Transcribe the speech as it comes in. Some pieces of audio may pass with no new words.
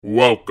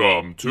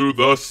Welcome to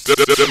the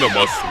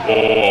Cinema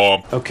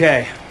Swamp.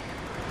 Okay.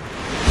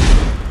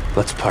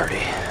 Let's party.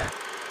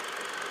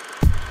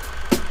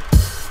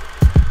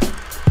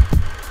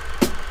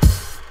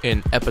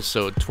 In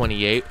episode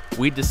 28,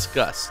 we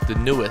discuss the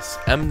newest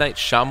M. Night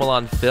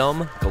Shyamalan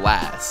film,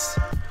 Glass.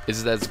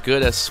 Is it as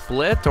good as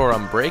Split or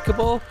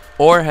Unbreakable?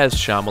 Or has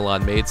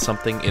Shyamalan made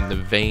something in the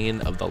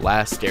vein of The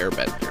Last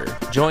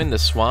Airbender? Join the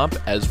swamp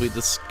as we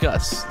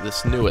discuss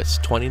this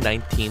newest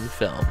 2019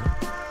 film.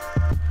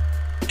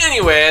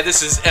 Anyway,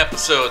 this is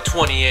episode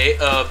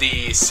 28 of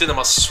the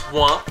Cinema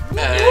Swamp,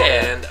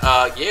 and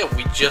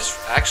we just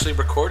actually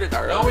recorded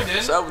our No, own. we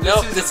didn't. So,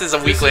 this is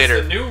a week later.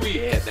 This is the new week.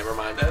 Yeah, never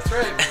mind. That's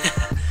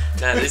right.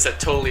 Nah, this is a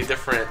totally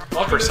different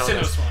Welcome to the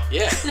persona. Cinema Swamp.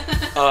 Yeah,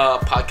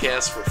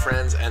 podcast where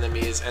friends,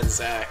 enemies, and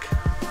Zach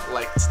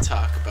like to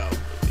talk about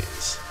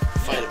movies,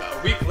 fight about.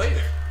 A week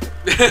later.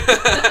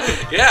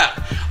 Yeah.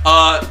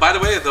 By the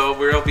way, though,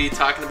 we'll be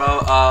talking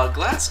about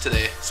Glass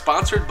today,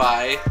 sponsored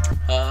by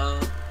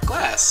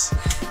Glass.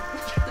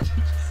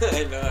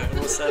 I know, I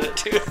almost said it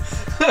too.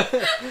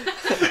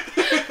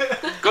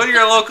 Go to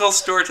your local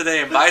store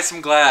today and buy some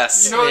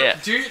glass. You know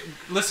what? Yeah.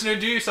 Listener,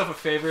 do yourself a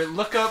favor.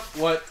 Look up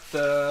what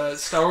the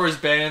Star Wars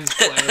bands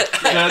play.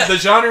 the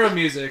genre of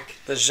music.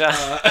 The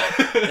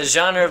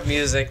genre of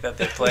music that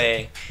they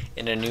play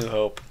in A New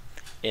Hope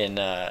in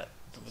the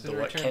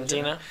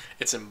Cantina?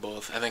 It's in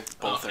both. I think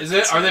both are. Is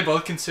it? Are they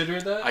both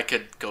considered that? I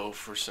could go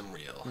for some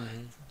real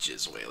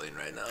jizz wailing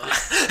right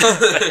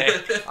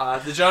now.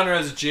 The genre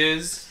is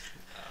jizz.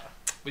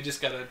 We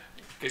just gotta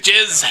get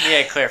Jizz.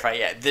 Yeah, clarify.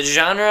 Yeah, the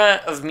genre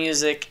of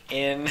music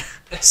in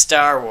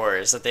Star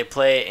Wars that they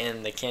play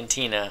in the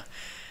Cantina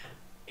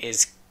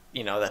is,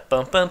 that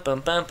bump bump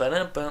bump bump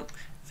bump bump.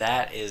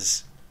 That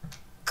is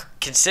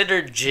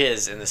considered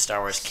jizz in the Star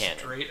Wars canon.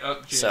 Straight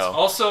up jizz. So-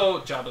 Also,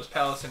 Jabba's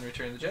Palace in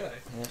Return of the Jedi.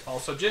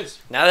 Also jizz.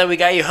 Now that we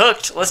got you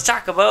hooked, let's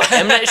talk about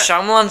M. Night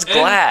Shyamalan's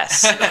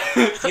Glass.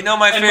 You know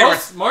my And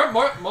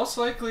favorite. most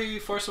likely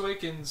Force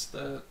Awakens,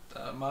 the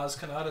Maz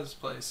Kanata's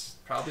place.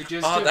 Probably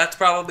jizz Oh, too. that's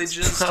probably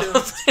jizz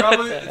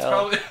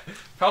too.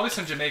 Probably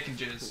some Jamaican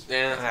jizz.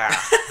 Yeah.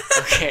 Ah,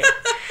 okay.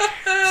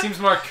 Seems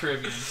more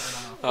Caribbean. I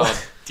don't know.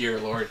 Oh dear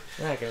Lord.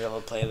 We're not going to be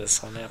able to play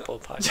this on Apple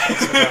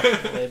Podcasts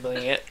without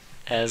labeling it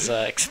as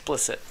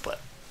explicit, but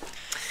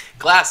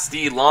Glass,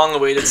 the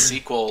long-awaited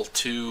sequel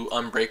to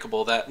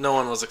Unbreakable that no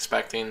one was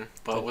expecting,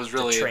 but was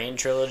really the Train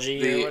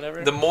trilogy or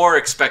whatever. the more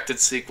expected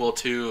sequel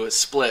to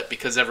Split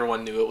because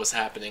everyone knew it was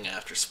happening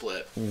after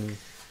Split.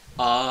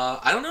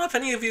 I don't know if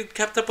any of you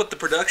kept up with the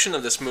production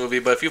of this movie,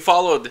 but if you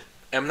followed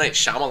M. Night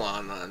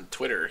Shyamalan on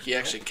Twitter, he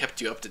actually kept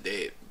you up to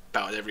date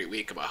about every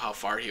week about how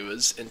far he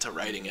was into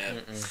writing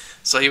it.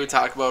 So he would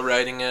talk about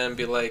writing it and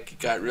be like, he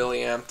got really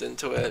amped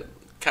into it,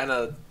 kind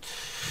of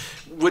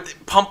would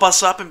pump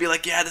us up and be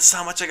like, yeah, this is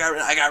how much I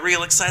got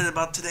real excited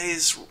about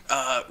today's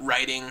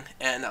writing.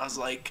 And I was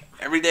like,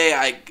 every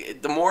day,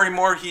 the more and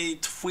more he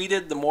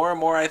tweeted, the more and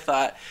more I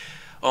thought,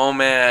 oh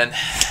man,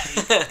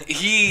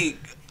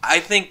 I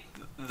think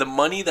the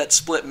money that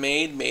Split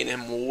made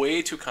him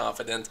way too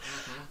confident.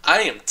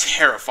 I am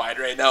terrified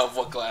right now of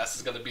what Glass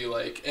is going to be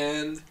like.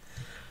 And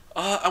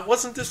I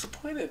wasn't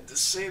disappointed, to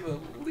say the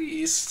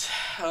least.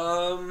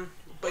 But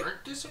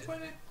Weren't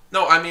disappointed?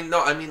 No, I mean,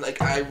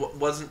 like, I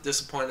wasn't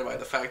disappointed by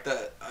the fact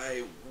that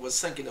I was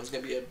thinking it was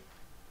going to be a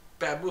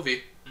bad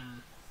movie.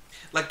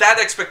 Like, that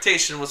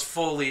expectation was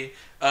fully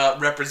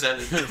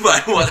represented by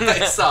what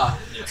I saw.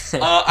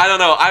 I don't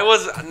know. I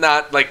was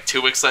not, like,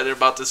 too excited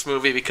about this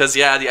movie because,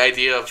 yeah, the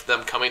idea of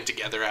them coming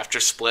together after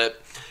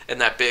Split and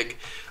that big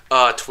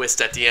twist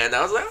at the end,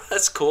 I was like, oh,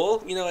 that's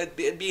cool.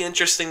 It'd be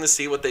interesting to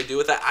see what they do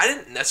with that. I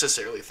didn't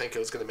necessarily think it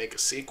was going to make a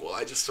sequel.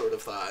 I just sort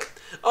of thought,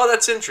 oh,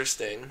 that's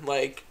interesting.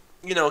 Like,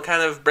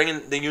 kind of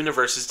bringing the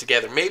universes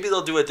together. Maybe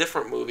they'll do a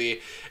different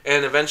movie,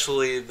 and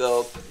eventually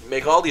they'll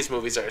make all these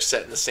movies that are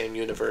set in the same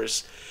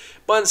universe.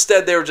 But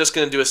instead, they were just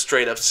going to do a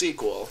straight-up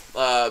sequel,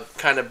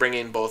 kind of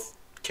bringing both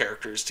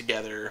characters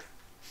together,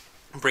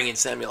 bringing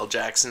Samuel L.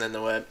 Jackson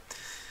into it.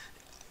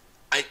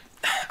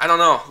 I don't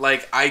know.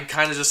 Like, I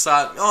kind of just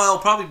thought, oh, it'll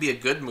probably be a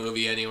good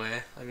movie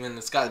anyway. I mean,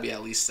 it's got to be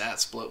at least that.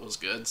 Split was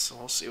good, so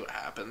we'll see what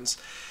happens.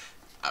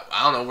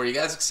 I don't know. Were you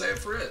guys excited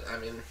for it? I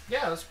mean,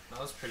 Yeah, I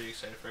was pretty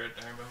excited for it.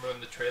 I remember when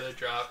the trailer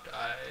dropped,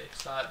 I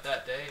saw it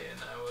that day, and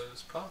I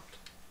was pumped.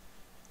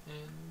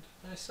 And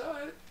I saw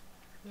it,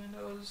 and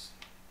I was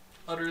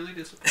utterly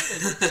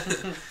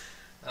disappointed.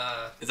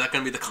 is that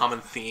going to be the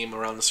common theme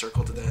around the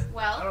circle today? I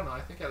Well, don't know.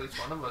 I think at least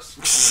one of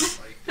us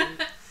liked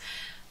it.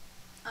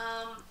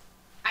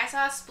 I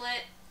saw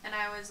Split and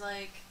I was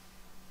like,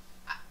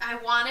 I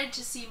wanted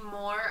to see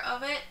more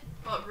of it,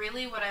 but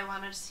really what I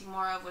wanted to see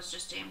more of was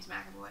just James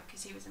McAvoy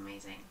because he was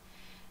amazing.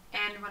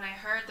 And when I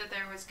heard that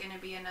there was going to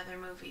be another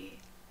movie,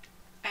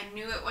 I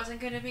knew it wasn't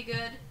going to be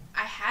good.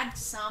 I had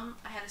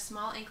a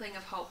small inkling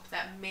of hope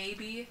that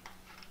maybe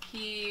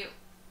he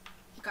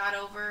got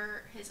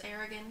over his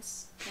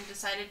arrogance and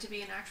decided to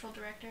be an actual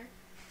director.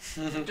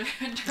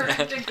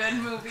 Direct a good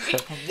movie.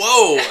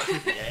 Whoa!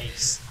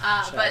 Yikes.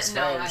 But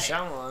no,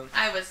 Shyamalan.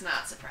 I was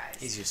not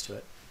surprised. He's used to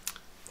it.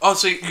 Oh,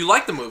 so you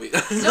like the movie? No,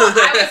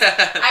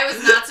 I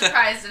was not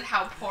surprised at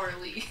how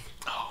poorly.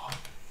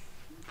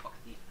 Poorly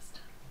it was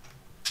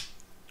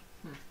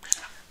done.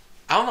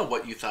 I don't know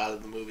what you thought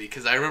of the movie,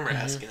 because I remember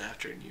asking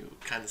after, and you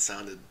kind of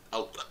sounded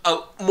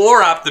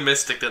more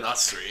optimistic than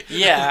us three.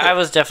 Yeah, I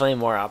was definitely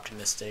more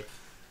optimistic.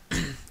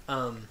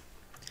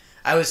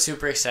 I was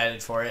super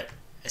excited for it,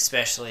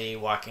 especially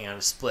walking out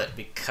of Split,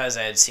 because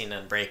I had seen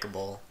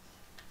Unbreakable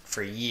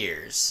for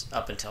years,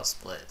 up until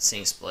Split.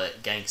 Seeing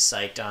Split, getting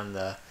psyched on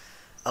the,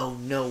 oh,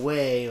 no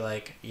way,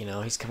 like, you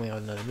know, he's coming out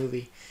with another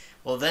movie.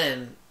 Well,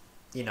 then,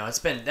 you know,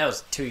 that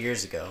was 2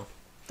 years ago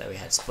that we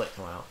had Split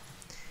come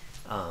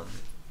out.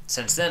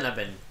 Since then, I've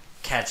been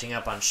catching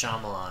up on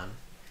Shyamalan,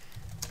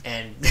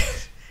 and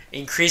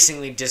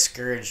increasingly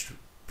discouraged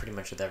pretty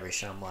much with every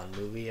Shyamalan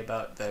movie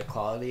about the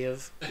quality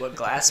of what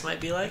Glass might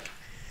be like.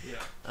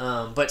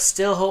 Yeah. But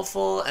still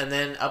hopeful, and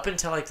then up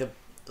until like the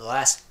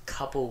last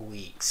couple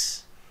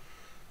weeks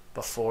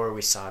before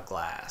we saw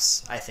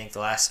Glass, I think the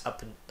last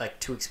like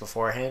 2 weeks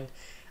beforehand,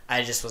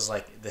 I just was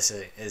like, this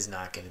is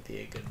not going to be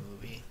a good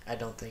movie. I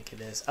don't think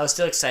it is. I was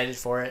still excited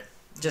for it,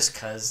 just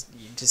because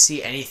to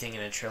see anything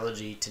in a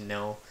trilogy, to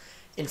know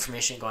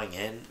information going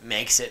in,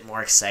 makes it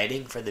more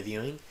exciting for the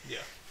viewing. Yeah.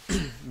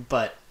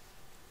 But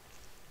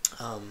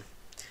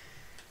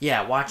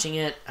yeah, watching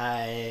it,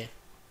 I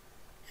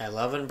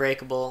love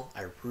Unbreakable.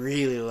 I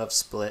really love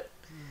Split.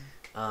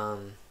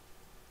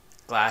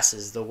 Glass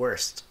is the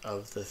worst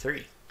of the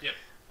three. Yep.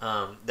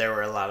 There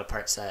were a lot of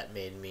parts that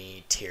made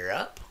me tear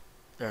up.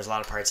 There was a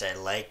lot of parts I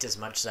liked as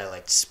much as I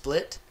liked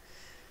Split.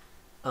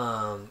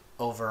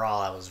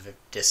 Overall, I was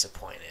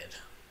disappointed,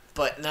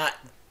 but not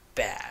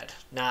bad.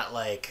 Not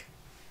like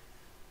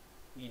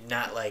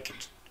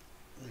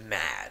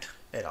mad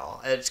at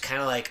all. It's kind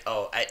of like,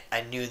 oh,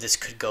 I knew this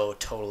could go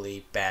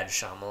totally bad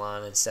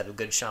Shyamalan instead of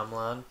good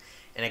Shyamalan,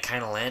 and it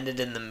kind of landed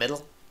in the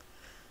middle.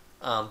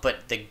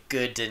 But the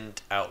good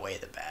didn't outweigh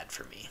the bad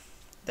for me.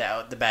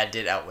 The bad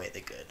did outweigh the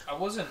good. I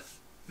wasn't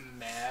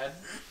mad.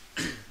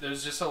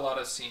 There's just a lot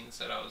of scenes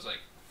that I was like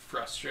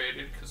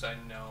frustrated because I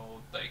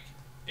know like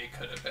it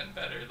could have been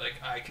better. Like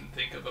I can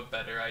think of a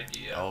better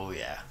idea. Oh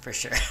yeah, for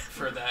sure.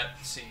 For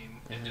that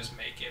scene and just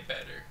make it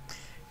better.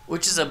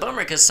 Which is a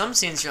bummer, because some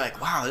scenes you're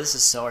like, wow, this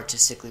is so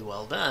artistically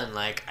well done.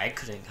 Like, I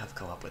couldn't have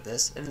come up with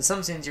this. And then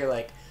some scenes you're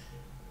like,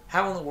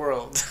 how in the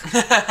world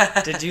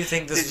did you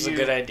think this was a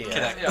good idea?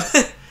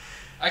 Yeah.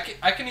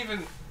 I can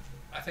even,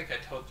 I think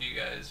I told you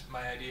guys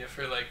my idea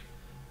for, like,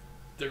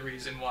 the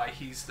reason why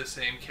he's the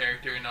same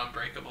character in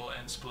Unbreakable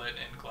and Split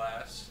and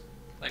Glass.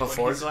 Like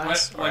Before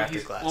Glass or after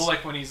Glass? Well,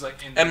 like when he's,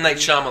 like, in M. Night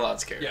movie.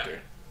 Shyamalan's character. Yeah.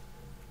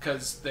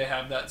 Because they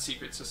have that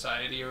secret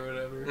society or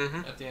whatever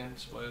at the end.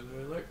 Spoiler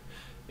alert.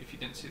 If you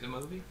didn't see the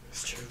movie.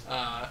 It's true.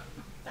 Why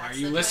That's are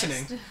you the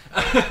listening? twist.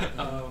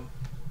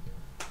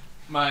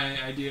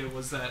 My idea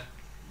was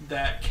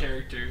that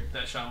character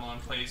that Shyamalan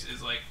plays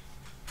is like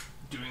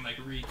doing like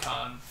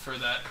recon for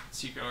that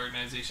secret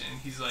organization, and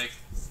he's like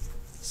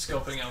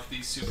scoping out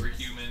these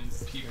superhuman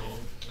people,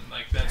 and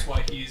like that's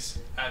why he's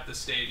at the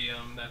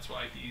stadium. That's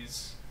why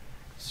he's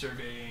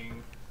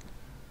surveying.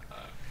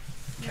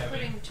 You're Kevin.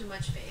 putting too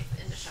much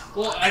faith into Shyamalan.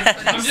 Well, I'm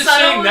just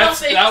Subtle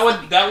saying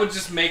little that would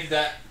just make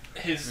that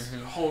his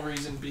whole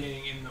reason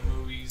being in the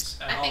movies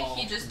at I think all.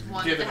 he just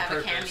wanted give to it have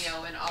a purpose.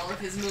 cameo in all of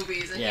his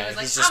movies, and Yeah, he was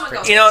he's like, just I'm gonna go.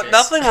 pretty- You know, Yes.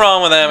 nothing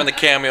wrong with having a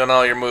cameo in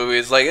all your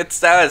movies. Like,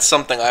 that is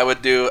something I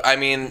would do. I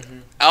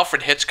mean,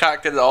 Alfred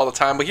Hitchcock did it all the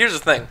time. But here's the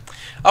thing.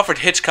 Alfred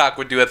Hitchcock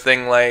would do a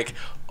thing like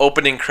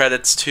opening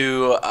credits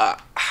to,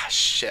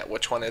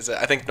 which one is it?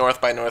 I think North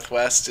by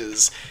Northwest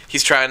is,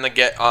 he's trying to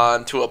get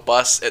onto a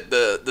bus.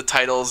 The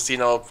titles, you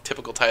know,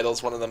 typical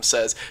titles, one of them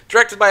says,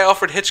 directed by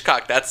Alfred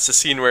Hitchcock. That's the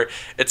scene where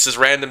it's this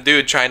random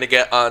dude trying to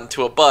get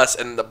onto a bus,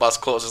 and the bus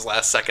closes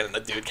last second, and the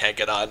dude can't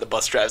get on. The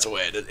bus drives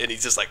away, and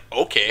he's just like,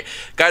 okay.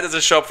 Guy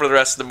doesn't show up for the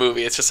rest of the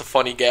movie. It's just a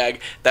funny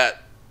gag.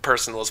 That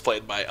person was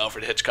played by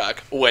Alfred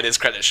Hitchcock when his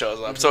credit shows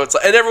up. So it's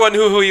like, and everyone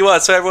knew who he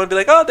was, so everyone would be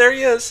like, oh, there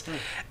he is.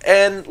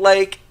 And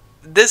like,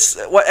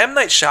 what M.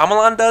 Night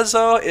Shyamalan does,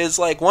 though, is,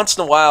 like, once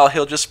in a while,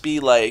 he'll just be,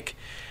 like...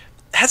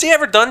 Has he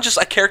ever done just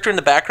a character in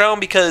the background?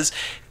 Because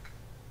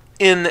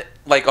in,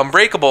 like,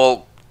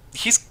 Unbreakable,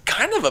 he's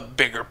kind of a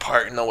bigger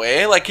part in a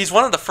way. Like, he's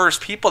one of the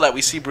first people that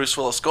we see Bruce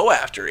Willis go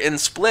after. In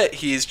Split,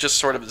 he's just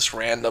sort of this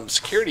random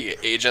security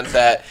agent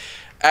that...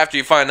 After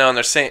you find out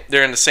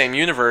they're in the same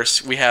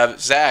universe, we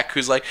have Zach,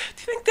 who's like,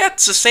 do you think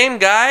that's the same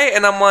guy?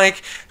 And I'm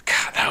like,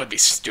 God, that would be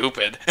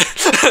stupid.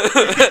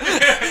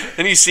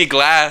 And you see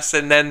Glass,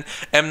 and then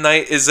M.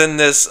 Night is in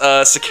this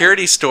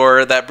security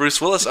store that Bruce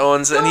Willis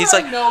owns, and he's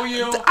like, I know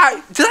you. Did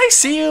I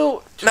see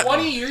you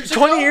 20 years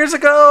ago? 20 years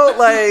ago,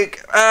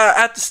 like,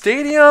 at the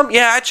stadium?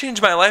 Yeah, I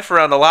changed my life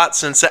around a lot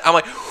since then. I'm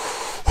like,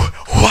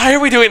 why are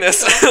we doing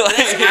this?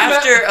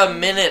 After a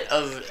minute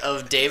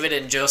of David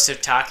and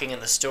Joseph talking in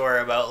the store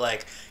about,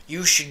 like,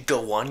 you should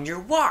go on your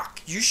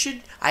walk. You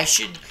should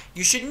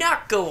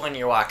not go on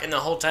your walk. And the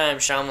whole time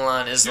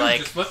Shyamalan is Dude, like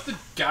just let the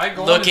guy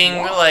go looking on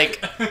his walk.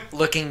 like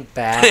looking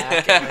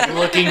back, and, like,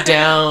 looking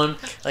down,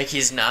 like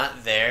he's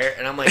not there.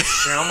 And I'm like,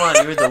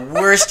 Shyamalan, you're the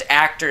worst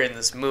actor in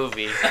this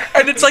movie.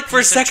 And it's like for a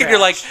Piece of second you're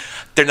like,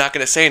 trash. they're not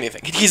going to say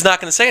anything. He's not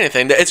going to say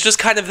anything. It's just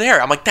kind of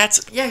there. I'm like,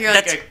 that's Yeah, you're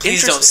that's like,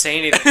 please don't say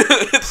anything.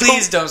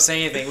 Please don't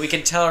say anything. We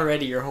can tell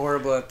already you're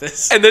horrible at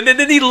this. And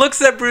then he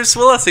looks at Bruce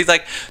Willis. He's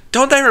like,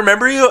 "Don't I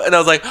remember you?" And I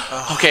was like,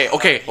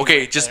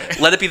 "Okay, just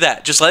let it be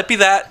that. Just let it be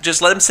that.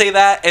 Just let him say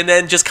that, and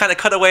then just kind of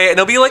cut away, and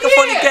it'll be like a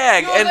funny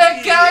gag." You're And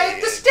that guy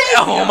at the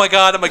stadium. oh my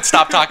god, I'm like,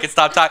 "Stop talking,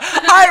 stop talking."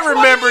 I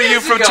remember you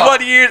years from ago.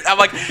 20 years. I'm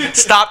like,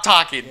 "Stop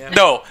talking."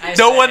 No, I used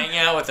no to one, hang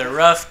out with a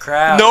rough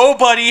crowd.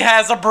 nobody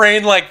has a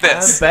brain like I'm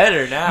this.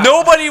 better now.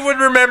 Nobody would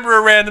remember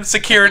a random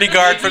security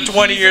guard from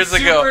 20 years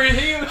ago.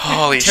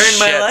 Holy Turn shit!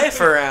 my life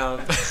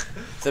around.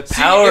 The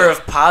power if-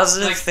 of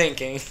positive like-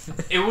 thinking.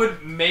 It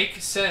would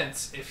make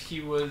sense if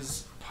he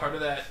was part of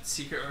that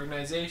secret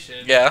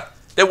organization. Yeah,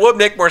 it would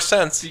make more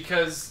sense.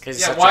 Because 'Cause he's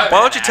yeah, such a Why bad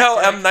don't you tell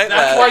actor. M Night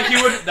That's that? why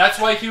he would. That's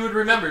why he would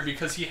remember,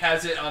 because he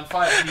has it on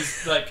file.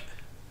 He's like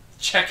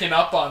checking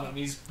up on him.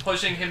 He's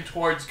pushing him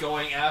towards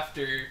going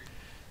after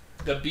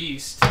the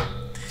beast,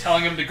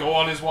 telling him to go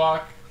on his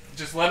walk.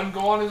 Just let him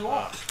go on his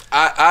walk.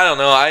 I don't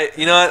know.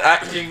 You know what?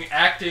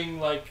 Acting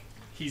like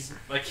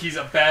he's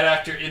a bad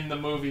actor in the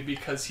movie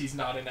because he's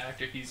not an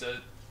actor. He's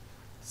a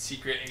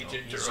secret agent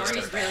he's or Or just whatever.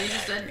 he's really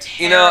just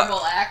a You know-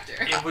 terrible actor.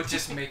 It would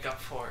just make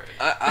up for it.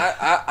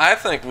 I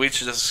think we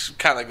should just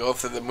kind of go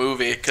through the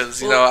movie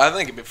because Well- I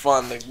think it'd be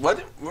fun. Like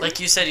what? Like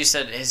you said,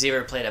 has he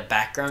ever played a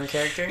background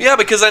character? Yeah,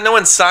 because I know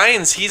in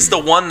Signs he's the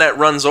one that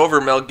runs over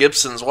Mel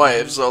Gibson's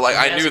wife. So like He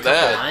I has knew a couple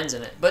that. lines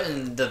in it. But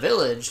in The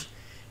Village,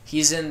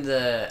 he's in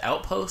the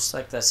outpost,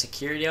 like the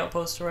security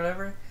outpost or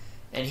whatever,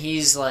 and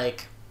he's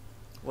like,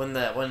 when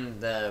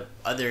the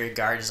other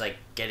guard is like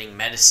getting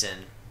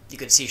medicine, you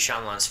could see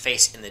Shyamalan's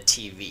face in the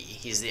TV.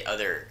 He's the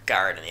other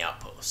guard in the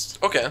outpost.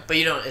 Okay, But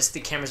you don't. It's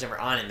the camera's never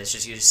on him. It's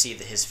just you just see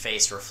his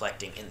face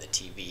reflecting in the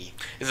TV.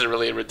 is it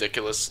really a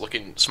ridiculous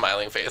looking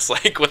smiling face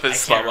like with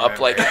his I can't thumb up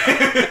like?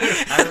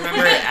 I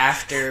remember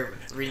after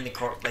reading the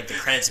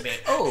credits and being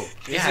like, oh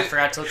yeah, Is I it-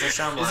 forgot to look at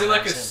Shyamalan. Is it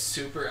like a That was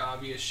him. super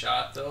obvious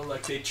shot though?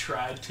 Like they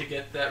tried to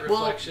get that Well,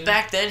 reflection.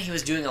 back then he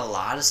was doing a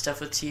lot of stuff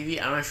with TV.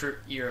 I don't know if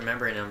you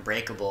remember in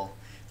Unbreakable.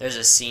 There's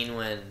a scene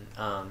when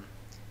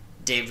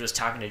David was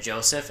talking to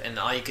Joseph, and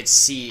all you could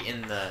see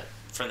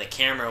from the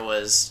camera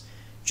was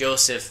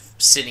Joseph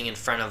sitting in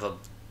front of a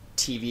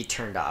TV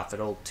turned off,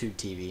 an old tube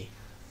TV,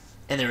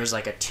 and there was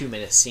like a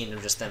 2-minute scene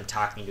of just them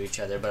talking to each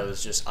other. But it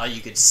was just all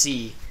you could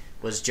see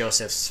was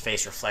Joseph's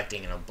face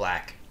reflecting in a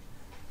black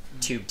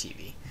tube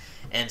TV,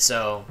 and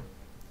so.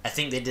 I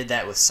think they did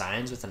that with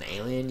Signs with an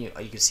alien. You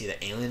could see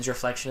the alien's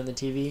reflection in the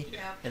TV.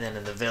 Yep. And then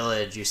in The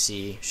Village, you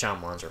see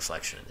Shyamalan's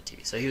reflection in the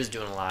TV. So he was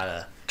doing a lot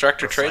of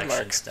Director reflection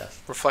trademark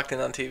stuff. reflecting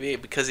on TV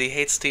because he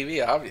hates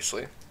TV,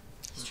 obviously.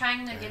 He's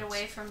trying to get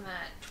away from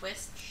that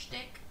twist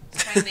shtick.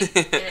 He's trying to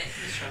get it.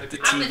 Trying to The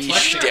be- I'm the TV TV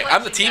shtick.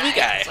 I'm the reflection TV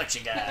guy. guy.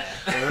 Reflection guy.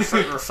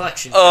 The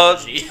reflection Uh,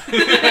 trilogy.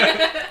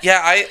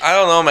 Yeah, I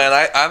don't know, man.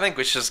 I think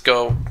we should just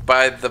go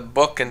by the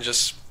book and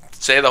just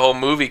say the whole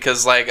movie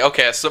because, like,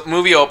 okay, so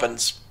movie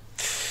opens.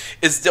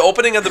 It's the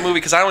opening of the movie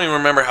because I don't even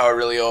remember how it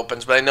really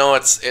opens, but I know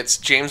it's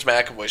James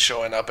McAvoy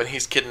showing up and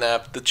he's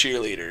kidnapped the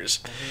cheerleaders,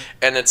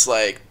 and it's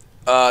like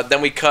then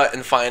we cut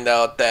and find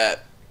out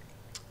that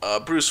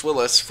Bruce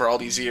Willis for all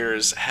these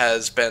years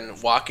has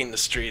been walking the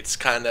streets,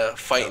 kind of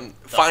fighting,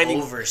 The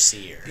finding.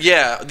 Overseer.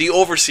 Yeah, the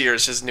Overseer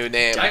is his new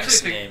name. I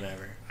Best actually think- name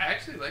ever. I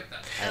actually like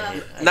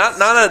that. Not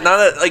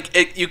a like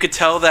it, you could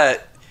tell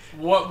that.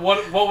 What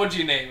would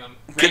you name him?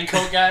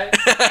 Raincoat guy?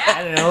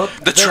 I don't know.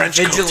 The trench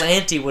coat.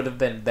 Vigilante would have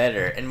been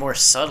better and more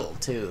subtle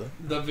too.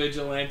 The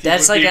vigilante.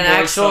 That's would like be an more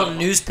actual subtle.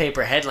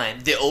 newspaper headline.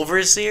 The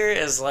Overseer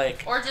is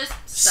like Or just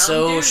some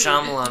so dude,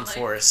 Shyamalan like,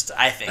 forced.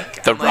 I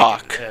think The I'm like,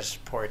 Rock. that's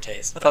poor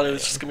taste. I thought it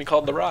was just gonna be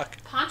called The Rock.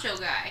 Poncho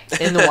guy.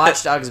 In the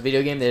Watch Dogs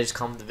video game, they just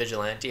call him the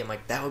Vigilante. I'm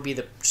like, that would be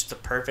just the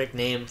perfect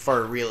name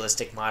for a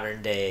realistic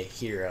modern day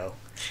hero.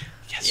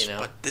 Yes, You know?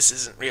 but this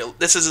isn't real.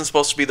 This isn't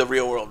supposed to be the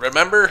real world.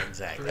 Remember?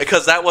 Exactly.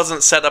 Because that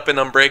wasn't set up in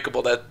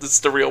Unbreakable. That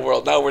it's the real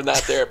world. Now we're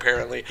not there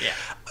apparently. Yeah.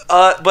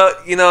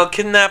 But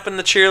kidnapping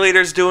the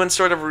cheerleaders, doing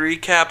sort of a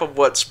recap of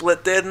what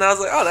Split did, and I was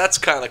like, oh, that's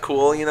kind of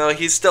cool.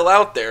 He's still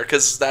out there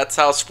because that's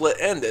how Split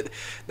ended.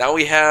 Now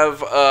we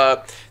have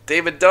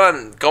David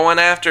Dunn going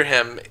after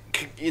him.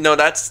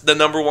 That's the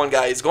number one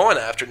guy he's going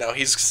after now.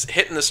 He's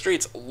hitting the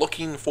streets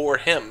looking for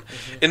him.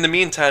 In the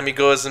meantime, he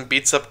goes and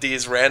beats up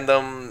these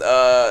random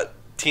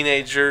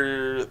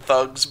teenager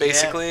thugs,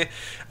 basically,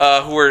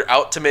 who are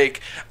out to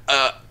make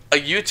a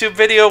YouTube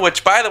video,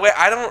 which, by the way,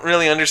 I don't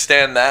really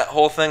understand that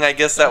whole thing. I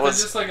guess that They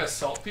was... just like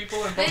assault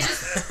people and They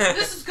just,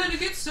 this is gonna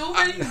get so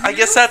many. I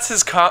guess that's his...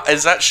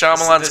 is that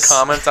Shyamalan's This-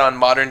 comment on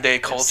modern day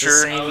It's the culture?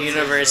 same I would say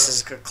universe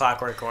so. as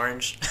Clockwork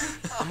Orange.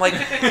 I'm like...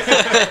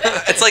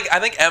 it's like, I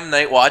think M.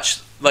 Night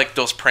like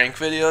those prank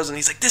videos, and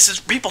he's like, "This is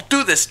people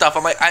do this stuff."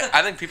 I'm like,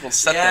 I think people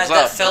set Yeah, those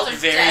that up. felt Those are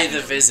very dead.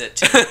 The Visit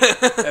to me.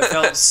 It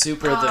felt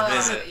super The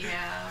Visit.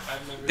 Yeah. I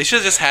remember They should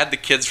have just had the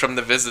kids from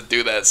The Visit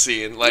do that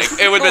scene. Like,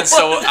 it would have been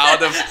so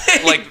out of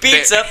like He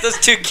beats up those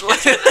two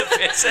kids in The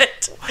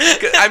Visit.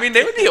 I mean,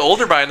 they would be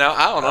older by now.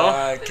 I don't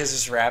know. Because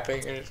it's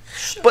rapping.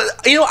 But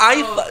you know,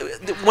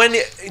 when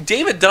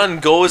David Dunn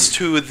goes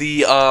to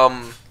the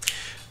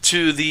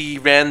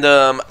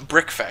random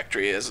brick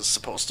factory, as it's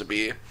supposed to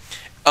be,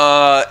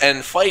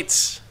 and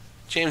fights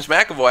James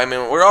McAvoy. I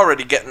mean, we're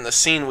already getting the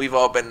scene we've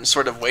all been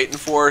sort of waiting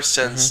for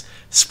since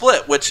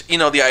Split. Which, you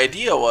know, the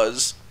idea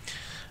was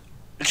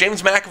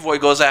James McAvoy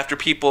goes after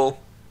people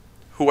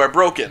who are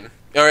broken.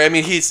 Or I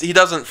mean, he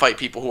doesn't fight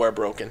people who are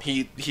broken.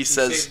 He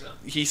says saves them.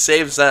 he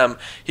saves them.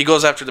 He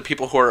goes after the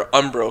people who are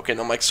unbroken.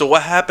 I'm like, so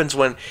what happens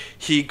when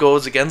he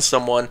goes against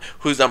someone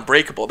who's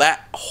unbreakable?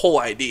 That whole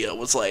idea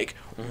was like,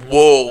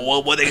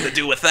 whoa, what are they gonna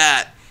do with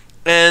that?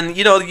 And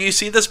you know, you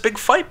see this big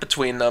fight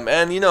between them,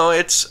 and you know,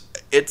 it's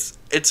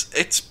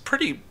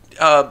pretty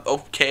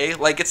okay.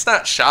 Like, it's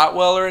not shot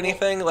well or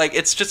anything. Like,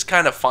 it's just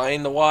kind of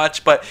fine to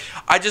watch. But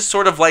I just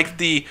sort of like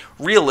the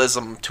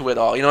realism to it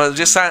all. You know,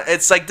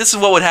 it's like this is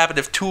what would happen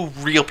if two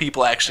real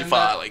people actually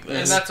fought like And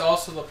this. that's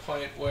also the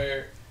point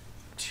where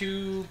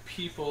two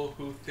people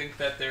who think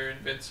that they're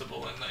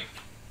invincible and like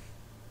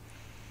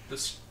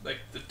this, like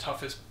the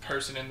toughest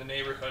person in the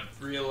neighborhood,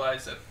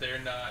 realize that they're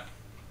not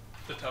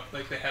the tough.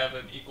 Like, they have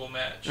an equal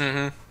match,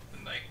 Mhm.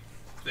 and like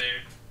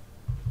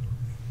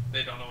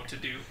they don't know what to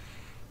do.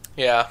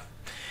 Yeah.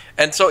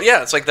 And so,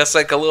 yeah, it's like, that's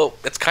like a little,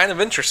 it's kind of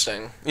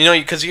interesting. You know,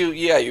 because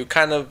you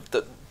kind of,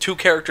 the two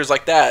characters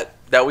like that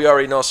we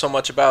already know so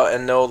much about,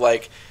 and know,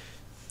 like,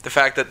 the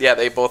fact that, yeah,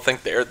 they both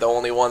think they're the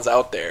only ones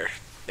out there.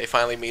 They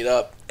finally meet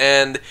up.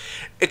 And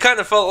it kind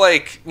of felt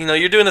like, you know,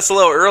 you're doing this a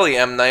little early,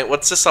 M. Night.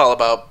 What's this all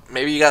about?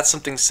 Maybe you got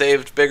something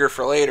saved bigger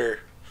for later.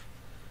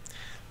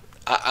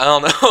 I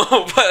don't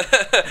know,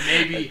 but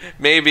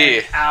Maybe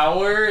an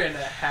hour and a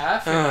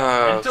half in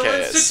a mental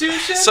Okay.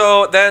 institution.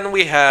 So then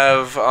we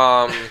have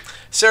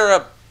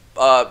Sarah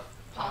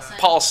Paulson.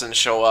 Paulson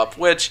show up,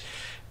 which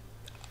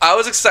I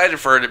was excited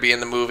for her to be in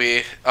the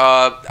movie.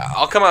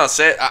 I'll come out and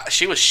say it.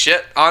 She was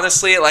shit,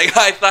 honestly. Like,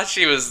 I thought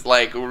she was,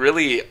 like,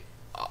 really...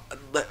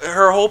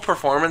 her whole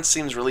performance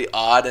seems really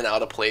odd and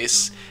out of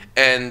place.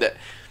 And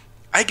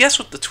I guess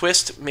with the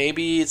twist,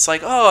 maybe it's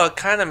like, oh, it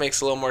kind of makes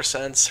a little more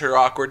sense, her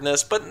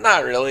awkwardness. But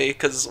not really,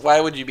 because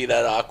why would you be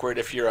that awkward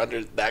if you're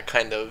under that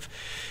kind of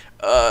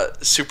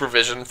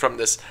supervision from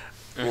this,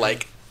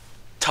 like,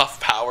 tough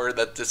power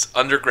that this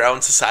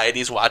underground society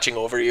is watching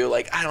over you?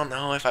 Like, I don't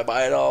know if I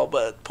buy it all,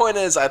 but point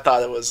is, I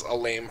thought it was a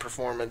lame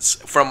performance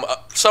from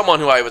someone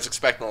who I was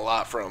expecting a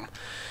lot from.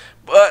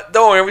 But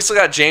don't worry, we still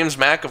got James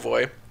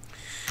McAvoy.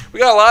 We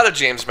got a lot of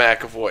James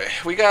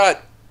McAvoy. We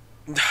got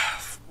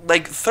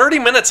like 30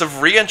 minutes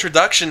of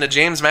reintroduction to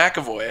James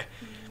McAvoy.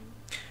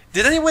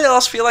 Did anyone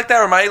else feel like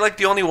that, or am I like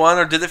the only one,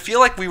 or did it feel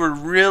like we were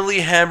really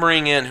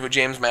hammering in who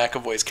James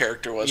McAvoy's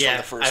character was from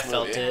the first movie? I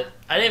felt it.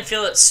 I didn't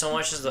feel it so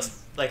much as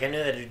I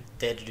knew that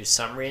they had to do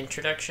some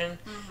reintroduction,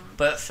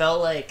 but it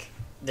felt like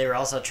they were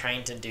also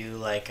trying to do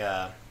like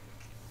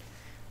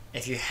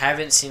if you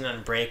haven't seen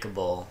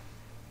Unbreakable,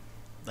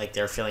 like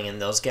they're filling in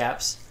those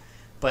gaps.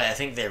 But I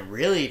think they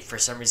really, for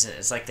some reason,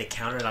 it's like they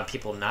counted on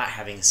people not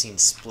having seen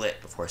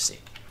Split before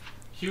seeing.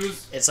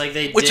 It's like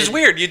they Which did, is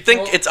weird. You'd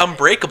think Well, it's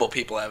Unbreakable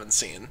people haven't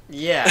seen.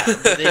 Yeah,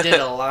 but they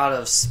did a lot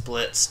of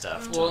Split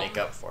stuff to Well, make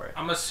up for it.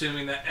 I'm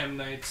assuming that M.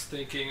 Night's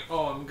thinking,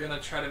 oh, I'm going to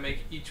try to make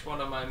each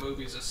one of my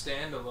movies a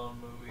standalone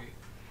movie.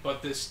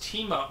 But this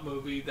team-up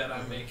movie that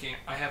I'm making,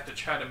 I have to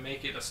try to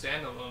make it a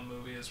standalone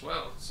movie as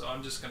well. So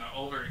I'm just going to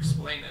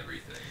over-explain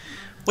everything.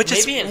 Which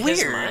Maybe is in weird.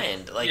 his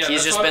mind, like Yeah,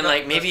 he's that's just what- been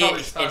like, that's maybe probably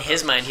his thought in his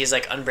process. mind, he's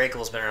like,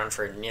 Unbreakable's been around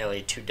for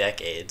nearly 2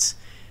 decades.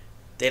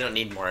 They don't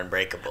need more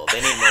Unbreakable. They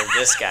need more of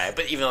this guy.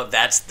 But even though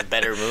that's the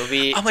better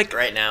movie I'm like-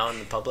 right now in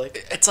the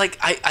public. It's like,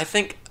 I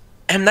think...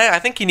 M. Night, I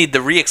think you need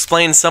to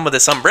re-explain some of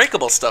this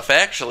Unbreakable stuff,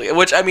 actually.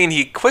 Which, I mean,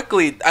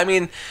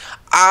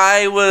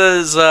 I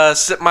was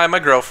sitting by my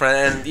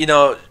girlfriend, and, you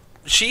know,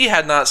 she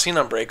had not seen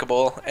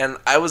Unbreakable, and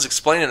I was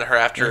explaining to her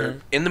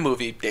after, in the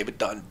movie, David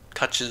Dunn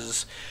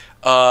touches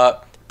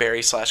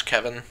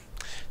Barry/Kevin,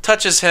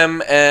 touches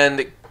him,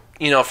 and,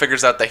 you know,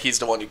 figures out that he's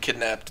the one who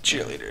kidnapped the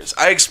cheerleaders.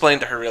 I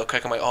explained to her real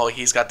quick, I'm like, oh,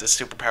 he's got this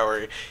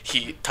superpower,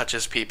 he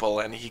touches people,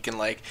 and he can,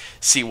 like,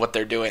 see what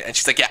they're doing. And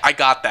she's like, yeah, I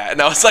got that.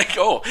 And I was like,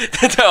 oh,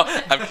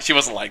 no, she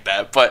wasn't like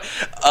that, but...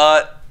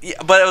 yeah,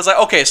 but it was like,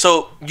 okay,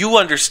 so you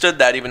understood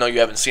that even though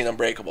you haven't seen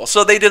Unbreakable.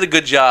 So they did a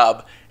good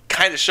job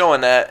kind of showing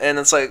that, and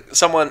it's like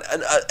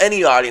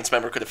any audience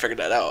member could have figured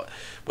that out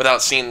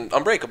without seeing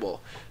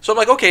Unbreakable. So I'm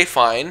like, okay,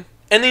 fine.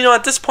 And, you know,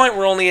 at this point,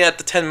 we're only at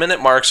the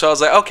 10-minute mark, so I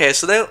was like, okay,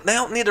 so they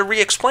don't need to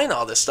re-explain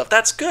all this stuff.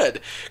 That's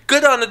good.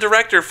 Good on the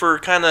director for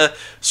kind of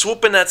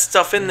swooping that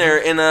stuff in there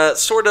in a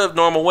sort of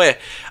normal way.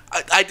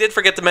 I did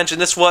forget to mention,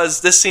 this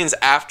scene's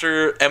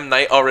after M.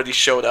 Night already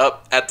showed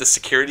up at the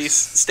security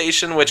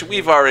station, which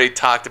we've already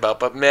talked about,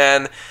 but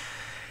man,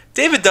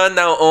 David Dunn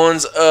now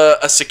owns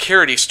a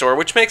security store,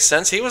 which makes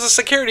sense. He was a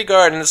security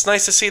guard, and it's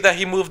nice to see that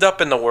he moved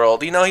up in the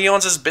world. You know, he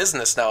owns his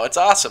business now. It's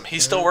awesome. He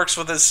still works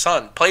with his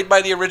son, played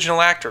by the original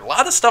actor. A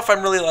lot of stuff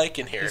I'm really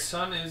liking here. His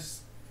son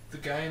is the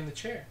guy in the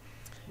chair,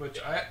 which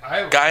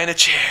I like. Guy in a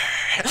chair.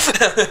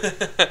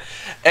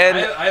 And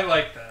I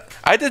like that.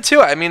 I did too.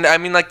 I mean,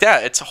 like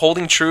that. It's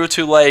holding true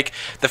to like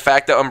the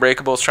fact that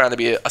Unbreakable is trying to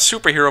be a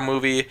superhero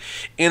movie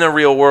in a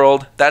real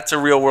world. That's a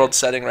real world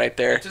setting right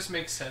there. It just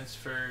makes sense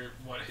for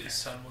what his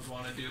son would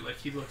want to do. Like,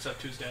 he looks up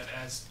to his dad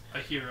as a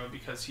hero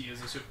because he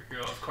is a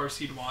superhero. Of course,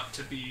 he'd want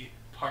to be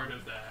part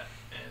of that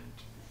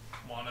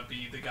and want to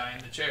be the guy in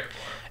the chair for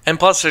him. And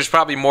plus, there's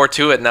probably more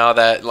to it now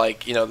that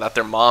like that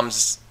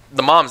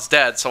the mom's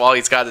dead, so all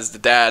he's got is the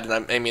dad,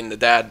 and I mean the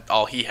dad,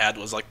 all he had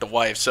was like the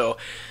wife, so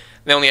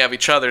they only have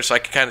each other. So I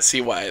can kind of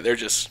see why they're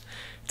just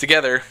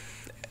together.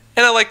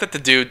 And I like that the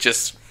dude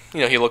just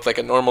he looked like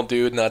a normal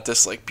dude, not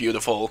this like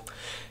beautiful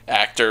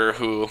actor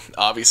who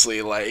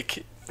obviously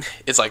like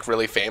is like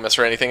really famous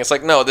or anything. It's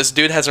like, no, this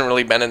dude hasn't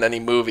really been in any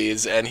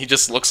movies, and he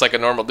just looks like a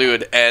normal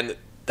dude, and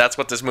that's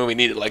what this movie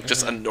needed, like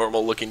just a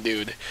normal looking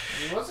dude.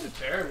 He wasn't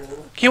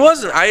terrible. He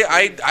wasn't.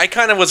 I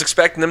kind of was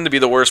expecting him to be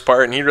the worst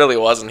part, and he really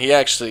wasn't. He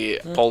actually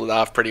pulled it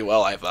off pretty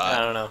well, I thought. I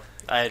don't know.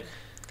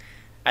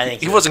 I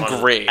think he wasn't one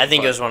of great, I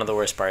think but- it was one of the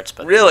worst parts,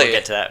 but Really? we'll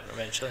get to that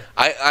eventually.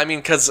 I mean,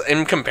 because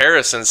in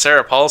comparison,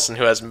 Sarah Paulson,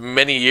 who has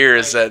many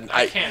years, and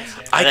I can't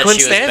stand I I thought couldn't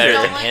she was stand better her.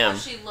 I than don't like him. how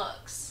she looks.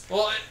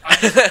 Well,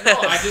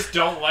 I just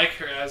don't like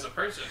her as a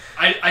person.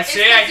 I say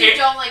It's I 'cause you hate.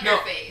 don't like no,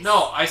 her face.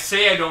 No, I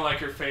say I don't like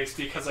her face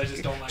because I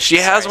just don't like. She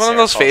her. has Sorry, one of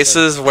those Sarah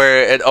Paulson. faces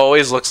where it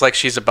always looks like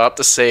she's about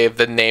to say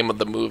the name of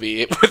the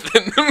movie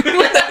within the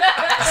movie.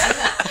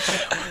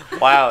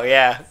 Wow,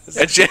 yeah.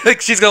 And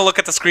she's going to look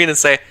at the screen and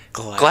say,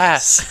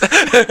 Glass.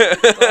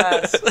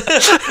 Glass.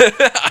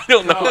 I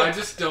don't know. No, I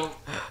just don't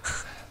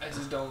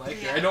like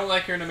her. I don't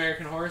like her in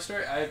American Horror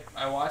Story.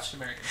 I watched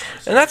American Horror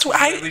Story. And that's It's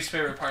why my least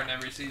favorite part in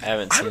every season. I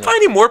haven't seen I'm it.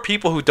 finding more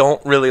people who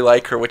don't really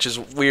like her, which is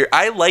weird.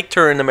 I liked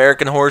her in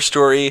American Horror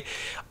Story,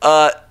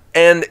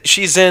 and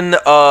she's in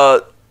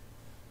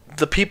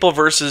The People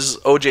versus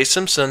O.J.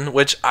 Simpson,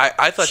 which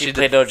I thought She she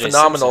played did O.J.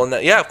 phenomenal Simpson. in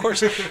that. Yeah, of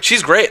course,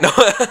 she's great. No,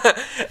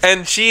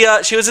 and she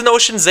was in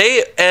Ocean's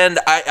 8, and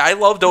I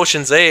loved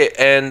Ocean's 8,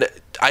 and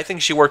I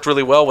think she worked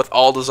really well with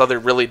all those other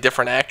really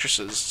different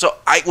actresses. So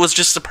I was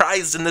just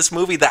surprised in this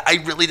movie that I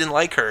really didn't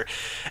like her,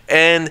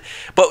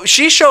 but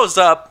she shows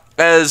up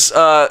as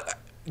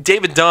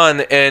David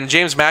Dunn and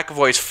James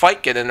McAvoy's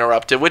fight get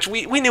interrupted, which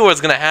we knew was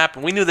going to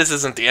happen. We knew this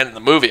isn't the end of the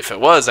movie if it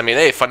was. I mean,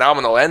 hey,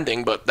 phenomenal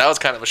ending, but that was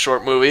kind of a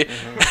short movie.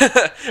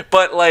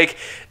 But, like,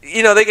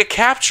 they get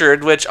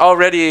captured, which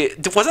already...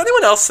 Was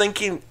anyone else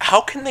thinking,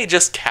 how can they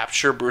just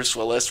capture Bruce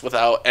Willis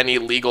without any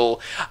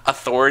legal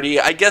authority?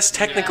 I guess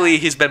technically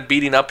he's been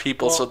beating up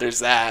people, so there's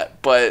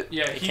that, but...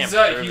 Yeah, They he's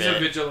can't prove he's a it.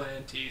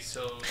 vigilante,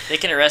 so They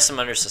can arrest him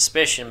under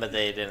suspicion, but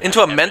they didn't. Into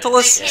have a evidence.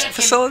 mentalist They can't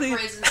facility?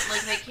 imprison-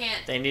 like they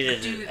can't. They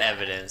needed do that.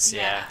 evidence,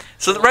 yeah.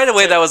 So right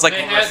away that was like...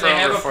 they have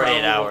over a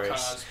 48 probable hours.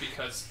 cause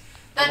because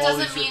That of all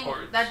doesn't these mean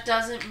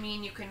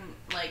reports. you can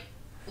like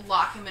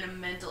lock him in a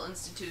mental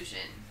institution.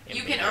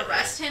 You can Immediately.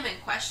 arrest him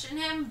and question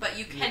him, but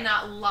you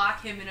cannot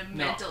lock him in a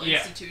mental yeah.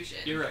 institution.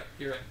 You're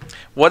right.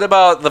 What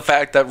about the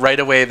fact that right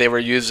away they were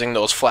using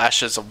those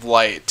flashes of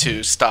light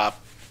to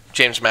stop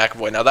James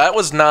McAvoy? Now that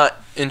was not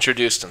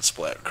introduced in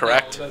Split,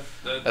 correct? No,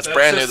 That's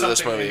brand just new to this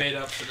something we movie. made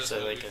up for this So,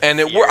 movie. like, And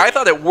I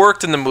thought it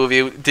worked in the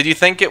movie. Did you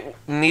think it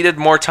needed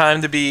more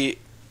time to be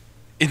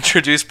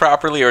introduced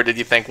properly, or did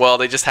you think, well,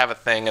 they just have a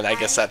thing, and I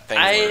guess that thing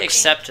I works?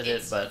 accepted it,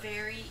 it's but-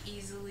 very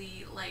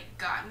easily like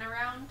gotten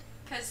around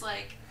because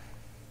like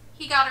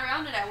he got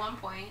around it at one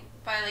point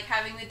by like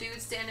having the dude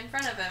stand in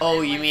front of him. Oh,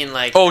 and, you like, mean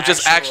like... Oh,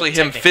 just actual actually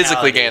him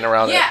physically technicality. getting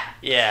around it. Yeah.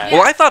 Yeah.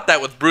 Well, I thought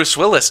that with Bruce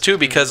Willis too,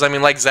 because I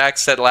mean, like Zach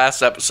said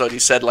last episode, he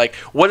said like,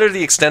 "What are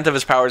the extent of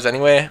his powers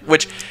anyway?"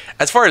 Which,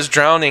 as far as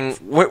drowning,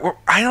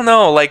 I don't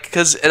know, like,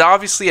 because it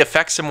obviously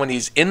affects him when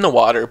he's in the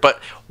water, but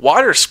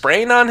water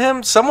spraying on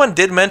him. Someone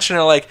did mention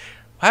it, like,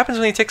 what happens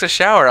when he takes a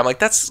shower? I'm like,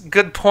 that's a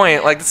good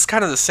point. Like, it's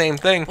kind of the same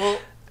thing. Well,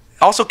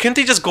 Also, couldn't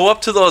he just go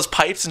up to those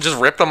pipes and just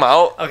rip them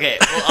out? okay,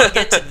 well, I'll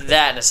get to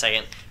that in a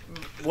second.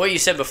 What you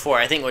said before,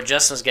 I think what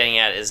Justin was getting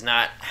at is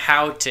not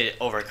how to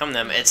overcome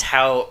them, it's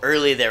how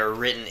early they were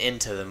written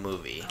into the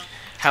movie.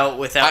 How,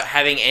 without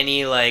having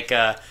any, like,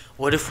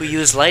 what if we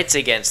use lights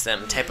against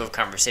them type of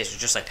conversation.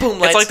 Just like, boom,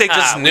 lights. It's like they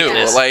just knew,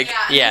 weakness. like- yeah,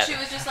 and yeah. then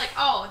she was just like,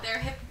 oh,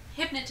 they're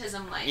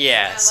hypnotism lights.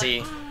 Yeah, And I was see.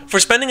 like, For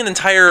spending an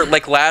entire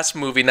like last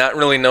movie not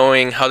really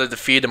knowing how to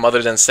defeat him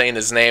other than saying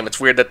his name, it's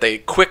weird that they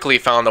quickly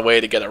found a way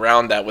to get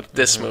around that with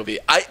this movie.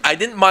 I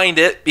didn't mind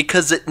it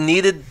because it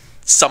needed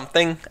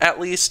something, at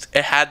least.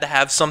 It had to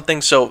have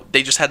something, so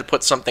they just had to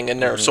put something in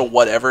there, so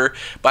whatever.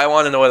 But I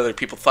want to know what other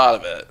people thought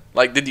of it.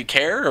 Like, did you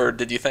care, or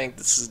did you think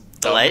this is The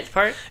dumb? light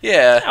part?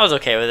 Yeah. I was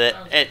okay with it. I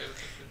was okay It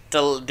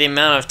with the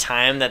amount of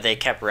time that they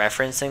kept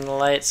referencing the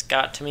lights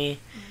got to me,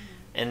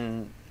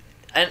 and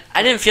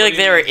I didn't feel What like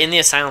do you they were mean? in the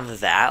asylum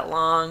that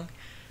long,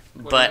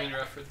 What but do you mean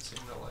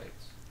referencing the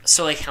lights?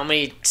 so like how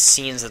many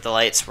scenes of the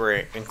lights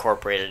were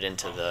incorporated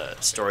into the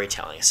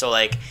storytelling? So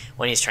like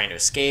when he's trying to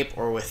escape,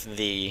 or with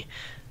the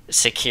not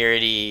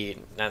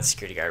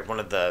security guard, one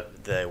of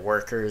the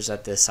workers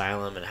at the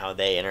asylum, and how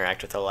they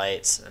interact with the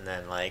lights, and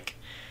then like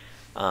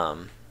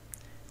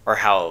or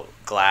how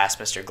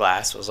Mr.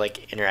 Glass was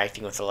like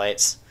interacting with the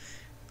lights.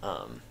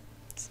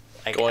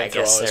 I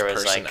guess there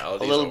was like a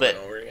little bit.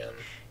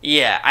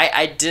 Yeah,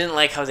 I didn't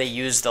like how they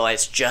used the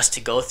lights just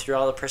to go through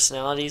all the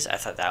personalities. I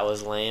thought that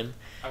was lame.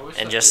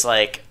 And just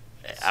like,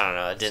 I don't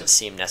know, it didn't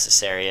seem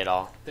necessary at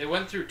all. They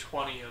went through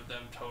 20 of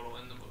them total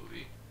in the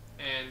movie,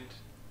 and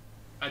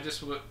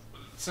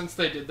since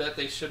they did that,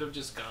 they should have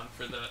just gone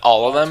for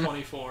all of them?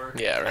 24.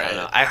 Yeah, right. I don't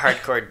know.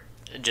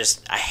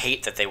 I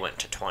hate that they went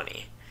to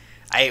 20.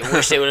 I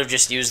wish they would have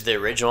just used the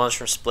original ones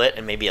from Split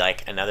and maybe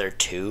like another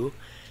 2,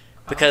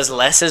 because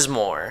less is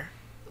more.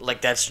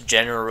 Like, that's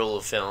general rule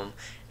of film.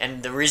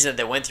 And the reason that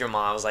they went through them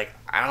all, I was like,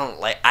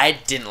 I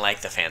didn't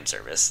like the fan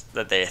service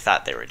that they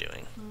thought they were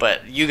doing.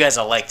 But you guys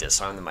all liked it,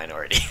 so I'm the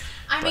minority.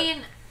 I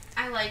mean,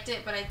 I liked it,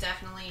 but I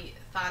definitely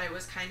thought it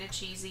was kind of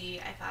cheesy.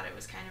 I thought it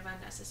was kind of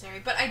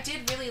unnecessary. But I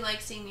did really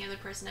like seeing the other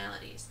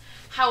personalities.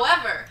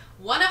 However,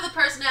 one of the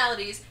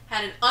personalities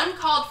had an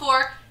uncalled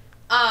for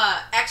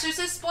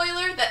Exorcist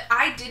spoiler that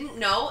I didn't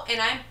know,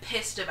 and I'm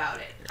pissed about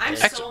it. I'm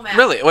so mad.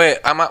 Really? Wait,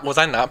 was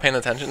I not paying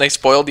attention? They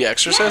spoiled The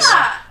Exorcist?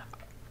 Yeah.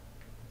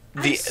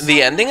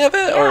 The ending of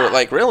it? Or,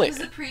 like, really? It was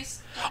the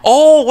priest.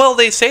 Oh, well,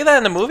 they say that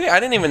in the movie? I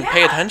didn't even pay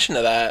Yeah. attention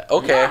to that.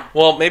 Okay. Yeah.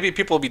 Well, maybe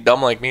people will be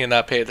dumb like me and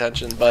not pay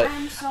attention, but...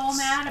 I'm so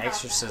mad about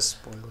Exorcist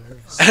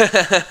spoilers.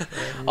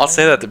 I'll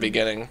say that at the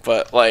beginning,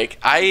 but, like,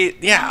 I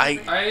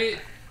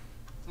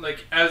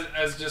like,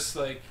 as just,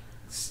 like,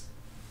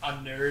 a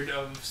nerd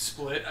of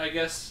Split, I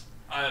guess,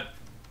 at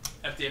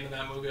the end of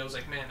that movie, I was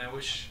like, man, I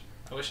wish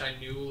I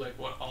knew, like,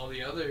 what all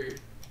the other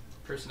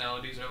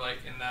personalities are like,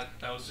 and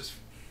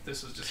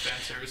this was just fan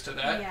service to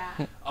that.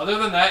 Yeah. Other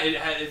than that,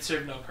 it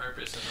served no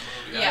purpose in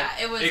the movie. Yeah,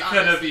 it was It could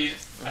have honestly-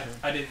 been.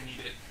 I didn't need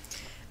it.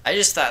 I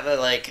just thought that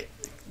like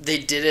they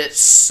did it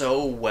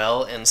so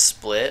well in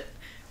Split,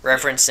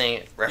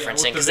 referencing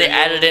the because they video.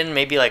 added in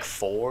maybe like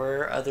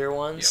 4 other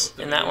ones with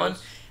the in that one,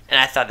 videos. and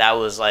I thought that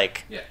was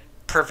like Yeah.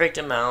 perfect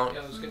amount.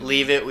 Yeah, it was good.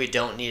 Leave it. We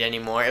don't need any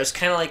more. It was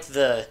kind of like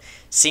the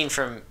scene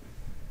from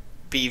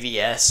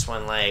BVS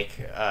when like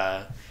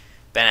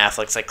Ben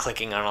Affleck's like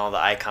clicking on all the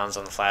icons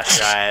on the flash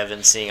drive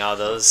and seeing all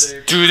those.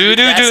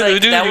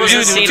 That was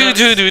the scene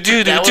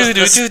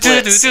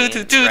Split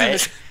scene,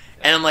 right?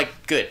 And I'm like,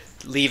 good,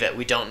 leave it.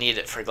 We don't need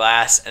it for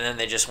Glass. And then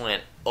they just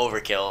went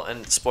overkill.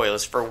 And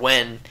spoilers for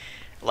when,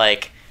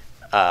 like,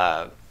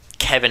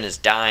 Kevin is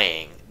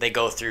dying. They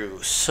go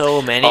through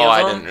so many of them.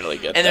 I didn't really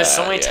get that. And there's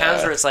so many yeah.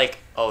 times where it's like,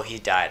 oh, he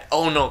died.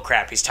 Oh, no,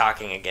 crap, he's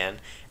talking again.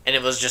 And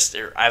it was just,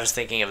 I was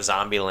thinking of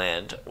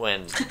Zombieland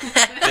when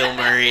Bill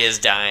Murray is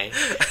dying.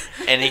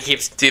 And he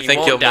keeps, Do you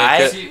think won't he'll die.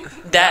 make it? See,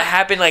 That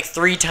happened like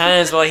 3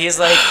 times while he's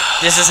like,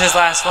 this is his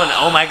last one.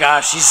 Oh my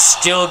gosh, he's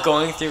still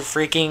going through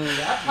freaking...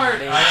 that part,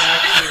 I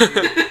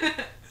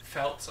actually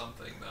felt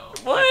something, though.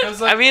 What?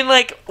 Because, like, I mean,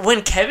 like,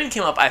 when Kevin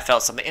came up, I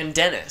felt something. And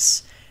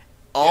Dennis.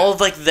 All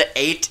of, like, the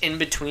 8 in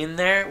between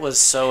there was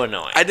so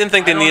annoying. I didn't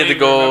think they I don't needed to even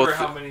go... remember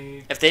how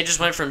many... If they just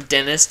went from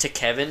Dennis to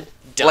Kevin...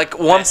 Like,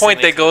 one best thing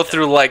point they could go have done.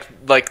 through,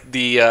 like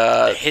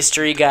The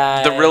history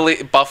guy. the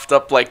really buffed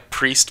up, like,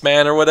 priest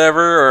man or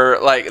whatever,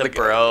 or, like... The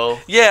bro.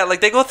 Yeah,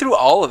 like, they go through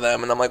all of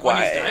them, and I'm like, When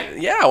why? he's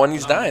dying? Yeah, when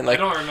he's dying. Like,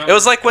 I don't remember. it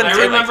was like when... I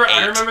through, remember. like,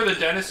 I 8. remember the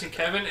Dennis and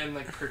Kevin and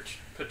like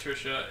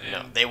Patricia and.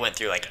 No, they went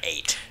through, like,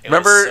 8. It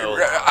Remember was so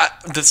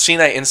long. the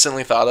scene I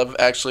instantly thought of,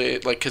 actually,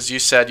 like, because you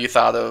said you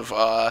thought of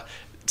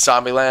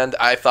Zombieland,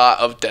 I thought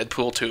of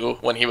Deadpool 2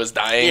 when he was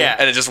dying, Yeah.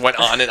 and it just went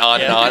on and on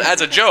and Yeah. on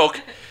as a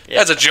joke. Yeah.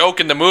 As a joke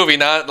in the movie,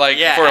 not like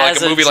Yeah, for like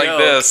as a a movie like joke.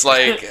 this.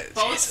 Like,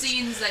 Both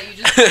scenes that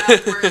you just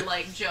had were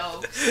like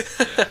jokes.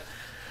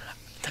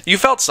 you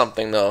felt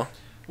something though.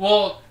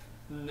 Well,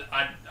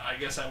 I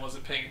guess I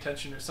wasn't paying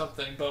attention or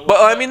something, but.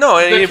 Well, I mean, no,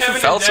 the you Kevin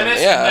felt and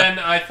Dennis, something, yeah. And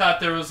then I thought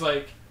there was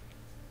like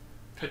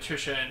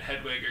Patricia and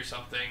Hedwig or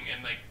something,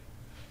 and like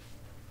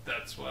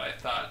that's what I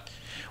thought.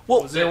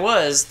 Well, was There it.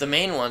 was the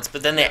main ones,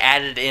 but then they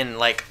added in,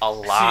 like, a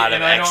lot See,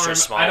 of and I don't extra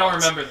small I don't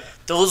ones. remember that.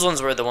 Those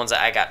ones were the ones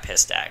that I got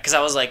pissed at. Because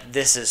I was like,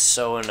 this is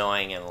so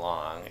annoying and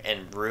long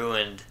and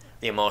ruined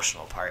the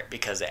emotional part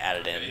because they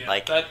added in, Yeah,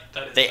 like, that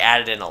is, they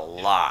added in a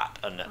lot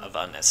of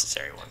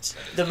unnecessary ones.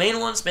 The main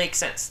ones make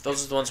sense.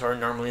 Those are the ones who are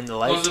normally in the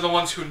light. those are the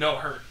ones who know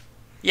her.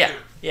 Yeah, too,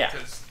 yeah.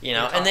 'cause You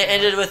know, they're and they talking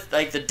ended about- with,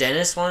 like, the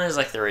Dennis one is,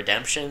 like, the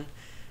redemption.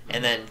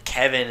 And then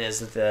Kevin is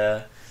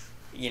the,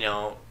 you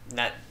know,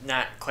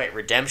 not quite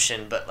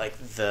redemption, but, like,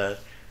 the,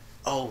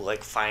 oh,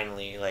 like,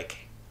 finally, like,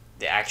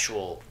 the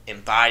actual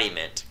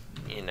embodiment,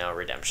 you know,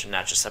 redemption,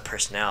 not just a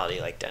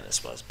personality like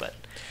Dennis was, but,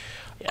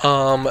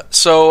 yeah.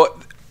 So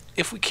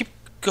if we keep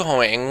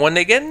going, when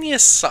they get in the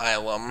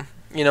asylum,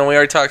 you know, we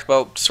already talked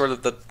about sort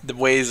of the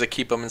ways that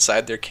keep them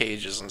inside their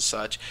cages and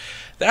such.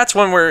 That's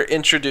when we're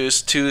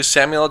introduced to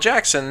Samuel L.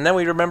 Jackson, and then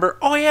we remember,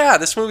 oh yeah,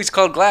 this movie's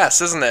called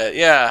Glass, isn't it?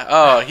 Yeah.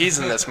 Oh, he's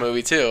in this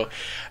movie too.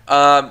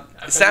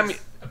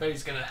 I bet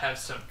he's gonna have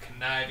some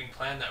conniving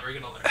plan that we're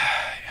gonna learn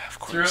Yeah, of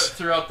course.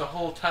 throughout the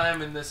whole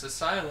time in this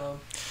asylum.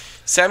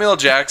 Samuel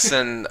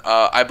Jackson,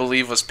 I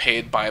believe, was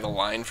paid by the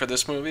line for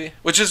this movie,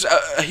 which is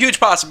a huge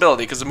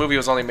possibility because the movie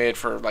was only made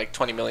for like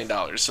 $20 million.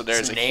 So there's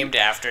It's a named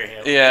after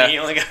him. Yeah. He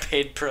only got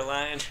paid per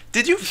line.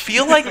 Did you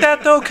feel like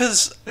that though?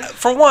 Because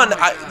for one,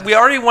 we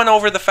already went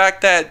over the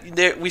fact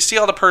that we see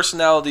all the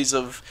personalities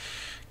of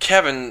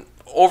Kevin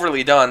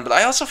overly done, but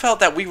I also felt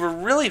that we were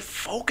really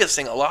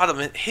focusing a lot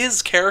of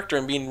his character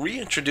and being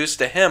reintroduced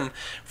to him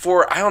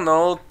for, I don't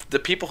know, the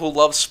people who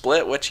love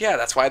Split, which, yeah,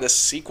 that's why this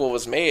sequel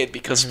was made,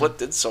 because Split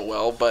did so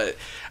well, but,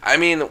 I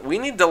mean, we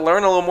need to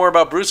learn a little more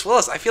about Bruce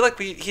Willis. I feel like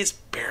he's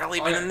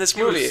barely been in this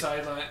movie.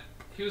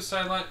 He was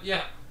sidelined.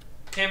 Yeah,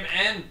 him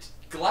and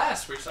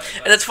Glass were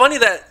sidelined. And it's funny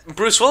that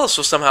Bruce Willis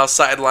was somehow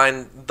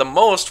sidelined the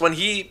most when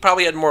he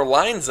probably had more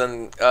lines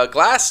than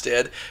Glass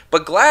did,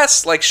 but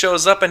Glass, like,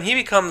 shows up and he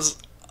becomes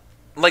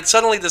like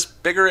suddenly this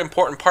bigger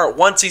important part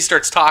once he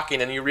starts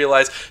talking and you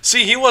realize,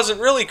 see, he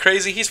wasn't really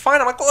crazy, he's fine.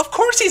 I'm like, well, of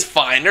course he's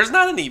fine, there's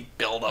not any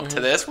build up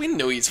to this, we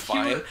knew he's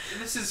fine.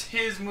 This is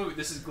his movie,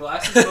 this is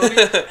Glass's movie,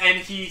 and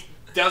he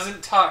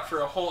doesn't talk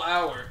for a whole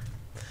hour.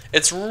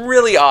 It's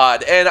really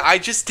odd, and I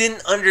just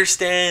didn't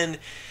understand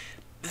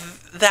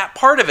that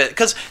part of it,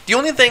 because the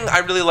only thing I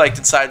really liked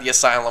inside the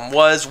asylum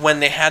was when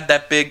they had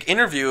that big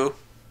interview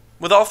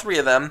with all three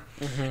of them,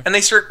 and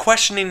they start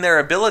questioning their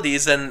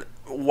abilities and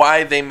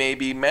why they may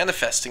be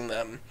manifesting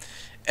them.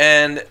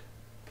 And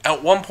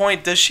at one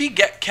point, does she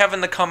get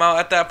Kevin to come out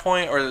at that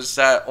point, or is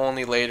that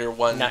only later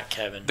when Not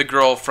Kevin. the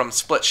girl from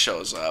Split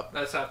shows up?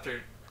 That's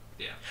after,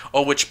 yeah.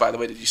 Oh, which, by the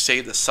way, did you say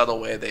the subtle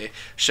way they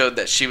showed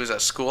that she was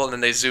at school, and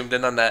then they zoomed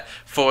in on that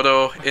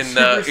photo in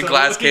the Super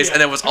glass subtle, case, yeah.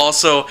 and it was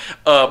also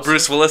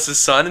Bruce Willis's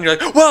son, and you're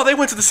like, wow, they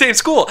went to the same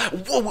school.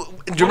 Whoa,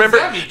 do you remember?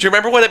 that mean? Do you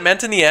remember what it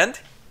meant in the end?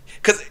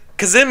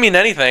 Because it didn't mean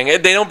anything.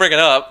 They don't bring it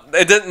up.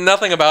 It didn't.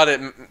 Nothing about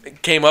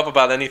it came up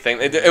about anything.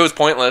 It was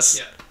pointless.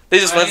 Yeah. They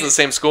just went to the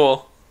same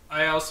school.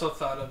 I also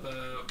thought of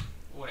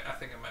wait, I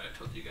think I might have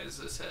told you guys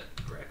this at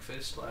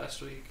breakfast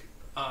last week.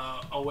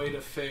 A way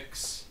to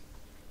fix,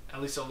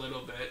 at least a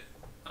little bit,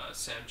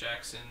 Sam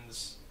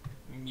Jackson's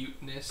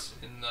muteness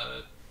in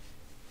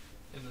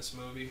this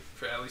movie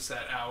for at least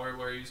that hour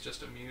where he's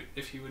just a mute.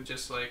 If he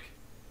was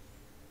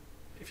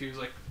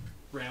like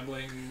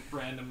rambling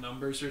random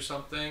numbers or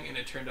something, and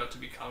it turned out to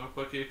be comic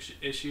book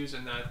issues,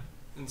 and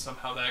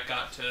somehow that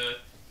got to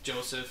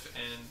Joseph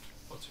and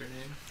what's her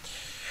name?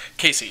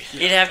 Casey.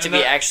 He'd have to And be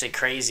that- actually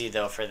crazy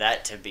though for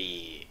that to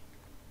be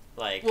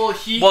like. Well,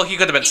 he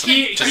could have been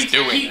he just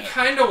doing he it.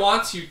 kind of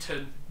wants you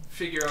to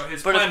figure out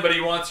his But plan, if- but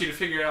he wants you to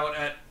figure it out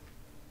at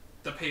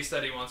the pace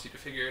that he wants you to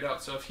figure it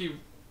out. So if he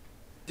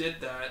did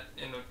that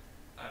I don't know.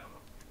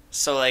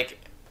 So like,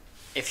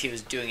 if he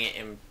was doing it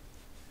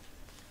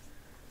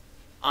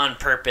on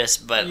purpose,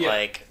 but Yeah.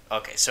 like,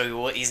 okay,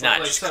 so he's not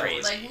Like just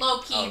subtly. crazy. Like low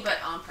key, Okay. but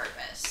on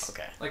purpose.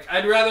 Okay. Like,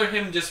 I'd rather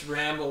him just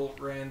ramble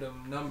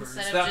random numbers.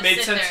 Instead of That just made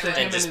sit sense there to like-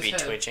 him And just in be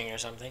his head. twitching or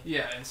something.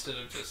 Yeah, instead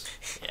of just...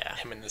 Yeah.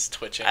 Him and his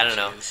twitching. I don't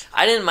know. jeez.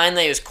 I didn't mind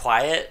that he was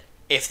quiet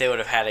if they would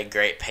have had a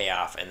great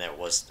payoff, and that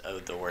was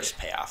the worst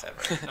payoff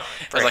ever No,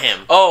 for It's like,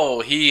 him.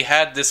 oh, he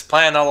had this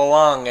plan all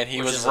along, and he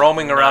Which was is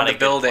roaming not around a the good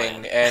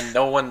building, plan. and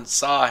no one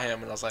saw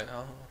him. And I was like,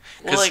 oh.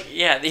 Well, like,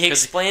 yeah, he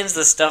explains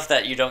the stuff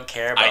that you don't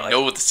care about. I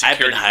know like, the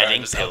security I've been hiding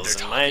guard is out pills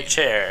there in my talking.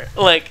 chair.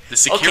 Like, The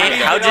security okay,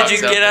 how guard did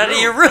is you out get the out of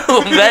your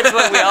room? That's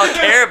what we all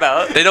care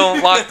about. They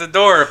don't lock the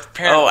door,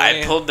 apparently. Oh,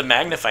 I pulled the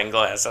magnifying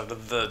glass out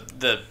of the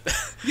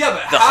Yeah,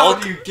 but The how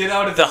Hulk- do you get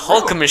out of the the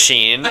Hulk room?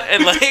 machine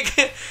and like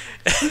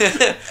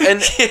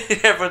And-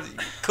 everyone's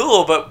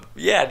cool, but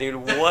yeah, dude,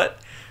 what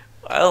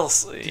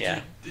else?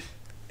 Yeah,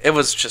 It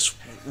was just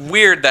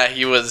weird that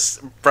he was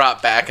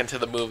brought back into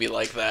the movie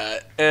like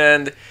that.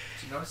 And Did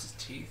you notice his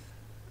teeth?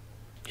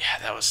 yeah,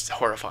 that was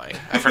horrifying.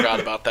 I forgot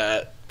about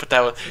that. But that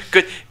was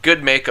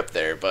good makeup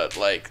there, but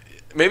like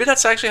maybe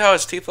that's actually how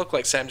his teeth look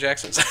like Sam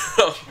Jackson's.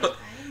 I didn't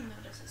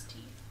notice his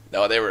teeth.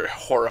 No, they were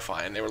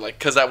horrifying. They were like,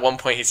 because at one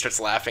point he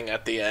starts laughing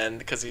at the end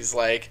because he's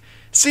like,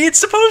 see, it's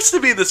supposed to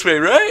be this way,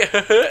 right? I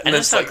and noticed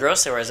it's how like,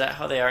 gross they were. Is that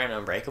how they are in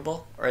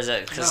Unbreakable, or is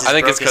it because No. I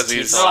think it's 'cause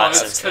he's- a No, lot it's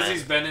since because then?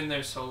 he's been in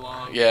there so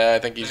long. yeah, I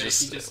think he's that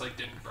just. he just like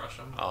didn't brush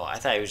them. Oh, I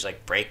thought he was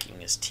like breaking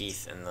his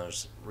teeth, and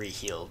those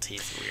re-healed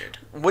teeth weird.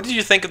 What did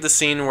you think of the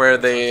scene where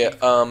they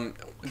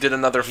did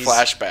another He's-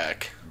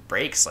 flashback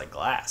Breaks like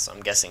glass.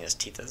 I'm guessing his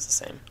teeth is the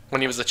same.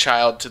 when he was a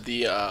child to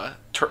the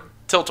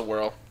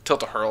Tilt-A-Hurl?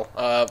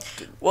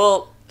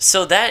 Well,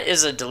 so that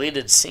is a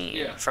deleted scene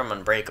Yeah. from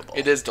Unbreakable.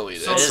 It is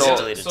deleted. It is So- a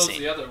deleted so's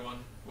scene. the other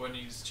one when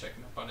he's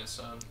checking up on his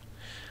son.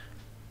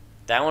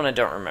 That one I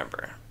don't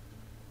remember.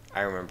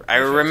 I remember. I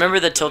sure it's remember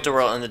like the deleted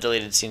Tilt-A-Whirl and the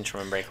deleted scenes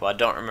from Unbreakable. I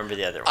don't remember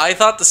the other one. I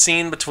thought the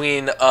scene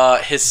between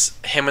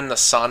him and the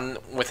son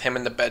with him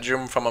in the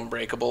bedroom from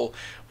Unbreakable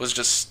was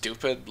just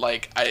stupid.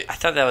 Like I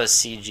thought that was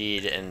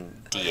CG'd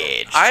and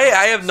de-aged.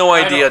 I have no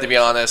I idea don't to be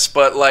honest,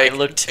 but like it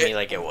looked to me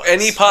like it was.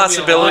 any That'd be a lot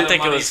possibility. of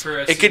think it money was- for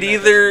a It could scene that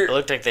either It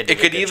looked like they did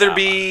it could a good either job.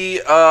 be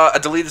a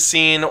deleted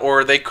scene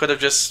or they could have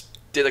just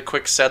did a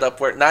quick setup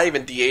where not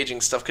even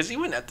de-aging stuff because you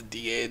wouldn't have to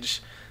de-age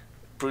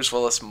Bruce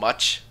Willis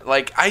much.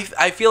 Like, I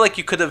feel like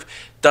you could have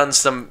done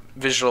some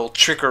visual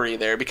trickery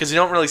there because you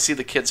don't really see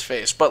the kid's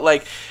face. But,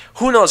 like,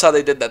 who knows how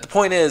they did that. The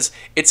point is,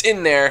 it's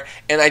in there,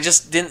 and I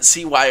just didn't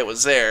see why it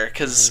was there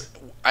because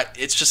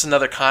it's just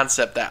another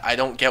concept that I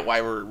don't get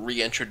why we're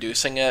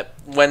reintroducing it.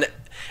 When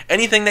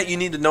anything that you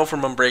need to know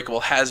from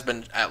Unbreakable has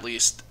been at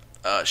least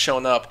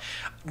shown up.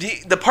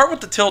 The part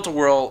with the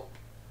tilt-a-whirl,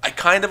 I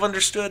kind of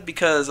understood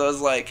because I was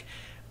like,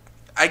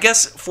 I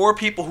guess for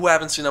people who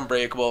haven't seen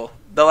Unbreakable,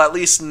 they'll at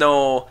least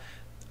know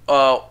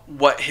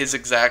what his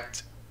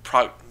exact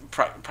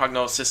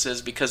prognosis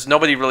is because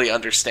nobody really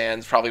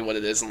understands probably what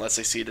it is unless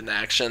they see it in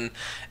action.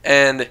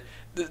 And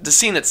the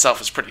scene itself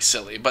is pretty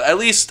silly, but at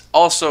least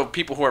also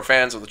people who are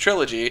fans of the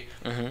trilogy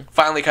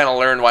finally kind of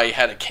learned why he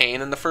had a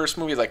cane in the first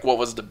movie. Like, what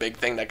was the big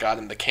thing that got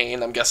him the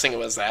cane? I'm guessing it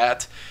was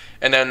that.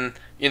 And then,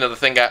 you know, the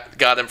thing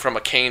got him from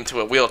a cane to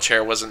a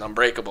wheelchair wasn't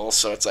Unbreakable,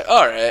 so it's like,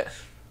 all right.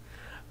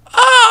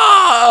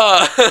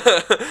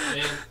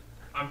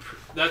 And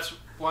that's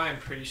why I'm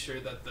pretty sure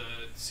that the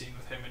scene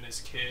with him and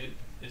his kid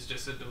is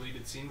just a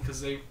deleted scene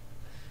because maybe,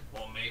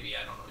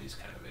 I don't know, he's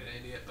kind of an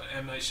idiot, but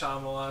M. Night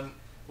Shyamalan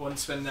wouldn't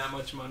spend that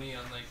much money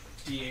on, like,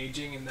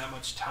 de-aging and that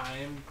much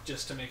time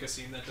just to make a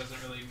scene that doesn't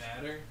really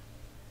matter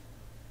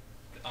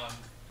on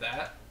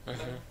that.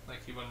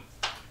 Like, he wouldn't...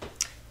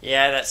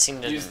 Yeah, that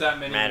scene Use didn't that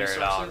many matter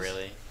at all, resources?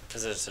 really,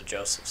 because it's a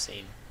Joseph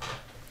scene.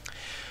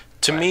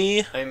 To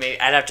me... I mean, maybe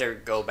I'd have to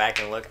go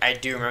back and look. I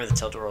do remember the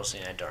tilt-a-whirl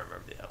scene. I don't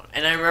remember the other one.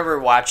 And I remember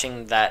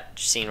watching that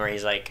scene where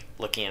he's, like,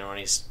 looking at when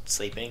he's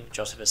sleeping.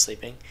 Joseph is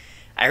sleeping.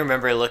 I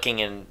remember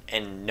looking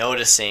and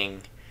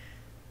noticing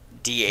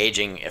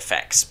de-aging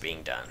effects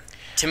being done.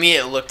 To me,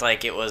 it looked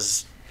like it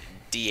was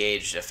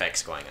de-aged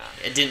effects going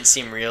on. It didn't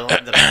seem real.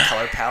 The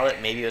color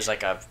palette, maybe it was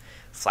like a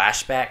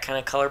flashback kind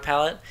of color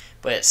palette,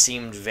 but it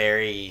seemed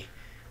very...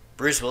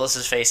 Bruce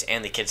Willis's face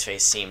and the kid's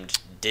face seemed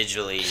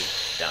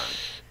digitally done.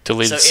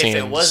 Deleted so scenes.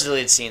 if it was a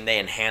deleted scene, they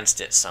enhanced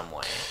it some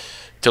way.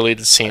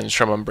 Deleted scenes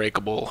from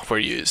Unbreakable were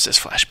used as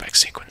flashback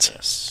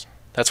sequences.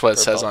 That's what it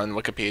says on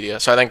Wikipedia.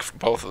 So I think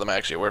both of them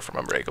actually were from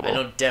Unbreakable. I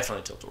know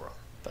definitely Tilt-a-Whirl.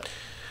 But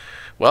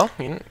well,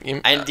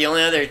 the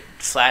only other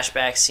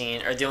flashback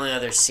scene, or the only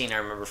other scene I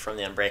remember from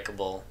the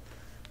Unbreakable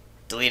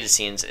deleted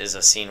scenes is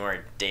a scene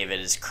where David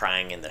is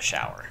crying in the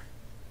shower.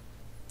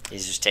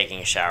 He's just taking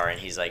a shower, and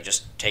he's like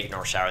just taking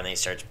a shower, and then he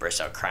starts to burst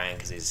out crying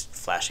because he's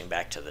flashing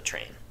back to the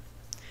train.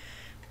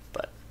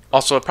 But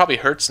also, it probably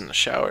hurts in the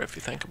shower if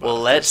you think about it.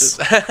 Well, let's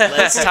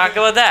talk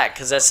about that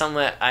because that's something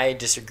that I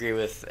disagree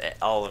with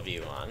all of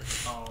you on.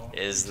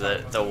 Is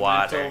the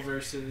water mental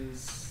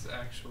versus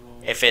actual?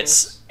 If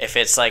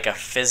it's like a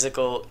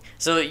physical,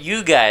 so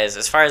you guys,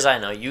 as far as I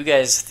know, you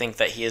guys think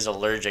that he is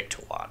allergic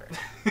to water.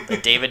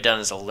 That David Dunn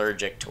is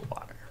allergic to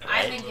water.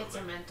 Right? I think it's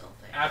a mental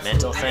thing. Absolutely.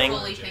 Mental I thing?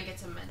 fully think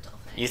it's a mental thing.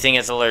 You think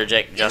it's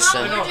allergic, It's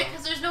Justin? not allergic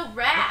because there's no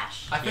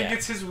rash. I think Yeah.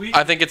 it's his weakness.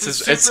 I think it's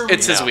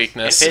his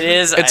weakness. If it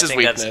is, it's I his think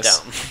weakness. that's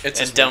dumb. It's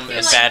his and dumb I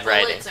and feel bad like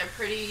writing. bullets are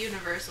pretty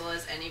universal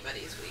as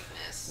anybody's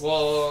weakness.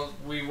 Well,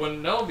 we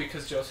wouldn't know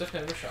because Joseph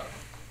never shot him.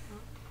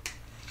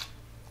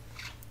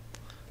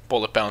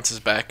 Bullet bounces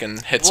back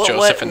and hits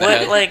Joseph in the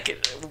head.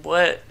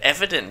 What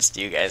evidence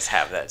do you guys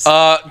have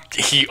that?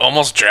 He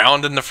almost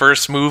drowned in the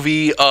first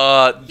movie. He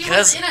was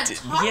in a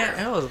Because tarp.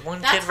 yeah, it was one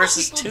That's kid how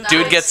versus people two. die.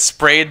 Dude gets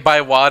sprayed by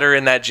water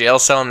in that jail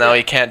cell, and now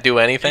he can't do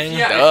anything.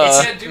 Yeah, Duh. he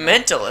It's can't do it.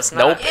 mental. It's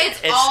Nope. not.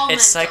 It's all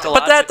mental.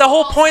 psychological. But the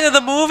whole point of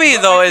the movie,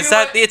 But though, I is feel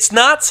that like- it's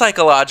not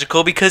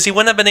psychological because he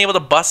wouldn't have been able to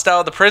bust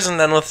out of the prison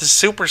then with his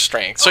super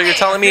strength. So you're Okay,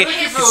 telling me... I feel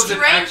like his if it was an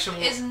strength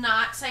actual- is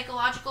not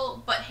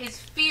psychological, but his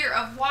fear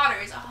of water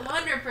is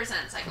 100%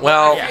 psychological.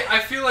 Well- I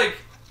feel like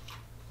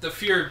the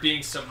fear of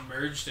being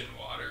submerged in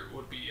water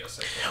would be a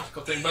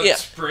psychological thing, but Yeah.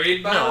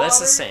 sprayed by No, water? that's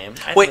the same.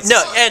 I Wait, think no,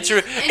 it's the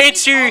same.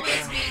 answer... He's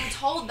always being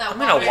told that I'm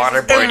gonna water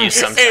is waterboard you his weakness.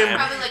 sometime.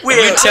 Probably like,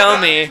 Will You tell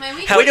me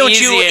how Why don't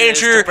easy you it is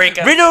to answer, break out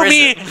of riddle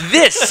me prison.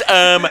 this,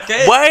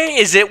 why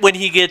is it when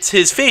he gets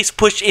his face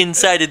pushed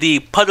inside of the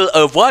puddle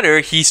of water,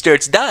 he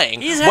starts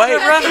dying? He's Why-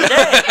 having a rough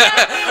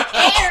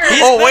day.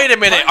 Oh, wait a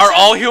minute, are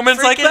all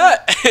humans like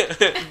that?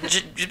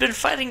 He's been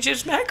fighting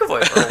James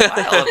McAvoy for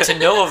a while to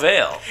no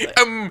avail.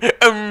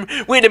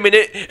 Wait a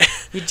minute.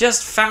 He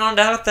just found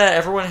out that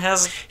everyone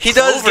has. He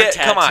does clover get,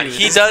 come on, tattoos.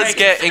 he This does guy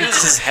get, can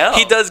fix as hell.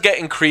 he does get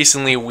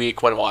increasingly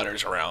weak when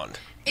water's around.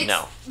 It's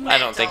No, I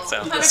don't think so.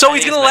 mental. So I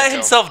he's think gonna it's let mental.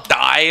 himself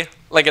die,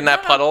 like in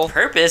that puddle?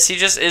 Purpose. He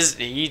just is.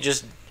 He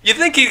just. You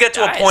think he'd get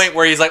to a Dies. point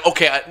where he's like,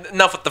 okay,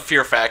 enough with the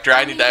fear factor,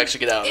 I need to actually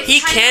get out of It's this. He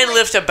kinda can like-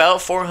 lift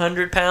about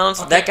 400 pounds.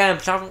 Okay. That guy I'm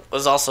talking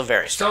was also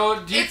very strong.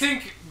 So, do you It's-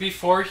 think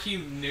before he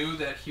knew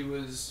that he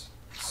was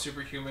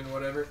superhuman,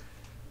 whatever,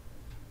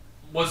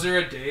 was there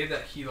a day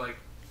that he, like,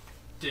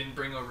 didn't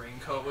bring a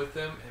raincoat with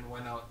him and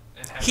went out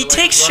and had He to, like,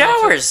 takes run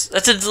outside? showers.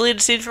 That's a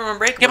deleted scene from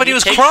Unbreakable. Yeah, but he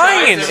was takes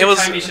crying. showers. It was-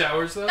 Tiny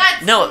showers, though?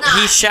 That's No, not,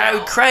 he showered,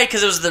 no. cried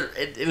because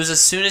it was as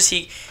soon as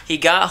he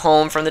got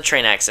home from the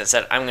train accident,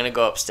 said, "I'm gonna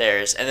go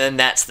upstairs," and then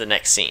that's the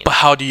next scene. But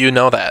how do you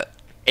know that?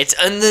 It's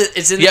in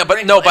the Yeah, but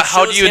break- no, it but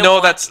how do shows you him know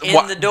walk that's in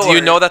what? the Do door. you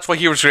know that's what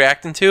he was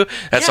reacting to?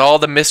 That's Yeah. all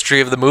the mystery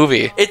of the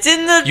movie. It's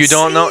in the. You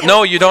don't know- scene.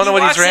 no, you don't know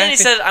When what he's he walks in, reacting-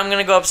 He said, "I'm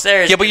gonna go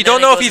upstairs." Yeah, but you and then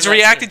don't it know if goes he's to that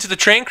reacting scene. to the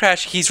train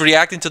crash. He's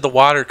reacting to the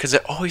water because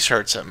it always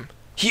hurts him.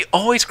 He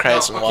always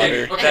cries in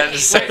water. That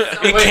is-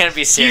 you can't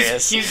be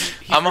serious. He's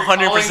I'm 100%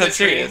 recalling the train-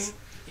 serious.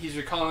 He's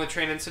recalling the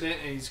train incident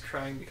and he's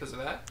crying because of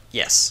that.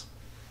 Yes,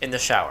 in the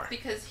shower.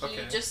 Because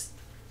Okay.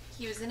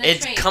 he was in a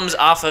It train. comes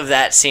off of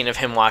that scene of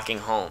him walking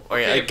home or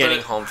Okay, getting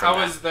but home from How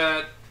that. is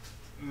that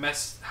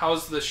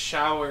how's the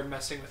shower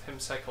messing with him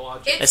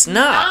psychologically? It's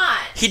not.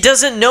 He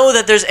doesn't know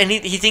that there's any.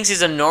 He thinks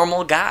he's a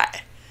normal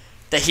guy.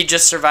 That he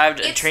just survived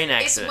a train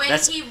accident.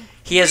 It's when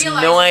he has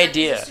realizes no that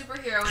idea. He's a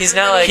superhero. He's and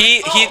not like-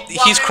 everybody's He's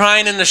water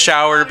crying in the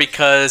shower water-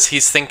 because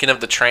he's thinking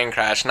of the train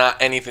crash, not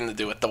anything to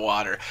do with the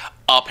water.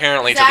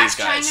 Apparently, to Zach's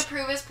these trying guys. to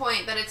prove his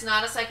point that it's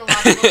not a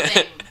psychological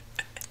thing.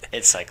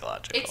 It's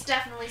psychological. It's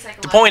definitely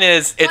psychological. The point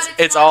is, But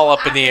it's all up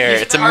in not the air.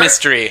 happening. It's a part-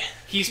 mystery.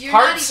 He's You're not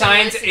part even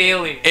science listening.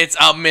 alien. It's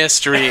a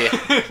mystery.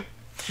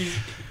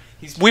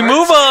 He's We part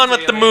move on science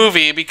with the alien.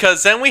 movie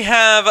because then we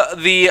have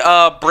the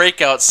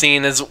breakout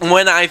scene is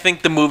when I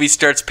think the movie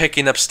starts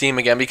picking up steam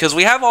again because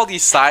we have all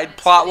these side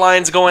plot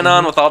lines going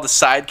on with all the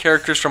side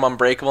characters from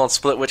Unbreakable and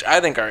Split, which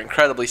I think are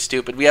incredibly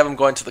stupid. We have them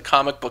going to the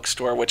comic book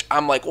store, which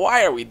I'm like,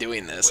 why are we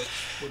doing this? Which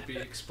would be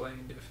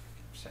explained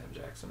if Sam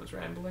Jackson was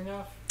rambling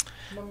off.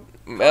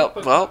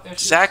 Well,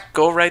 Zach,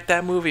 go write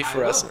that movie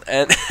for I us, will.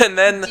 and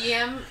then,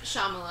 DM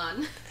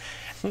Shyamalan.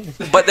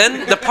 but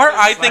then the part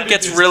I think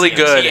gets really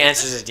good. He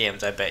answers his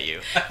DMs. I bet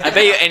you. I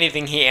bet you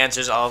anything he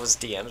answers all of his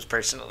DMs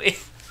personally.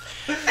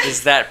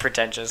 Is that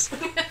pretentious?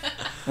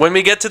 When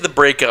we get to the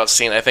breakout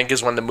scene, I think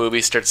is when the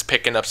movie starts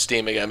picking up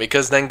steam again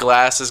because then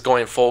Glass is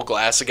going full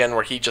Glass again,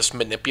 where he just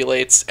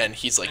manipulates and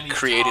he's like And he's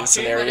creating talking.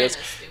 scenarios.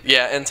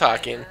 Yeah, and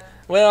talking.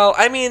 Well,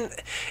 I mean,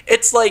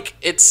 it's like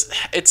it's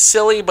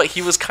silly, but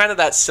he was kind of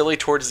that silly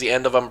towards the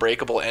end of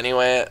Unbreakable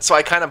anyway, so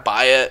I kind of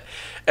buy it.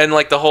 And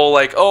like the whole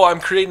like, oh, I'm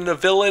creating a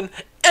villain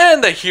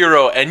and a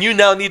hero, and you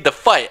now need to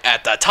fight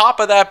at the top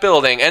of that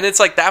building. And it's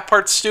like that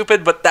part's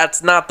stupid, but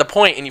that's not the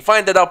point. And you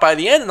find it out by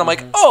the end, and I'm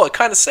like, oh, it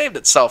kind of saved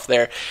itself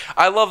there.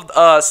 I loved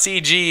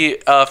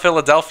CG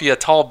Philadelphia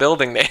tall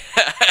building they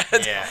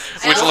had, Yeah.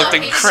 I which also looked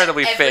hated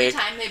incredibly that fake. Every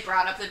time they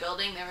brought up the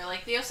building, they were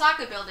like, the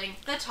Osaka building,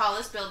 the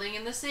tallest building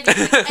in the city.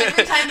 Like,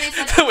 every time they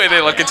said The way they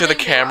Osaka look into the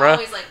building, they were camera.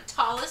 always like,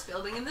 tallest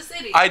building in the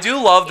city. I do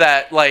love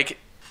that, like,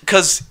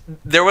 because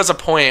there was a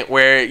point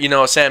where, you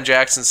know, Sam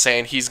Jackson's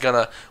saying he's going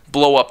to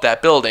blow up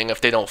that building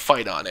if they don't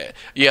fight on it.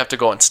 You have to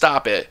go and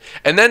stop it.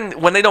 And then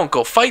when they don't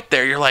go fight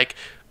there, you're like,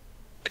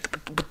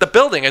 but the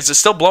building, is it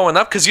still blowing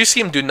up? Because you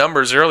see him do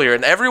numbers earlier,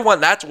 and everyone,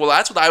 that's what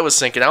I was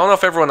thinking. I don't know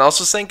if everyone else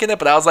was thinking it,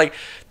 but I was like,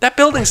 that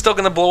building's still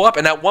going to blow up.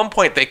 And at one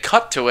point, they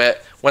cut to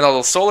it when all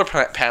those solar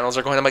panels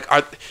are going. I'm like,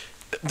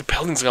 the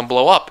building's gonna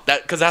blow up.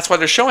 Because that's why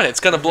they're showing it. It's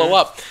gonna blow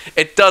up.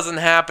 It doesn't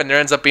happen. There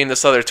ends up being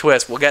this other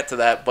twist. We'll get to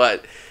that.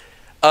 But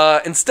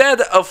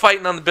instead of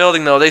fighting on the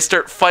building, though, they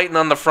start fighting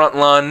on the front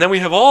lawn. Then we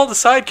have all the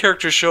side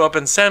characters show up,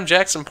 and Sam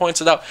Jackson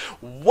points it out.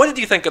 What did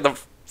you think of the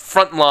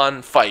front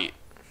lawn fight?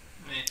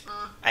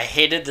 I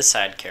hated the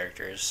side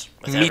characters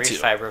with Me every too.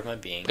 fiber of my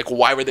being. Like,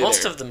 why were they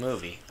Most there? of the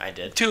movie, I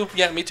did. Two.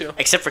 Yeah, me too.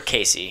 Except for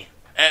Casey.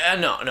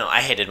 No,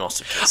 I hated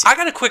most of Casey. I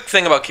got a quick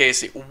thing about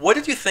Casey. What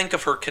did you think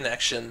of her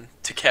connection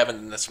to Kevin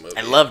in this movie?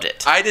 I loved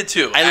it. I did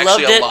too. I Actually,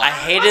 loved it. A lot. I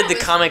hated the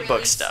was comic really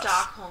book stuff.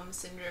 Stockholm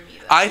syndrome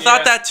either. I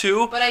thought Yeah. that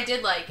too. But I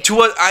did like it. To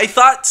what I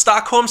thought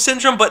Stockholm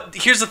syndrome, but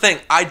here's the thing: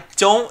 I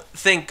don't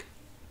think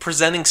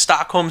presenting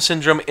Stockholm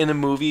syndrome in a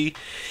movie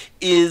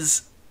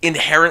is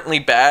inherently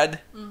bad.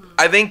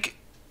 I think,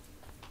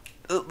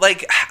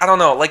 like, I don't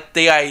know, like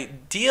the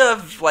idea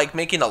of like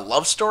making a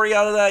love story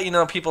out of that. You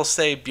know, people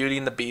say Beauty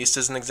and the Beast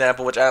is an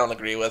example, which I don't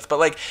agree with. But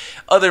like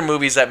other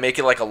movies that make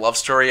it like a love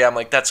story, I'm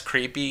like, that's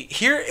creepy.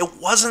 Here, it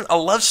wasn't a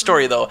love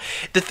story though.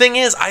 The thing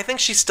is, I think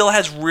she still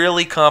has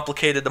really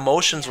complicated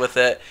emotions with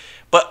it.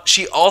 But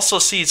she also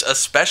sees,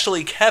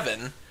 especially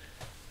Kevin,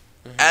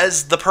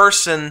 as the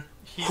person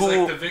He's who...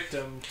 like the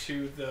victim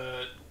to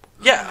the.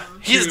 Yeah,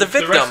 he's To the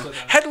the rest victim. of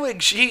them.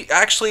 Hedwig, she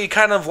actually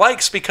kind of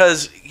likes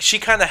because she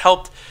kind of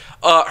helped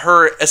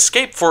her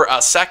escape for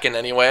a second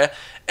anyway.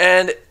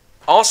 And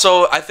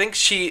also, I think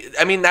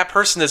that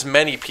person is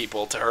many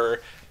people to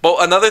her.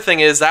 But another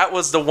thing is, that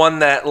was the one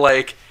that,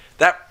 like,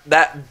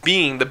 that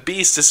being, the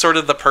Beast, is sort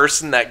of the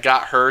person that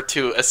got her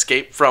to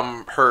escape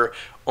from her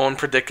own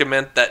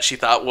predicament that she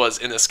thought was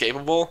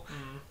inescapable.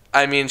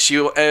 I mean,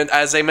 and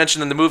as I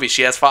mentioned in the movie,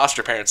 she has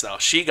foster parents now.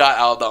 She got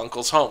out of the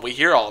uncle's home. We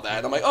hear all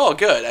that. I'm like, oh,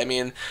 good. I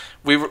mean,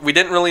 we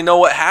didn't really know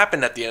what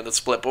happened at the end of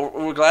Split, but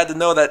we're glad to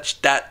know that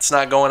that's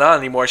not going on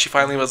anymore. She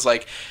finally was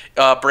like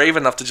brave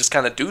enough to just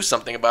kind of do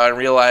something about it and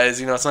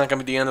realize, it's not going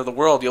to be the end of the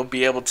world. You'll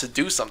be able to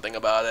do something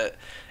about it.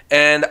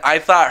 And I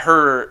thought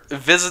her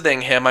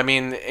visiting him, I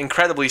mean,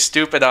 incredibly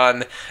stupid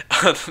on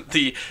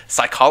the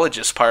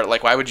psychologist part.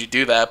 Like, why would you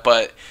do that?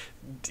 But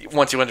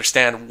once you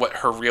understand what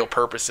her real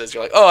purpose is,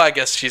 you're like, oh, I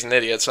guess she's an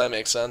idiot, so that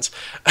makes sense.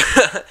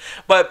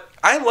 But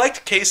I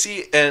liked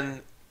Casey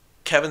and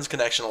Kevin's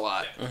connection a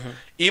lot. Mm-hmm.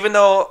 Even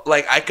though,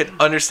 like, I could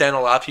understand a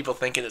lot of people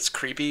thinking it's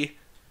creepy,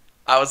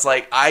 I was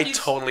like, I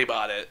totally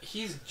bought it.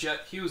 He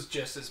was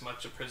just as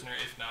much a prisoner,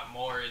 if not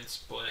more, in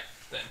Split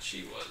than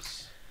she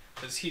was,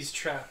 because he's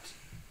trapped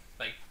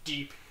like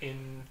deep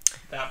in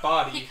that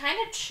body. He kind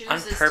of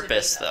chooses On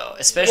purpose, to be, though,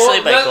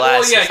 especially by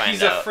Glass. You find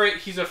he's out. afraid.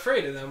 He's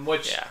afraid of them,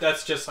 which Yeah.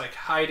 that's just like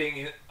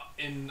hiding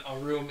in a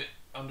room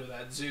under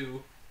that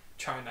zoo,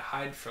 trying to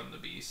hide from the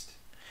beast.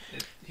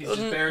 He's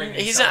just burying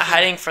He's himself not in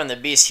hiding it. from the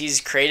beast. He's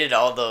created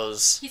all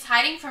those. He's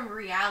hiding from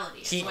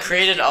reality. is He what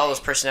created he's all doing. those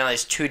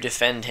personalities to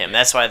defend him.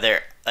 That's why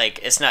they're like,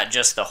 it's not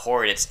just the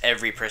Horde. It's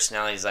every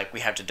personality is like,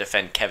 we have to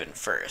defend Kevin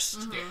 1st.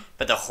 Mm-hmm.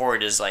 But the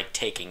Horde is like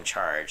taking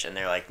charge, and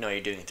they're like, no,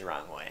 you're doing it the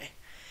wrong way.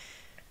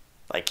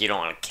 Like, you don't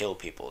want to kill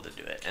people to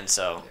do it. And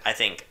so I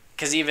think,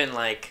 because even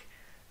like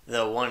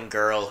the one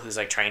girl who's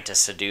like trying to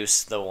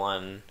seduce the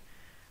one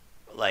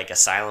like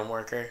asylum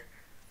worker,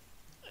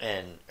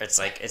 and it's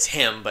like it's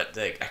him, but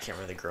I can't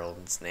remember the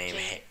girl's name.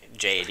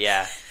 Jade,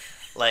 yeah.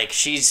 Like,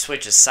 she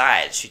switches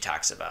sides. She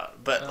talks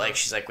about, but like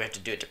she's like, we have to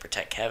do it to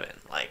protect Kevin.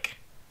 Like,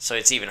 so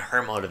it's even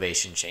her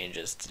motivation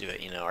changes to do it,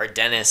 you know. Or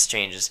Dennis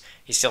changes.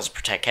 He still has to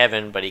protect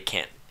Kevin, but he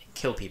can't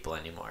kill people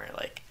anymore.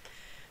 Like,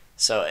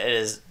 so it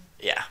is.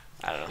 Yeah,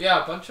 I don't know.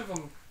 Yeah, a bunch of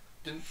them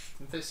didn't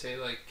they say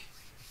like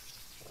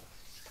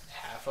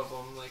half of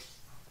them like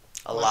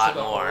A went lot to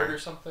the Horde more. or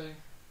something.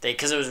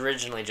 Because it was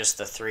originally just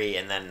the 3,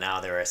 and then now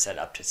they were set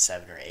up to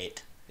 7 or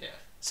 8. Yeah.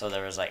 So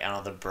there was like, I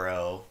don't know, the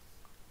bro,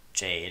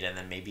 Jade, and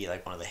then maybe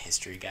like one of the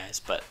history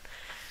guys, but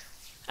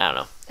I don't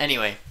know.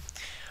 Anyway,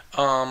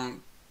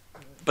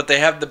 But they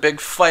have the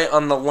big fight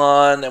on the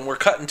lawn, and we're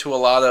cutting to a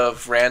lot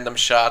of random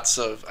shots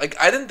of. Like,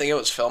 I didn't think it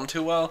was filmed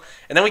too well,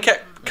 and then we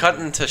kept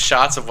cutting to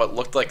shots of what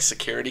looked like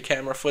security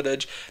camera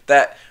footage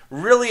that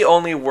really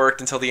only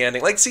worked until the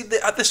ending. Like, see,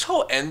 this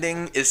whole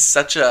ending is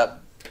such a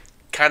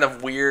kind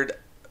of weird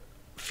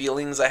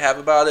feelings I have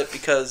about it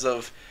because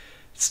of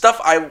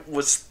stuff I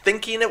was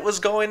thinking it was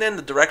going in,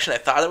 the direction I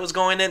thought it was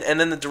going in, and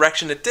then the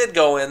direction it did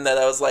go in that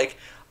I was like,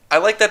 I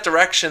like that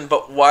direction,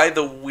 but why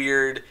the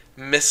weird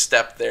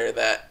misstep there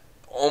that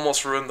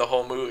almost ruined the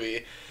whole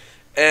movie?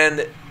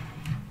 And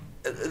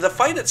the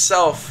fight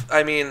itself,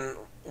 I mean,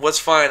 was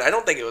fine. I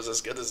don't think it was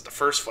as good as the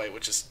first fight,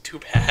 which is too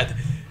bad.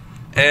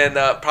 And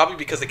probably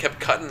because they kept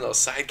cutting those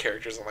side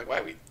characters. I'm like, why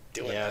are we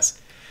doing this?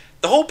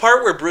 The whole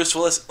part where Bruce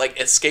Willis like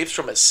escapes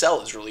from his cell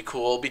is really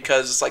cool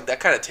because it's like that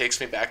kind of takes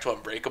me back to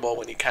Unbreakable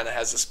when he kind of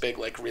has this big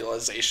like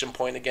realization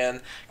point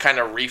again, kind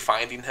of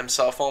refinding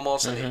himself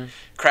almost, and he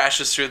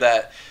crashes through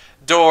that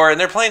door. And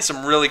they're playing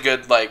some really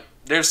good like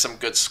there's some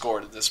good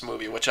score to this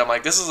movie, which I'm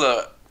like, this is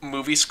a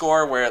movie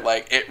score where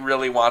like it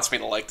really wants me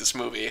to like this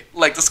movie.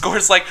 Like the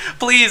score's like,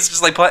 please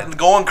just like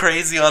going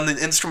crazy on the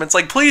instruments,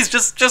 like please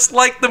just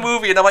like the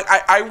movie, and I'm like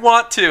I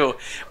want to,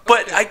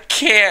 but I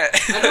can't.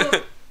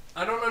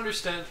 I don't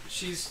understand.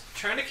 She's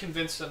trying to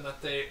convince them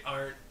that they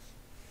aren't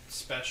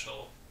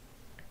special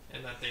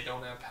and that they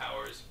don't have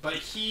powers. But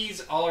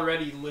he's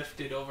already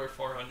lifted over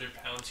 400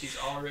 pounds. He's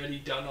already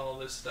done all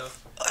this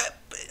stuff.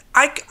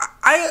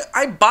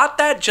 I bought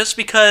that just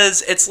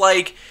because it's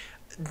like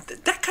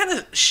that kind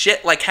of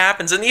shit like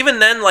happens, and even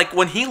then, like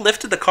when he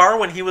lifted the car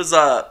when he was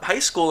a high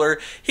schooler,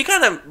 he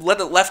kind of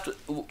let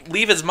it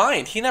leave his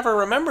mind. He never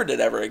remembered it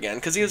ever again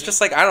because he was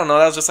just like, I don't know,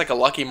 that was just like a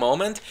lucky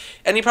moment,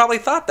 and he probably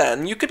thought that,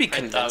 and you could be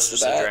convinced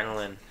of that.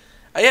 Adrenaline.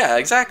 Yeah,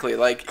 exactly.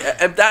 Like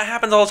that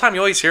happens all the time.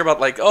 You always hear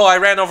about like, oh, I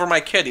ran over my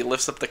kid. He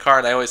lifts up the car,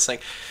 and I always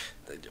think,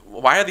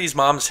 why are these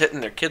moms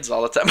hitting their kids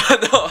all the time?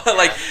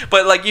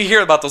 but you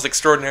hear about those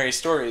extraordinary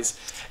stories,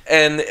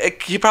 and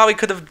he probably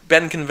could have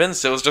been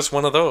convinced it was just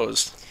one of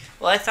those.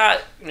 Well, I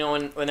thought, you know,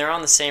 when they're all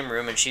in the same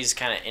room and she's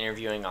kind of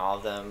interviewing all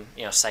of them,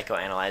 you know,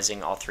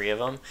 psychoanalyzing all 3 of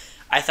them,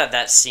 I thought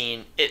that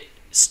scene, it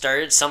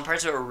started, some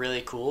parts of it were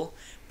really cool,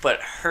 but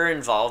her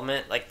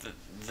involvement, like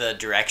the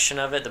direction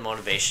of it, the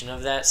motivation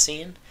of that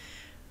scene,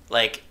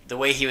 like the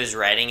way he was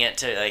writing it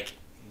to like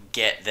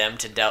get them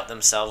to doubt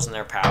themselves and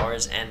their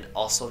powers, and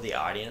also the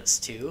audience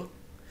too,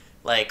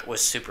 like was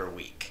super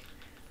weak.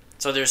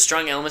 So there's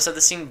strong elements of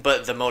the scene,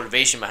 but the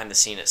motivation behind the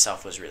scene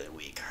itself was really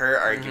weak. Her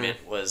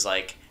argument was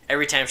like,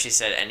 every time she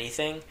said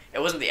anything, it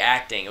wasn't the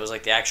acting, it was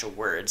like the actual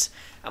words.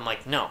 I'm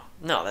like, no,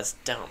 that's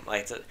dumb.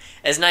 Like,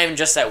 it's not even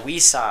just that we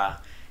saw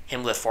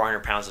him lift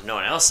 400 pounds and no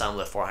one else saw him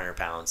lift 400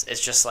 pounds.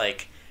 It's just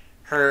like,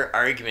 her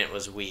argument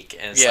was weak.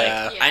 And it's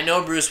like, I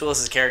know Bruce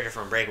Willis's character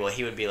from Unbreakable,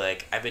 he would be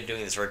like, I've been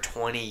doing this for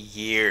 20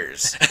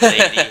 years,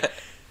 lady.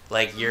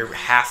 Like, you're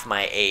half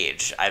my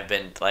age. I've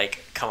been,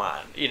 like, come on,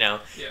 you know?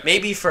 Yeah.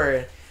 Maybe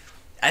for...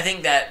 I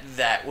think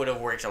that would have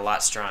worked a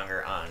lot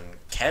stronger on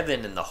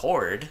Kevin and the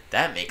Horde.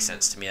 That makes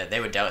sense to me, that they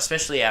would doubt,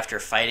 especially after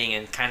fighting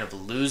and kind of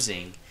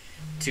losing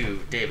to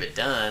David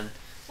Dunn.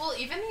 Well,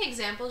 even the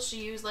examples she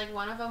used, like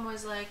one of them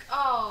was like,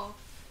 oh,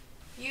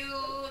 you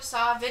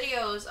saw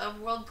videos of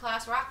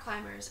world-class rock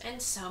climbers,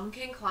 and some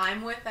can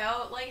climb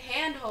without like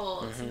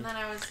handholds. And then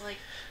I was like,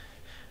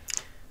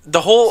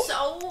 the whole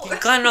So He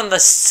climbed on the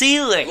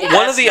ceiling. Yeah.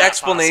 one of the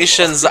That's not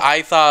explanations possible.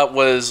 I thought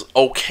was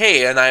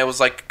okay, and I was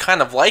like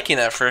kind of liking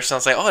it at first. And I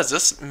was like, oh, is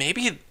this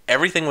maybe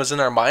everything was in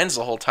our minds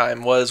the whole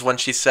time? Was when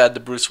she said to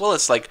Bruce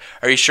Willis, like,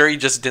 are you sure you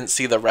just didn't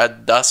see the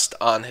red dust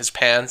on his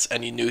pants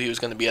and you knew he was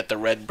going to be at the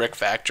red brick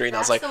factory? And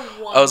That's I was the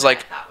like, one I was that like,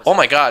 I thought was oh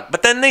my okay. god!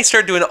 But then they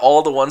started doing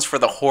all the ones for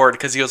the Horde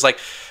because he was like,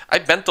 I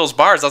bent those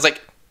bars. I was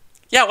like.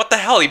 Yeah, what the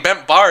hell? He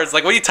bent bars.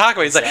 Like, what are you talking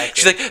about? He's like,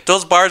 Exactly. she's like,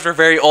 those bars were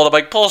very old. I'm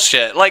like,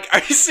 bullshit. Like, are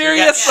you He got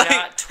serious? Like,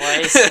 shot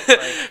twice. Like,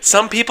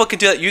 some people can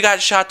do that. You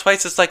got shot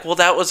twice. It's like, well,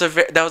 that was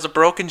a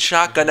broken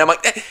shotgun. I'm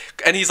like,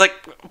 and he's like,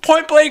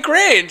 point blank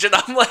range, and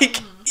I'm like,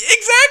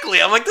 exactly.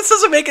 I'm like, this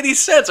doesn't make any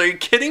sense. Are you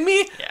kidding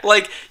me? Yeah.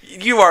 Like,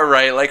 you are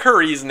right. Like, her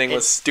reasoning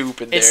was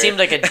stupid. it there. seemed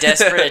like a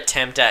desperate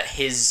attempt at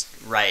his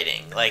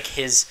writing. Like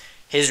his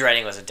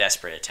writing was a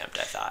desperate attempt.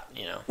 I thought,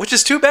 Which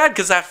is too bad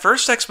because that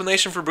first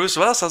explanation for Bruce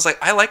Willis, I was like,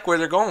 I like where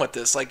they're going with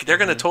this. Like, they're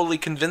going to totally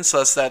convince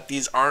us that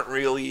these aren't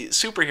really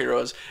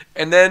superheroes.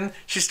 And then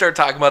she started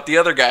talking about the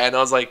other guy, and I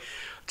was like,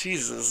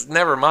 Jesus,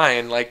 never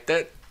mind. Like,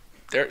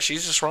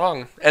 she's just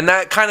wrong. And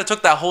that kind of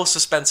took that whole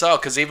suspense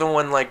out because even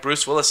when, like,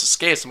 Bruce Willis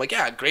escapes, I'm like,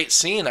 yeah, great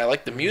scene. I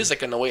like the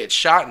music and the way it's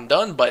shot and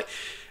done, but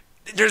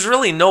there's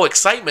really no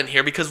excitement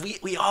here because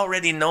we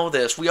already know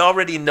this. We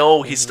already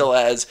know he still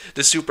has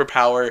the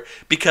superpower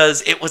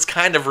because it was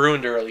kind of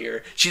ruined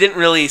earlier. She didn't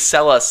really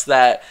sell us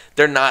that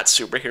they're not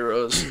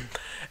superheroes.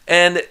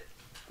 And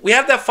we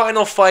have that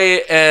final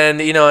fight, and,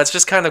 it's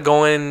just kind of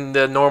going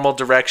the normal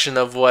direction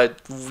of what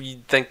we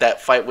think that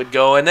fight would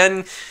go. And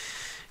then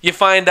you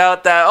find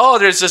out that,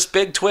 there's this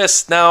big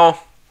twist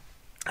now.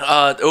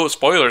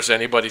 Spoilers to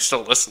anybody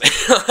still listening.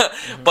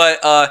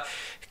 But,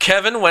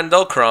 Kevin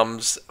Wendell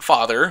Crumb's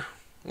father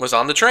was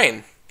on the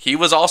train. He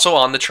was also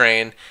on the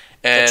train.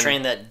 And the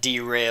train that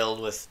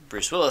derailed with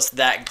Bruce Willis,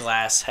 that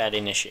Glass had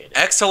initiated.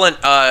 excellent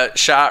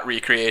shot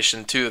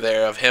recreation, too,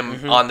 there of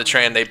him on the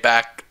train. They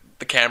back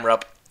the camera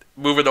up,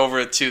 move it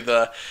over to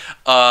the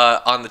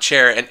on the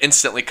chair, and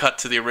instantly cut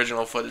to the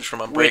original footage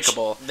from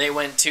Unbreakable. Which they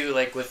went to,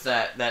 like, with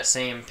that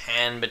same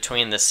pan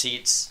between the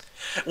seats.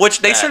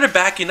 Which they that- started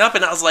backing up,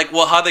 and I was like,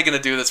 well, how are they going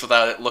to do this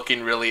without it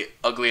looking really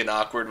ugly and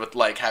awkward with,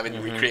 like, having to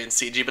recreate in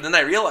CG? But then I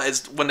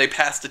realized when they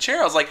passed the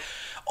chair, I was like,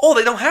 oh,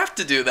 they don't have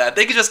to do that.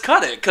 They could just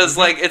cut it, because,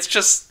 like, it's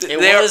just... It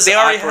they was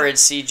already awkward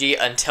CG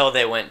until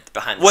they went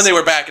behind the when they scenes.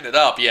 were backing it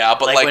up, yeah.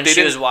 But, Like, like when they she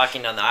didn't... was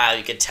walking down the aisle,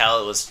 you could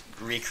tell it was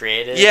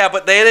recreated. Yeah,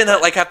 but they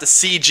didn't like have to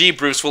CG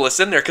Bruce Willis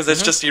in there because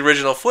it's just the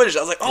original footage. I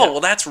was like, well,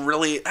 that's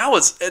really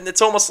and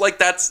it's almost like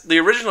that's the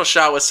original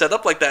shot was set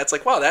up like that. It's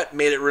like, wow, that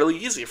made it really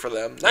easy for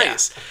them.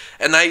 Nice.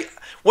 And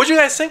what do you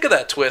guys think of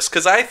that twist?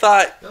 Because I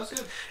thought That was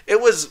good. it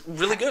was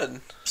really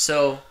good.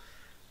 So,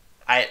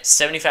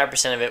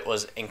 75% of it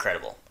was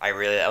incredible. I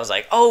was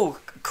like, oh,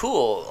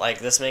 cool. Like,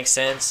 this makes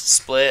sense.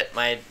 Split.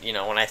 When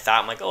I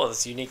thought, I'm like, oh,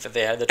 it's unique that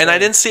they had the. And I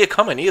train. didn't see it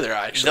coming either.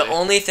 Actually, The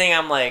only thing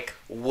I'm like,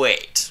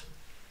 wait,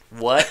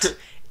 what?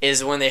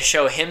 is when they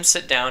show him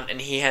sit down and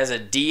he has a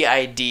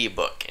DID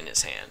book in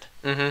his hand.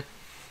 Mm-hmm.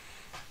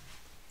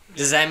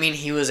 Does that mean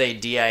he was a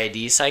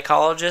DID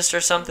psychologist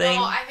or something?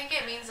 No, I think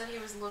it means that he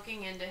was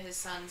looking into his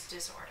son's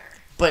disorder.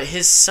 But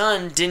his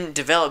son didn't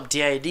develop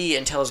DID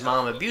until his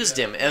mom abused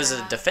him. It was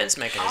a defense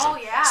mechanism. Oh,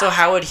 yeah. So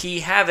how would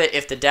he have it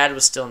if the dad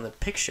was still in the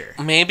picture?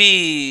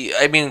 Maybe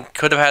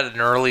could have had an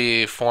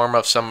early form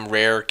of some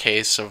rare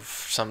case of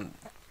some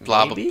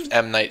blah blah Maybe?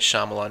 M. Night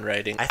Shyamalan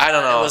writing. I I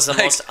don't thought know. it was the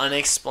Like, most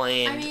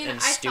unexplained I mean, and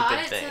I stupid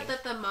thought it thing. said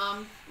that the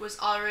mom was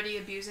already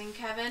abusing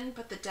Kevin,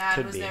 but the dad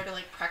Could was be. there to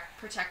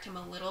protect him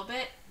a little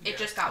bit. It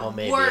just Oh, got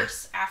maybe.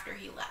 worse after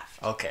he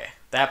left. Okay,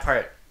 that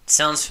part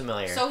sounds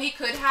familiar. So he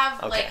could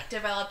have Okay.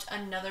 developed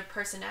another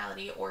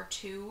personality or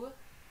two.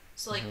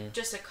 So Mm-hmm.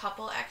 just a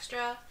couple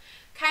extra.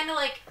 Kind of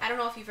like, I don't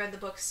know if you've read the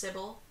book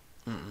Sybil,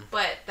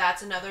 but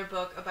that's another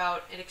book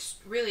about an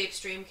really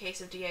extreme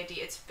case of DID.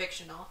 It's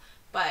fictional,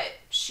 but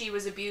she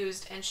was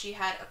abused and she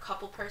had a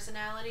couple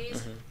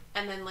personalities, Mm-hmm.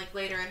 and then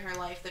later in her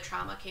life the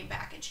trauma came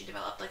back and she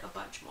developed a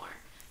bunch more.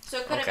 So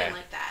it could have Okay. been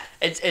like that.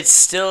 It's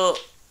still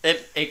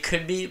it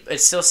could be. It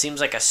still seems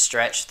like a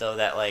stretch though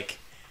that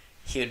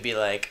he would be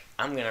like,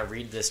 I'm gonna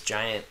read this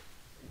giant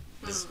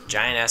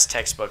ass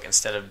textbook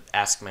instead of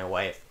ask my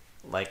wife,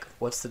 like,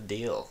 what's the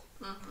deal?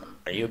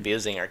 Are you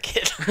abusing our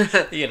kid?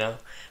 yo,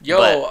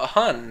 But-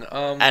 hun.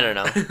 I don't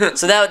know.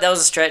 So that was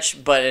a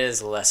stretch, but it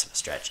is less of a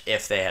stretch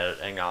if they had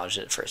acknowledged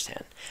it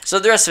firsthand. So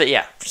the rest of it,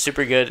 yeah,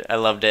 super good. I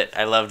loved it.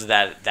 I loved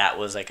that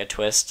was like a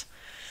twist.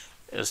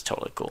 It was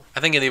totally cool. I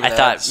think it even. I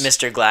thought adds-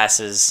 Mr.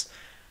 Glass's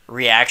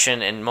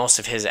reaction and most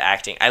of his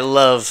acting.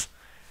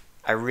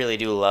 I really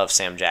do love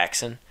Sam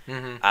Jackson.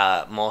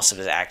 Most of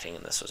his acting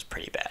in this was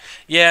pretty bad.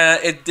 Yeah,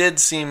 it did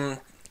seem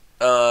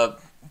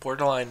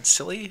borderline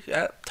silly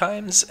at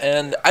times,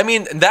 and I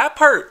mean that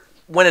part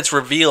when it's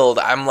revealed,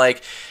 I'm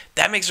like,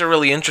 that makes it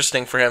really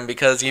interesting for him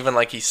because even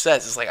like he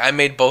says, it's like I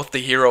made both the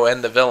hero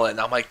and the villain.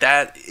 I'm like,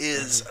 that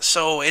is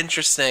so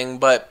interesting,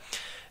 but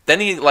then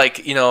he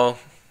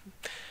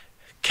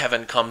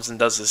Kevin comes and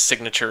does his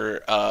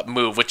signature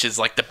move, which is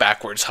like the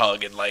backwards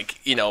hug and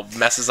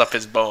messes up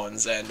his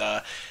bones, and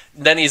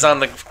then he's on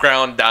the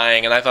ground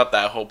dying, and I thought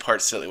that whole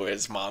part's silly where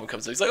his mom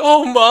comes in. He's like,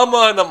 "Oh,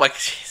 mama," and I'm like,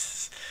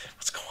 Jesus,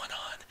 what's going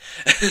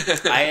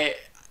on?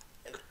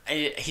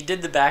 He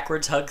did the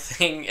backwards hug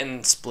thing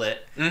in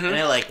Split, and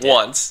I liked it.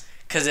 Once.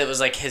 Because it was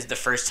like the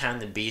first time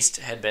the Beast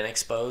had been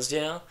exposed, you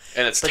know?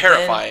 And it's But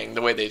terrifying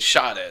the way they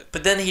shot it.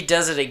 But then he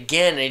does it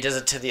again, and he does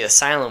it to the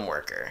asylum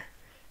worker.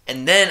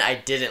 And then I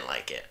didn't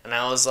like it. And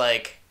I was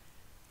like,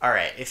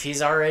 alright, if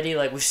he's already,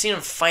 like, we've seen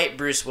him fight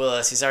Bruce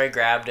Willis, he's already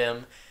grabbed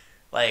him,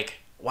 like,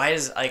 why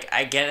does, like,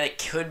 I get it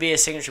could be a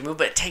signature move,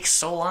 but it takes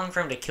so long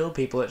for him to kill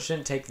people, it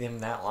shouldn't take him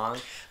that long.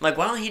 I'm like,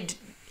 why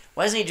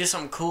doesn't he do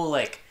something cool,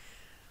 like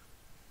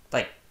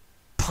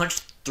punch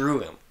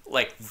through him?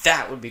 Like,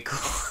 that would be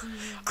cool.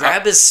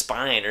 Grab his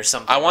spine or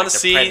something. I want to the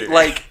see, Predator.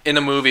 like, in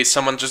a movie,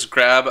 someone just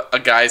grab a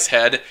guy's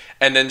head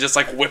and then just,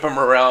 like, whip him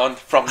around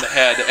from the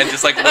head and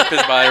just, like, whip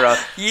his body around.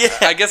 Yeah.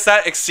 I guess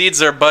that exceeds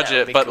their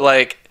budget, be but, cool.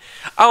 like,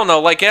 I don't know.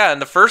 Like, yeah, in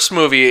the first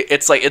movie,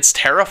 it's, like, it's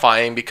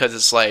terrifying because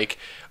it's, like,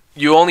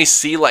 you only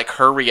see, like,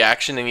 her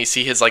reaction and you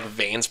see his, like,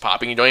 veins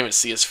popping. You don't even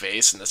see his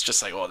face, and it's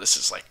just like, oh, this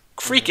is, like,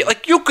 freaky.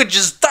 Like, you could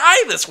just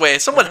die this way.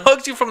 Someone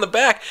hugs you from the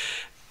back.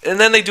 And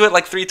then they do it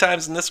like 3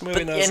 times in this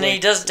movie. But, and he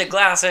does it to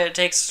glass, and it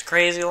takes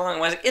crazy long. I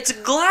was like, it's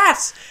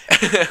glass.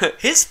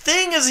 His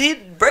thing is he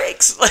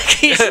breaks. Like,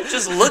 he should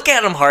just look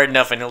at him hard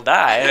enough, and he'll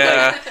die.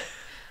 Yeah. Like,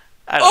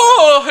 I don't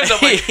know. And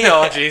I'm like,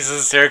 oh,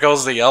 Jesus, here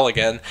goes the yell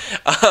again.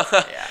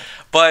 Yeah.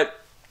 But,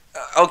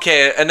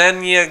 okay, and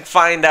then you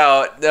find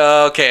out,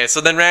 okay, so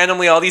then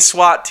randomly all these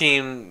SWAT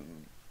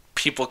team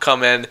people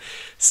come in,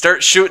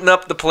 start shooting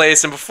up the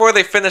place, and before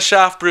they finish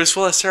off Bruce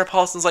Willis, Sarah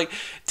Paulson's like,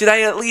 did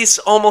I at least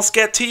almost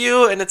get to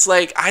you? And it's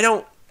like, I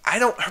don't,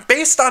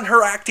 based on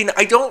her acting,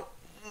 I don't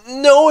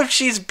know if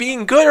she's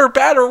being good or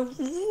bad, or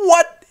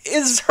what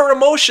is her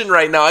emotion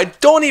right now. I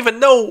don't even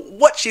know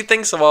what she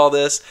thinks of all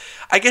this.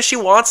 I guess she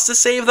wants to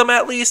save them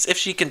at least, if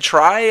she can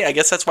try. I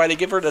guess that's why they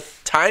give her the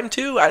time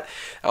to. I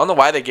don't know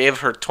why they gave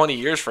her 20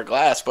 years for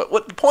Glass, but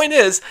what the point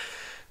is,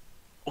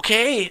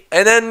 okay,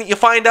 and then you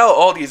find out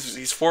all these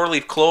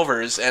 4-leaf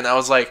clovers, and I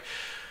was like,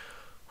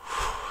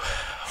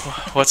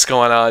 what's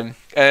going on?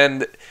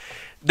 And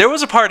there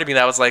was a part of me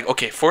that was like,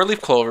 okay,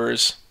 4-leaf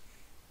clovers,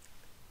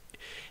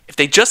 if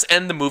they just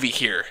end the movie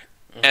here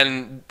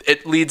and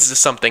it leads to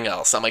something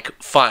else, I'm like,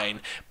 fine,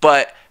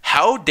 but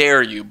how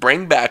dare you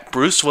bring back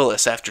Bruce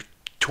Willis after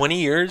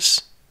 20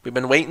 years? We've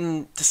been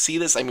waiting to see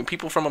this. I mean,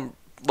 people from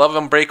Love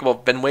Unbreakable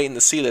have been waiting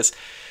to see this.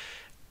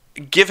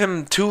 Give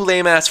him 2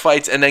 lame-ass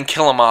fights and then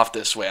kill him off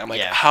this way. I'm like,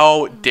 Yeah.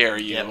 how dare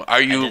you? Yep, Are I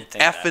you did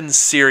think effing that. I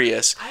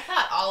serious?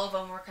 thought all of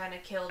them were kind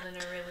of killed in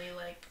a really,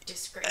 like,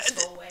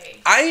 disgraceful way.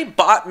 I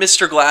bought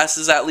Mr.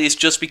 Glasses at least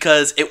just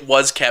because it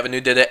was Kevin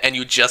who did it, and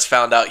you just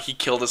found out he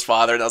killed his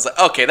father, and I was like,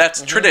 okay,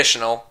 that's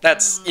traditional.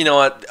 That's, you know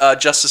what,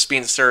 justice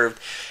being served.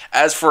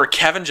 As for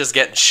Kevin just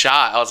getting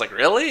shot, I was like,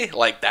 really?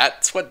 Like,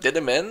 that's what did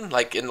him in?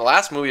 Like, in the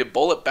last movie, a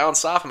bullet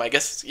bounced off him. I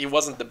guess he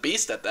wasn't the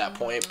Beast at that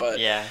point, but,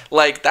 Yeah.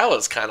 like, that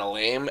was kind of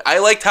lame. I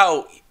liked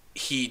how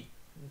he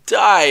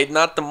died,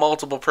 not the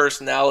multiple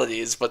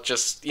personalities, but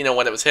just, you know,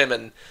 when it was him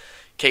and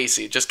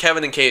Casey. Just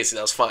Kevin and Casey,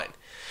 that was fine.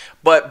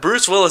 But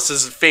Bruce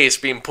Willis's face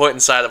being put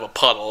inside of a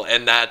puddle,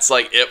 and that's,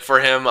 like, it for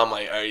him. I'm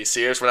like, are you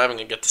serious? We're not even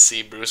going to get to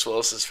see Bruce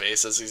Willis's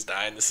face as he's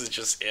dying. This is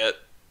just it.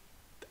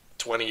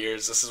 20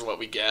 years, this is what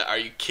we get. Are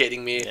you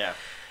kidding me? Yeah.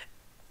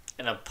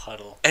 In a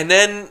puddle. And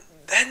then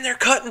they're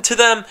cutting to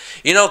them,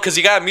 you know, because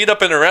you got to meet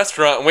up in a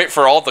restaurant and wait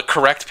for all the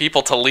correct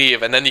people to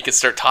leave, and then you can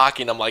start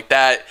talking. I'm like,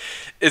 that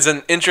is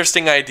an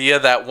interesting idea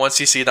that once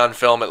you see it on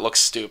film, it looks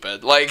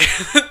stupid. Like,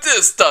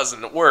 this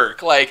doesn't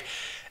work. Like,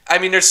 I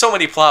mean, there's so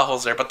many plot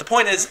holes there, but the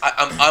point is,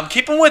 I'm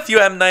keeping with you,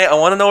 M. Night. I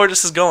want to know where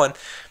this is going.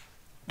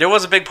 There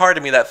was a big part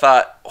of me that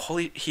thought,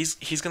 holy, he's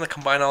gonna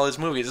combine all his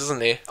movies,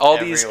 isn't he?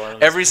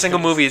 Every single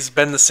movie's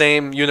been the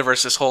same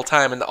universe this whole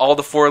time, and all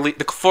the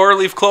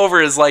 4-leaf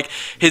clover is like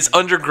his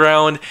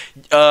underground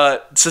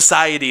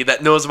society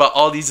that knows about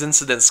all these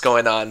incidents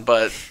going on.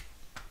 But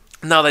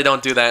no, they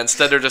don't do that.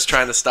 Instead, they're just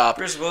trying to stop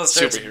Bruce Willis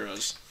starts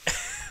superheroes.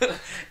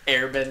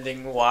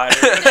 Airbending water.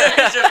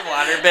 Just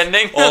water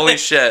bending. Holy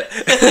shit!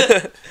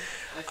 I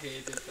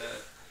hated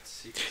that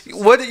sequence.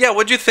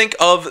 What'd you think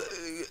of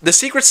the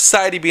Secret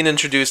Society being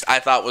introduced? I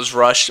thought was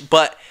rushed,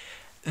 but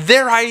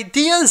their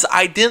ideas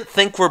I didn't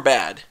think were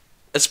bad.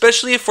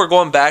 Especially if we're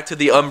going back to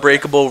the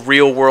Unbreakable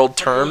real world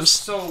But it was terms.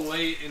 so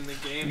late in the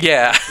game.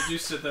 Yeah. To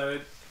introduce it, though,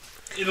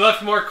 it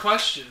left more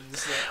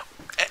questions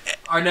that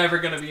are never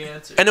going to be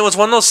answered. And it was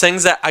one of those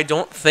things that I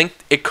don't think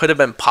it could have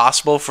been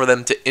possible for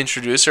them to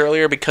introduce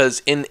earlier,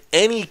 because in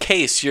any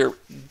case, you're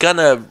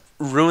gonna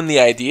ruin the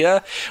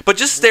idea. But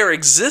just their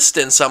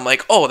existence, I'm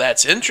like, oh,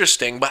 that's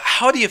interesting, but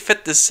how do you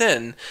fit this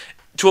in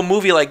to a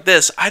movie like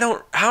this? I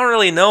don't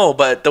really know,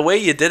 but the way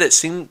you did it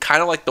seemed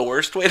kind of like the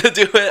worst way to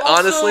do it,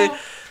 honestly. Also,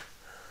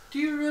 do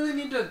you really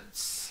need to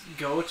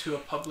go to a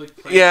public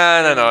place?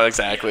 Yeah, I don't know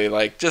exactly.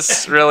 Like,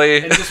 just really.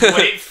 And just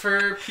wait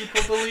for people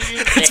to leave?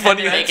 They had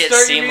funny. to make it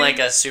Start seem your like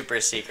a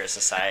super secret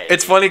society.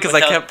 It's funny 'cause I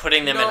without kept-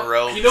 putting them No, in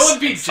robes. You know what would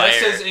be and just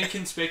fire. as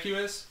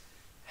inconspicuous?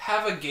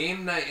 Have a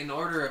game night and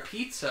order a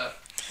pizza.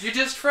 You're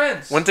just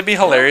friends. Wouldn't it be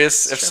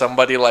hilarious if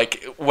somebody,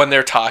 like, when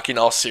they're talking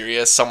all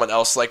serious, someone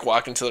else, like,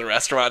 walked into the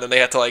restaurant and they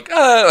had to, like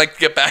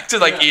get back to,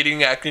 like,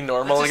 eating, acting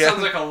normal That just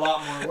again? sounds like a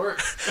lot more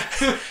work.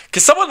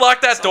 Can someone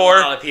lock that A door?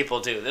 lot of people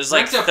do. There's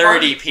like Rent a 30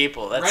 party-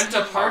 people. That's Rent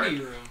a hard. party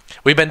room.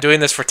 We've been doing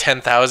this for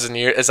 10,000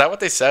 years. Is that what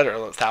they said?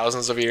 Or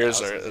thousands of years?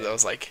 Thousands, Or yeah. that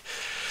was like...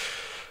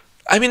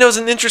 I mean, it was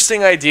an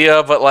interesting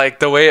idea, but, like,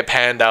 the way it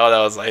panned out,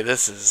 I was like,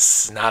 this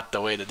is not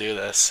the way to do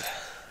this.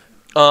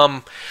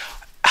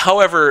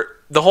 However,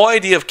 the whole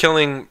idea of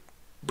killing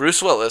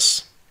Bruce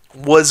Willis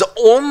was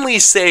only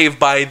saved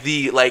by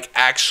the, like,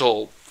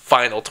 actual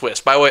final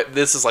twist. By the way,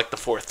 this is, like, the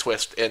fourth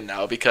twist in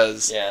now,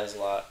 because... Yeah, there's a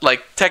lot.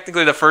 Like,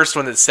 technically the first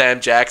one is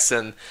Sam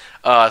Jackson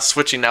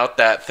switching out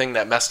that thing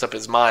that messed up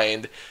his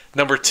mind.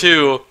 Number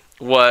 2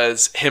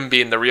 was him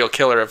being the real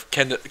killer of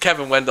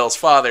Kevin Wendell's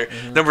father.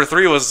 Number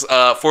 3 was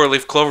Four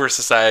Leaf Clover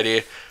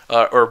Society,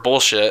 or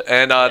bullshit.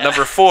 And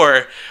number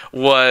 4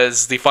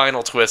 was the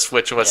final twist,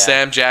 which was Yeah.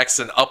 Sam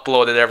Jackson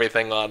uploaded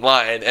everything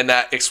online, and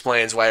that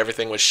explains why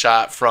everything was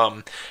shot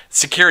from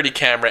security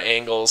camera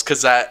angles.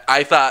 Because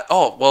I thought,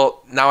 oh,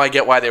 well, now I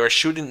get why they were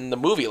shooting the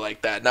movie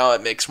like that. Now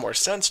it makes more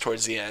sense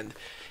towards the end.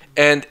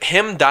 And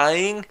him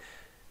dying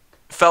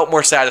felt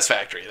more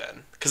satisfactory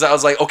then. Because I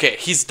was like, okay,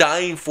 he's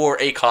dying for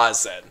a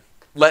cause then.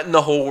 Letting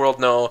the whole world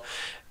know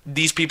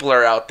these people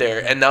are out there.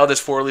 And now this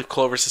Four-Leaf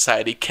Clover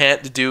Society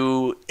can't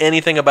do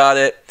anything about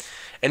it.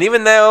 And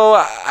even though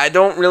I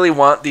don't really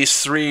want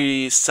these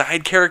 3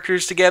 side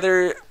characters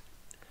together,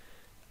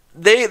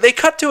 they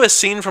cut to a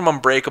scene from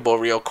Unbreakable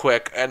real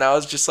quick. And I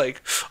was just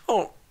like,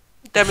 oh,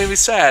 that made me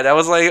sad. I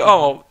was like,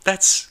 oh,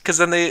 that's... Because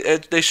then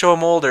they show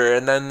him older,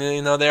 and then,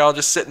 you know, they're all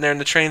just sitting there in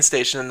the train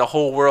station, and the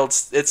whole world,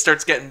 it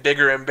starts getting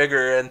bigger and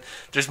bigger, and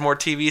there's more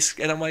TVs,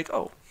 and I'm like,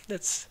 oh,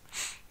 that's...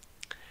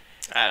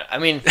 I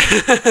mean,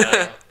 I don't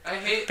know. I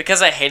hate.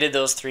 Because I hated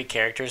those 3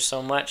 characters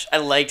so much. I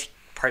liked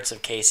parts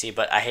of Casey,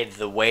 but I hated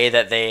the way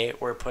that they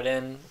were put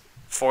in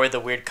for the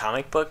weird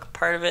comic book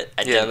part of it.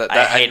 I Yeah, didn't-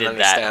 I hated didn't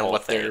that understand whole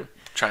what thing. they're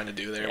trying to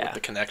do there Yeah. with the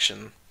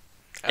connection.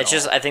 It's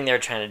just, I think they were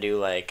trying to do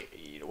like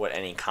what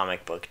any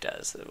comic book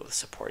does with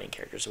supporting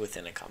characters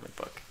within a comic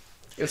book.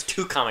 It was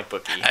too comic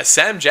booky. As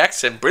Sam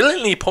Jackson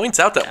brilliantly points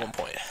out at one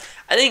point.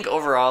 I think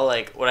overall,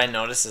 like, what I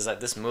noticed is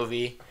that this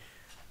movie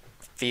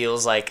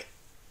feels like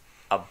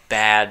a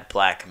bad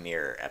Black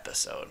Mirror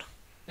episode.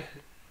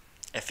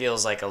 It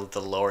feels like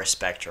the lower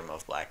spectrum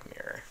of Black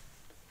Mirror.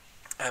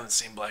 I haven't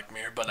seen Black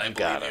Mirror, but I You believe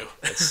got you. it.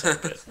 It's so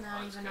good. It's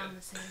not even on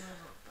the same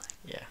level. But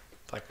Yeah,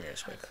 Black Mirror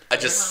is way better. I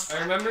just...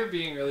 I remember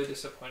being really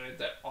disappointed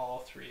that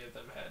all 3 of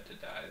them had to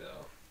die,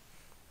 though.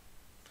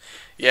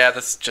 Yeah,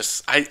 that's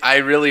just... I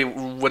really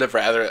would have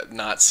rather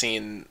not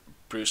seen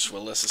Bruce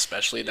Willis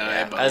especially die.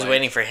 Yeah, but I was like,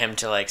 waiting for him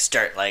to like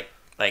start like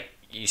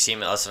you see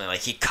him something like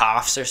he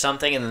coughs or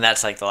something, and then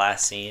that's like the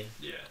last scene.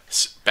 Yeah.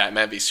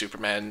 Batman v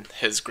Superman,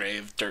 his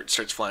grave, dirt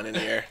starts flying in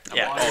the air. I'm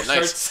Yeah. like, oh,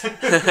 nice.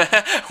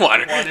 Starts-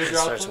 Water. Water He starts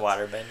droplets.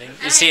 water bending. You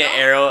And see I an don't-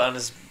 arrow on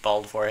his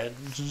bald forehead.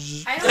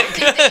 I don't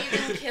think they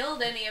even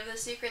killed any of the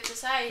secret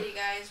society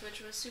guys,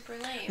 which was super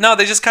lame. No,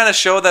 they just kind of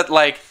show that,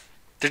 like,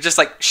 they're just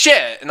like,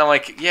 shit. And I'm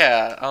like,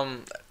 yeah,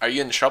 are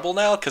you in trouble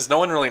now? Because no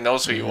one really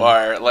knows who you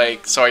are.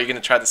 Like, so are you going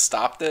to try to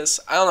stop this?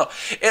 I don't know.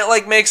 It,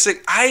 like, makes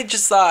it... I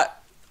just thought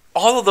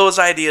all of those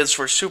ideas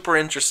were super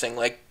interesting.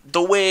 Like,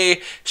 the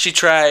way she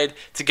tried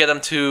to get them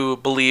to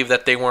believe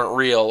that they weren't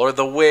real, or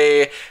the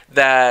way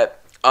that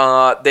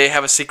they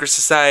have a secret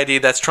society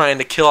that's trying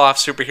to kill off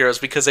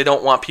superheroes because they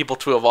don't want people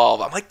to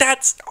evolve. I'm like,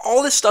 that's...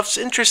 all this stuff's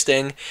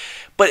interesting,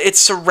 but it's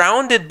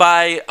surrounded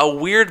by a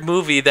weird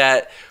movie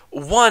that...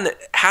 one,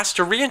 has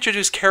to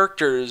reintroduce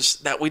characters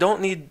that we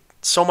don't need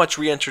so much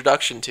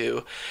reintroduction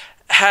to,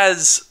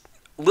 has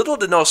little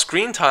to no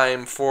screen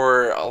time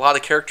for a lot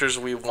of characters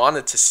we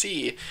wanted to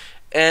see,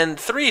 and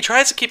 3,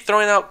 tries to keep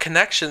throwing out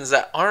connections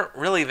that aren't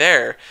really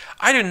there.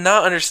 I do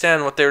not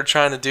understand what they were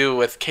trying to do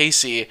with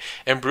Casey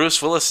and Bruce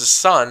Willis's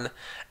son.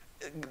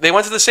 They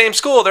went to the same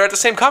school, they're at the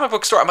same comic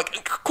book store. I'm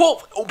like,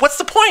 cool, what's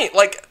the point?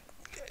 Like,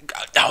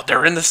 oh,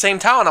 they're in the same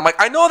town. I'm like,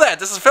 I know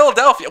that. This is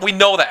Philadelphia. We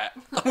know that.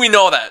 We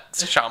know that.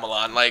 It's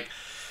Shyamalan. Like,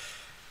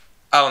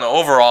 I don't know.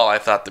 Overall, I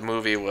thought the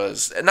movie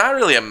was not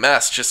really a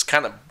mess, just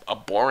kind of a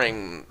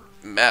boring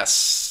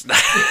mess.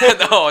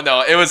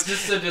 No, it was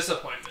Just a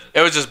disappointment.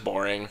 just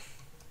boring.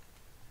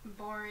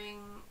 Boring,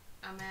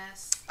 a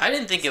mess. I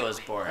didn't think it was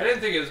I boring. didn't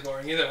think it was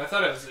boring either. I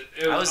thought it was.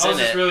 I was I in was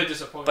just it, really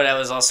disappointed. But I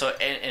was also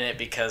in it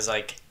because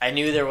like I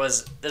knew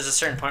there's a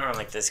certain point where I'm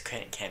like, this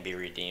can't be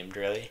redeemed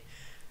really.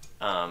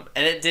 And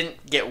it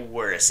didn't get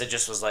worse. It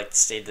just was like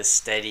stayed the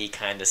steady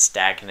kind of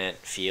stagnant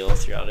feel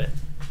throughout it.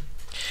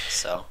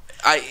 So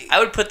I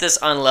would put this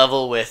on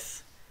level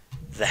with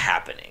The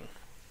Happening,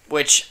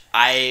 which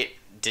I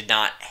did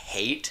not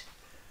hate,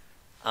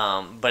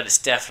 but it's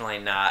definitely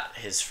not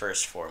his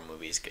first 4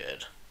 movies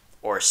good,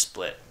 or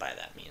Split by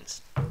that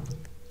means.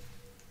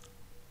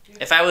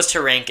 If I was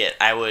to rank it,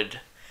 I would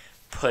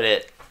put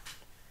it.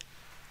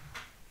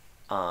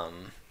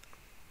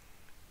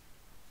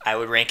 I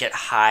would rank it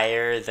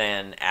higher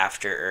than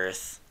After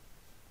Earth.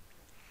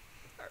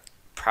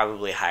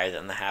 probably higher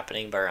than The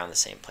Happening, but around the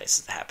same place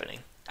as The Happening.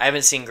 I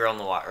haven't seen Girl in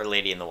the Water or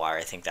Lady in the Water.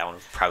 I think that one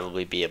would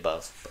probably be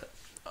above. But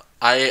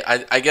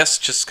I guess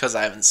just because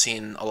I haven't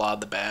seen a lot of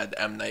the bad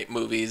M. Night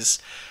movies,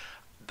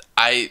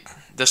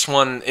 this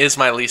one is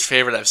my least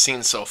favorite I've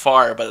seen so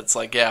far. But it's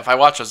like, yeah, if I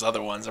watch those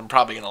other ones, I'm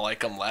probably gonna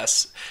like them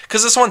less.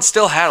 Because this one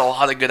still had a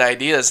lot of good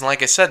ideas, and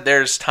like I said,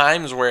 there's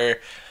times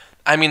where,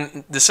 I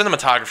mean, the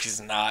cinematography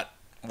is not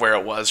where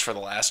it was for the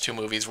last two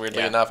movies.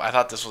 Weirdly enough, I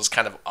thought this was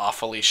kind of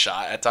awfully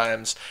shot at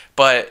times,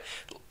 but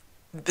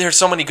there's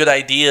so many good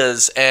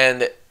ideas,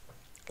 and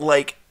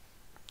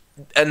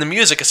the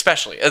music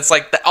especially. It's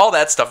like all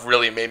that stuff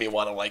really made me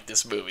want to like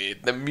this movie.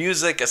 The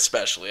music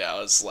especially, I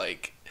was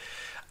like,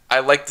 I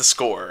like the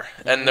score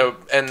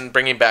and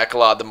bringing back a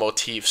lot of the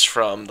motifs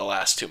from the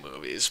last two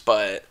movies.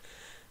 But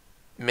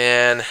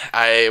man,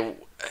 I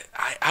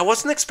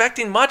wasn't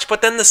expecting much.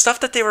 But then the stuff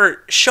that they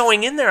were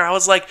showing in there, I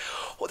was like,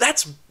 well,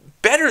 that's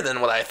better than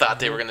what I thought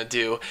they were gonna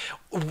do.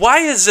 Why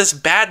is this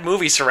bad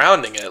movie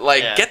surrounding it?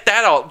 Like, get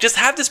that all. Just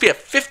have this be a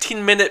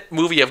 15-minute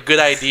movie of good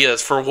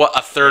ideas for what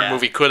a third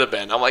movie could have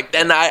been. I'm like,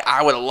 then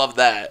I would have loved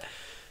that.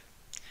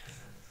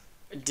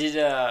 Did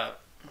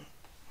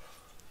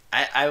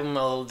I'm a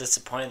little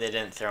disappointed they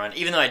didn't throw in,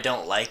 even though I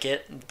don't like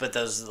it, but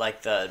those,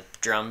 like, the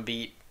drum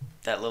beat,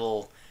 that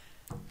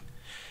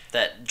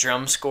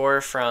drum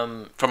score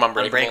from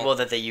Unbreakable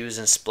that they use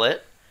in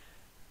Split.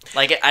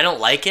 Like, I don't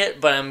like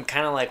it, but I'm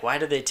kind of like, why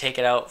did they take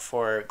it out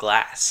for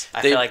Glass?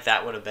 I feel like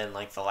that would have been,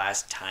 like, the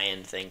last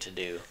tie-in thing to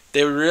do.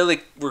 They really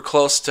were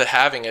close to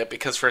having it,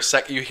 because for a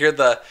second you hear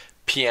the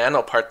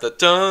piano part, the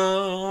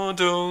dun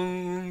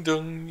dun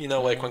dun, you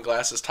know, like when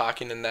Glass is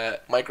talking in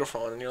that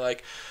microphone, and you're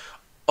like,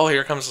 oh,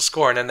 here comes the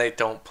score, and then they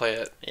don't play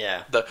it.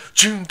 Yeah.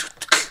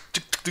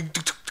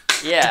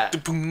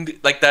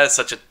 Like, that is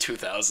such a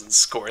 2000s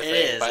score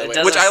thing, by the way.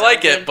 Doesn't Which I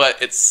like good. it,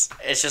 but it's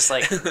just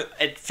like,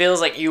 it feels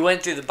like you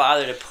went through the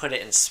bother to put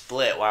it in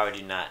Split. Why would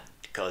you not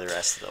go the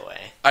rest of the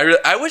way?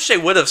 I wish they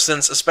would have,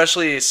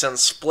 especially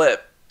since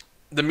Split,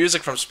 the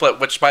music from Split,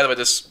 which, by the way,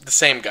 the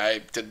same guy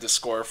did the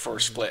score for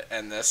Split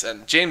and this,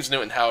 and James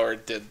Newton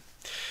Howard did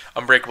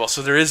Unbreakable,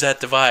 so there is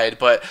that divide,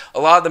 but a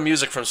lot of the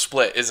music from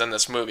Split is in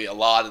this movie. A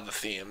lot of the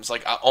themes,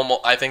 like,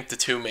 I think the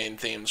two main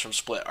themes from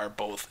Split are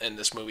both in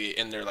this movie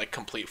in their, like,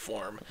 complete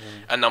form,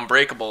 and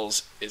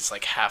Unbreakables is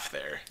like half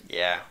there.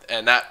 Yeah,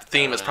 and that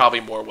theme is probably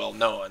more well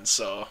known.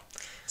 So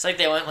it's like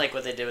they went like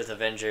what they did with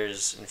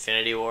Avengers: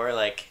 Infinity War.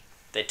 Like,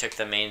 they took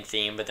the main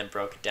theme, but then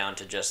broke it down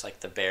to just like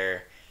the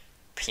bare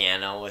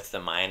piano with the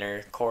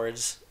minor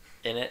chords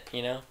in it,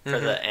 you know, for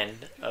the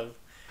end of,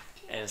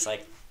 and it's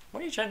like,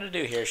 what are you trying to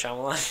do here,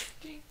 Shyamalan?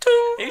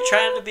 Are you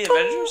trying to be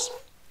Avengers?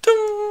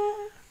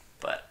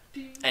 But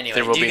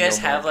anyway, do you guys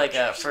have like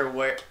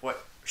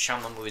what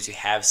Shyamalan movies you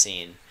have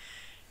seen?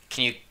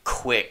 Can you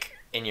quick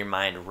in your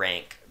mind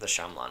rank the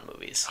Shyamalan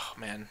movies? Oh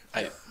man,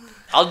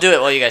 I'll do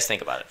it while you guys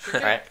think about it.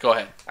 All right, go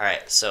ahead. All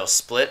right, so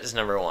Split is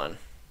number 1.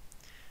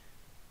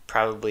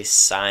 Probably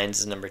Signs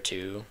is number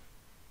 2,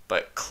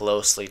 but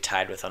closely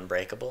tied with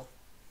Unbreakable.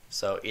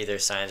 So either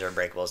Signs or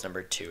Unbreakable is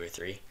number 2 or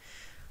 3.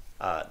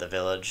 The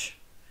Village.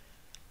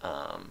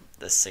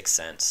 The Sixth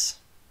Sense,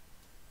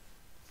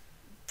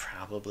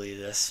 probably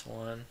this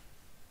one,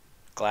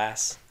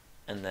 Glass,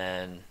 and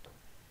then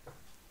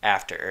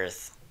After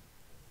Earth.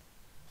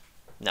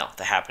 No,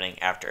 The Happening,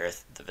 After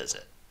Earth, The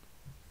Visit.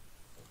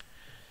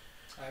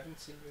 I haven't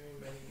seen very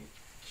many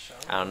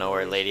Shyamalan I don't know where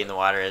movies, Lady in but- the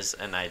Water is,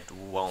 and I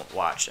won't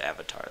watch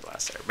Avatar: The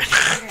Last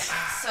Airbender. Okay,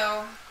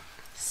 so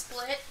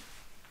Split,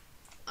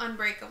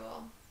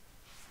 Unbreakable,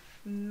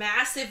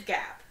 massive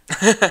gap,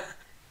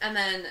 and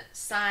then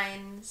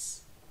Signs.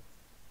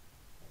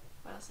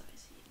 What else have I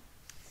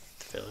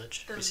seen? The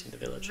Village. Have you seen The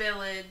Village?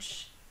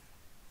 Village.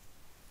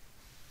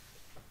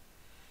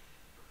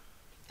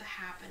 The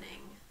Happening.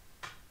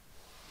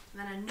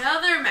 And then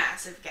another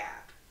massive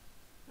gap.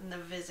 And The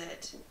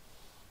Visit.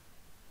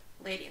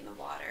 Lady in the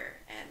Water.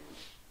 And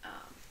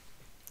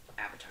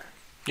Avatar.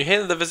 You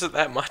hated The Visit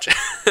that much?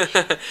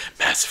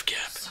 Massive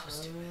gap. So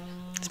stupid.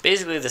 It's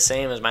basically the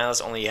same as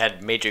Mindless, only you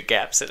had major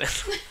gaps in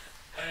it.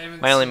 I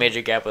haven't My only seen-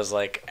 major gap was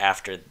like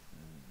after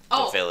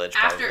The Village,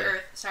 After probably.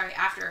 Earth. Sorry,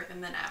 After Earth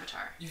and then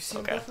Avatar. You've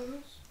seen Okay. both of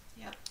those?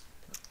 Yep.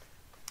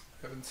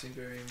 I haven't seen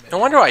very many. No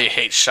wonder why you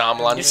hate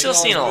Shyamalan. You've still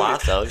seen a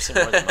lot, though. You've seen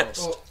more than most.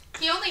 Well,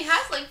 He only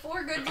has like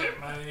 4 good okay, movies.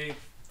 my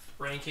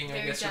ranking, I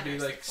Very guess, would be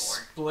generous, like like 4.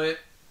 Split,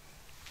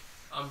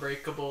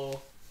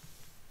 Unbreakable,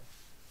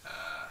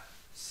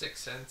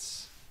 Sixth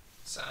Sense,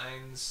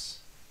 Signs,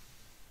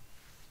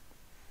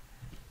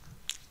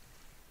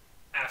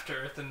 After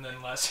Earth, and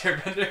then Last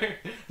Airbender.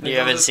 You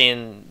haven't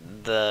seen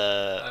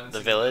I haven't The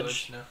seen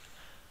Village?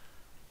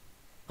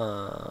 No.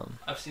 Um,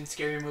 I've seen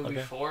Scary Movie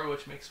Okay. 4,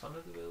 which makes fun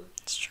of The Village.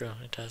 it's true.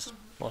 It does.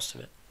 Most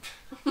of it.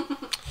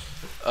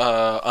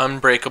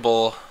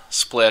 Unbreakable,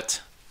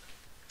 Split,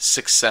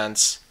 Sixth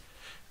Sense,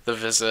 The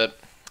Visit,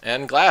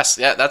 and Glass.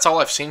 Yeah, that's all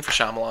I've seen for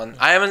Shyamalan.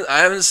 I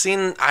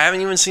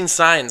haven't even seen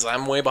Signs.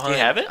 I'm way behind. You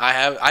haven't?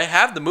 I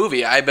have the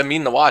movie. I've been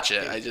meaning to watch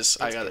it. I Let's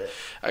gotta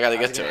get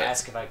get to it.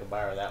 Ask if I could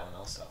borrow that one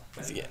also.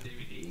 That's Yeah. on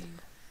DVD.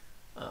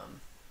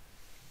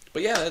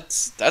 But yeah,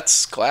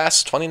 that's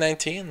Glass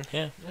 2019.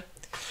 Yeah.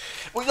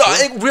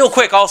 Well, real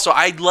quick, also,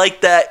 I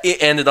like that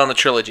it ended on a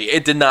trilogy.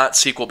 It did not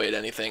sequel bait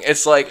anything.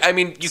 It's like, I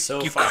mean, you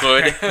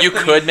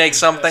could make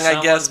something, I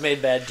guess. Someone's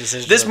made bad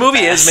decisions. This in the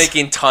movie is past.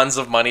 making tons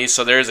of money,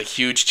 so there's a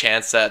huge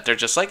chance that they're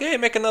just like, hey,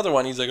 make another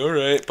one. He's like, all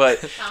right,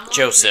 but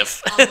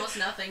Joseph. Almost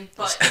nothing,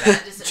 but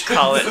bad decision.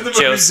 Call it The movie's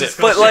Joseph. just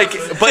gonna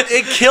but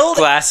it killed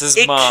Glass's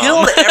it mom.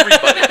 killed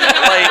everybody.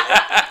 Like,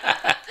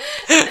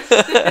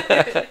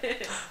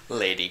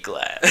 Lady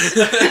Glass.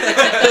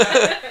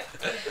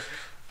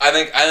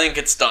 I think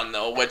it's done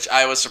though, which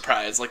I was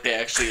surprised. Like they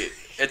actually,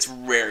 it's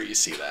rare you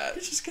see that. I'm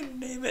just gonna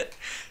name it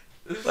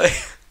like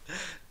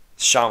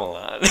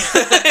Shyamalan,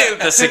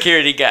 the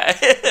security guy.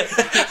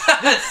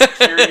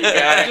 Security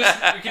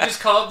guy. We could just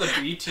call it the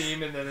B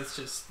team, and then it's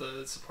just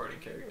the supporting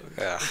character.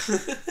 Yeah.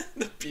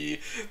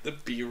 the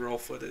B-roll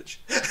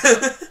footage.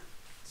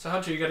 So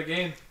Hunter, you got a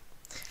game?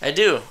 I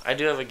do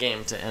have a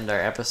game to end our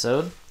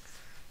episode.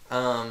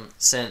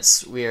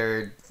 Since we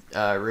are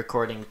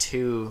recording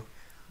 2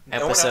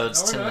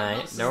 episodes No, we're not.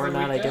 tonight. This is No, we're the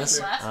not. I week guess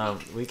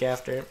after. week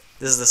after.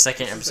 This is the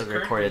second This is the episode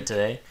current recorded week.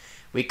 today.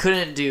 We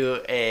couldn't do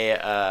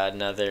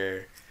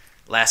another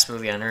Last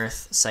Movie on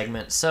Earth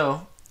segment,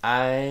 so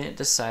I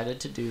decided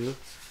to do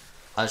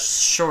a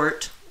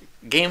short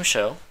game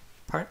show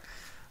part.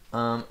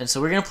 And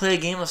so we're gonna play a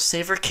game of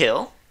Save or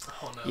Kill.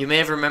 Oh no. You may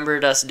have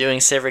remembered us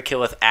doing Save or Kill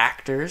with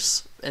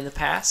actors in the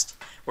past,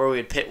 where we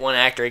would pit one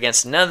actor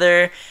against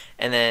another,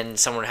 and then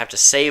someone would have to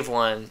save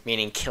one,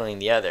 meaning killing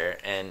the other,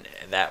 and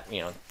that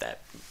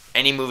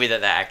any movie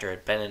that actor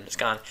had been in is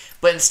gone.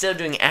 But instead of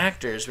doing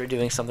actors, we're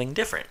doing something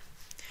different.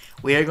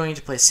 We are going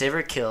to play Save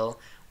or Kill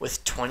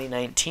with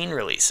 2019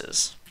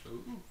 releases.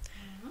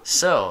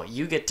 So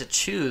you get to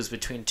choose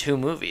between 2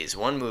 movies.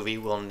 One movie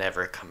will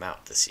never come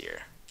out this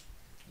year.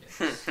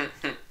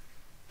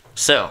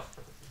 So,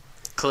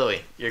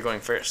 Chloe, you're going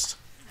first.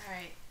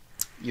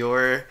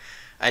 Alright.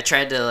 I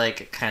tried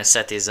to kind of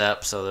set these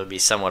up so there'll be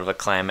somewhat of a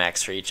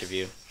climax for each of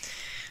you.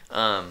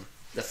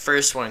 The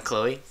first one,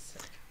 Chloe,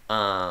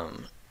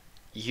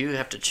 you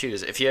have to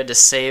choose. If you had to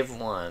save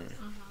one,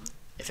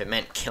 if it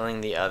meant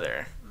killing the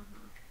other,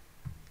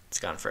 it's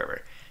gone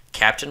forever.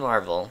 Captain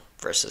Marvel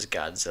versus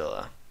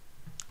Godzilla,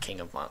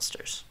 King of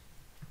Monsters.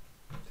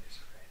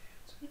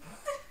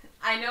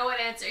 I know what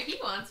answer he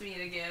wants me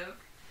to give.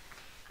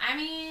 I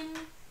mean,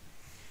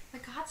 the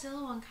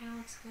Godzilla one kind of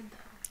looks good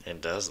though.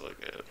 It does look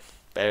good.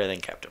 Better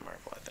than Captain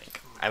Marvel, I think.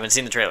 I haven't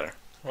seen the trailer.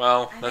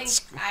 Well, I that's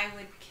think I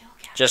would kill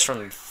Captain Just from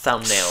Marvel.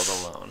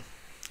 thumbnails alone.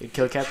 You'd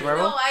kill Captain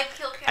Marvel? No, I'd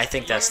kill Captain I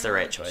think that's the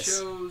Marvel. right choice.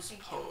 Chose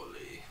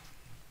Polly.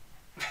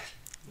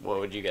 What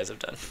would you guys have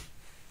done?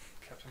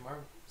 Captain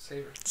Marvel.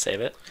 Save her.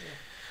 Save it?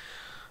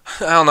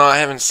 I don't know. I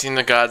haven't seen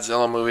the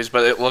Godzilla movies,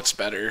 but it looks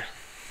better.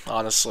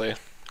 Honestly,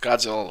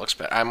 Godzilla looks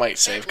better. I might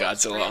save It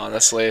looks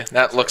Godzilla. great. That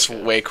That looks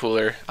way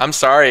cooler. I'm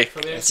sorry.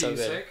 For the That's so MCU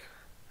good. sake.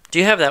 Do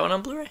you have that one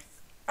on Blu-ray?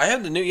 I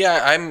have the new.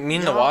 Yeah, I mean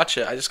to No. watch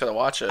it. I just gotta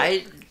watch it.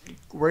 They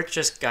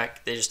just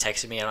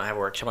texted me I don't have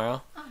work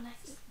tomorrow. Oh,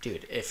 nice.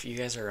 Dude, if you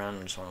guys are around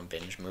and just want to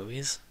binge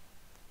movies,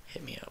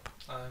 hit me up.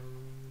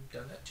 I'm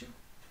done that too.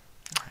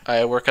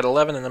 I work at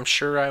 11, and I'm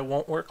sure I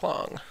won't work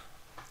long.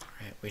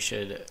 Alright,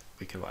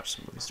 we could watch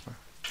some movies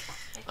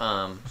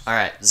tomorrow.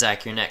 Alright,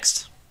 Zach, you're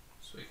next.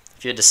 Sweet.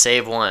 If you had to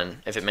save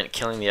one, if it meant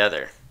killing the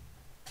other,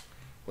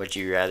 would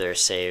you rather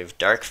save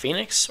Dark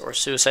Phoenix or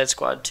Suicide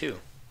Squad 2?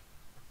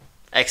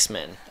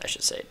 X-Men, I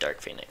should say,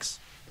 Dark Phoenix.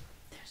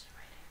 There's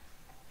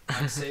a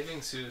right I'm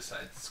saving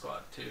Suicide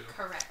Squad too. answer.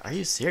 Correct. Are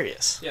you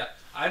serious? Yeah,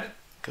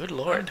 Good I'm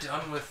lord.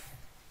 done with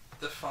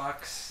the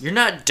Fox. You're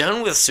not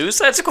done with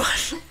Suicide Squad?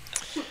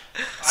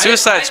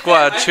 Suicide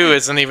Squad 2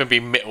 is. isn't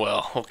even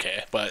well,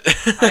 okay, but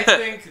I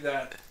think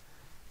that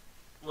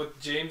with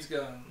James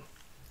Gunn,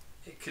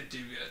 it could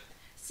do good.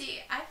 See,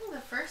 I think the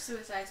first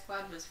Suicide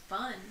Squad was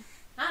fun.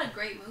 Not a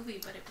great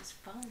movie, but it was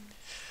fun.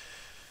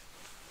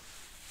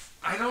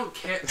 I don't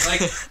care.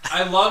 Like,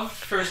 I loved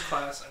First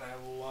Class and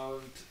I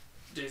loved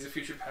Days of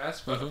Future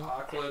Past, but Mhm.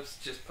 Apocalypse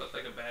just put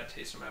like a bad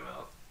taste in my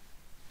mouth.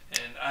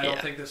 And I don't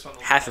Yeah. think this one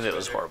will be Half of much it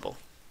was better. horrible.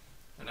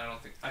 And I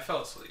don't think I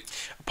fell asleep.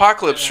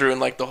 Apocalypse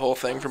ruined like the whole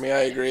thing for me.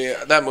 I agree.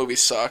 That movie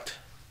sucked.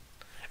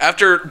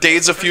 After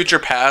Days of Future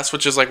Past,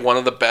 which is like one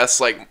of the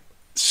best like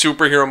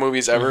superhero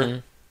movies ever,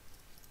 Mhm.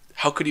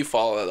 how could you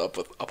follow that up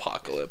with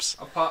Apocalypse?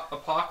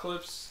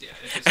 Apocalypse, yeah.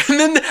 It just,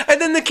 And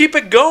then they keep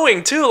it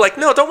going too. Like,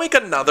 no, don't make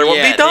another one.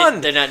 Be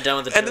done. They're not done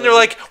with the And then they're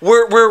trilogy.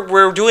 like,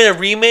 we're doing a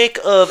remake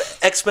of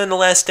X-Men: The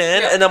Last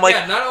Stand, yeah, and I'm like,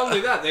 yeah, not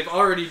only that, they've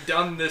already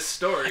done this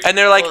story. and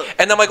they're like, Well-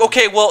 and I'm like,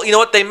 okay, well, you know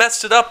what? They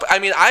messed it up. I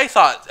mean, I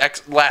thought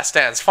Last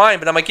Stand's fine,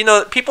 but I'm like, you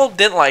know, people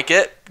didn't like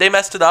it. They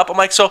messed it up. I'm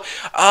like, so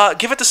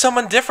give it to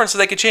someone different so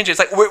they can change it. It's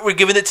like we're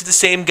giving it to the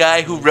same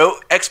guy who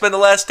wrote X-Men: The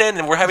Last Stand,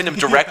 and we're having him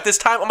direct this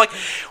time. I'm like,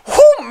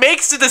 who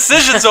makes the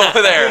decisions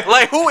over there?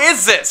 Like, who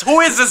is this? Who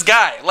is this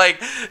guy? Like,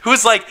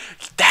 who's like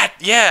that?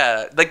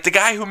 Yeah, like the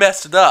guy who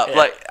messed it up. Yeah.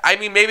 Like, I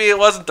mean, maybe it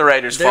wasn't the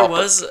writer's There fault. but-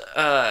 was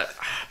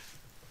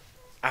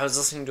I was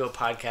listening to a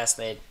podcast.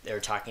 And they were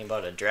talking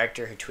about a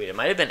director who tweeted. It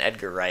might have been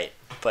Edgar Wright,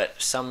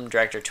 but some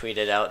director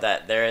tweeted out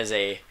that there is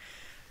a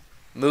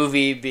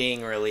movie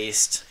being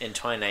released in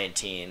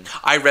 2019.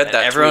 I read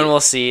that everyone tweet. will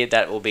see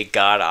that will be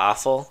god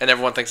awful. And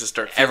everyone thinks it's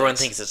Dark Phoenix. Everyone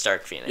thinks it's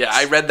Dark Phoenix. Yeah,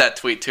 I read that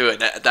tweet too, and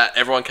that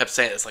everyone kept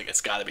saying it's like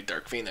it's got to be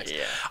Dark Phoenix.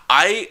 Yeah.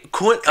 I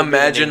couldn't Could be the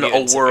imagine New a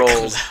Mutants if it comes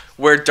world out.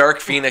 where Dark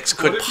Phoenix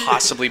could What if he-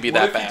 possibly be what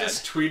that if he bad.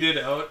 just tweeted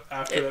out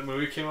after that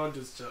movie came out,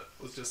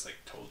 was just like,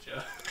 told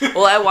ya.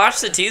 Well, I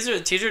watched the teaser.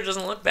 The teaser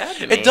doesn't look bad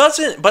to me. It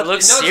doesn't, but It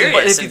looks but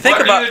serious if you and think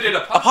But about neither did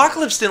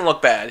Apocalypse didn't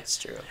look bad, It's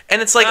true. and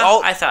it's like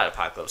all I thought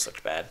Apocalypse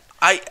looked bad.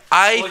 I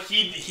Well,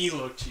 he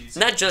looked cheesy.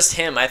 Not just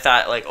him. I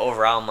thought like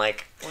overall, I'm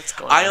like, what's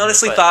going on? I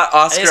honestly But thought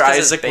I think Oscar it's 'cause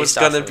it's Isaac was based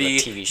off gonna of a be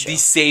TV show. the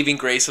saving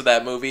grace of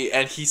that movie,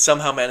 and he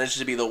somehow managed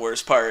to be the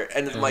worst part.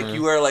 And I'm like,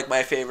 you are like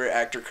my favorite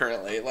actor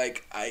currently.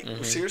 Like,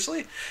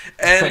 seriously,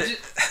 and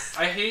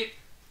I hate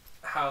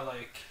how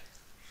like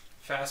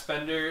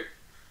Fassbender,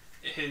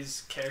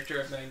 his character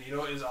of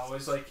Magneto is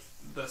always like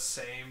the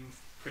same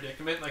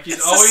predicament. Like he's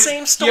It's the always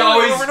same he story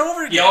always- over and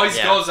over He again. always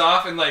Yeah. goes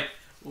off and like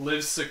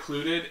lives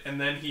secluded, and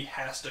then he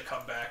has to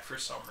come back for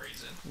some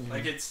reason.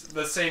 Like it's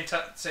the same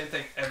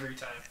thing every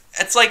time.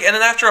 it's like, and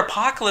then after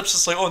Apocalypse,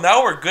 it's like, oh,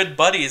 now we're good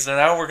buddies, and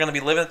now we're gonna be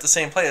living at the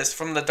same place.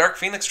 From the Dark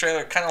Phoenix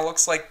trailer, it kind of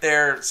looks like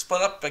they're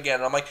split up again.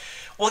 And I'm like,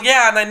 well,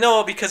 yeah, and I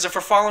know because if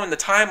we're following the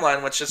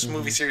timeline, which this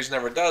movie series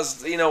never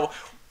does, you know.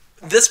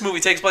 This movie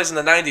takes place in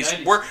the 90s.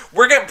 90s.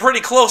 We're getting pretty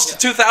close to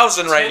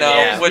 2000 right 10 now,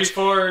 years which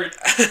before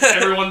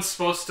everyone's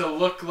supposed to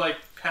look like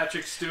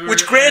Patrick Stewart.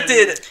 Which,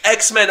 granted,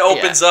 X-Men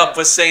opens Yeah. up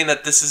with saying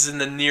that this is in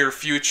the near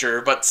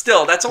future, but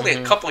still, that's only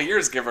a couple of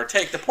years, give or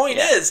take. The point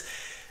is,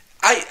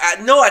 I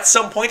know at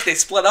some point they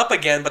split up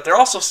again, but they're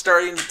also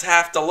starting to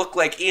have to look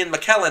like Ian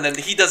McKellen, and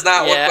he does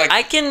not Yeah, look like...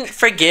 I can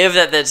forgive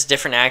that that's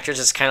different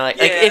actors. It's kind of like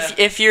Yeah.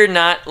 if you're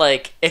not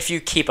like if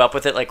you keep up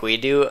with it like we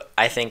do,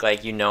 I think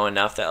like you know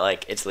enough that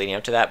like it's leading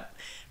up to that.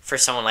 For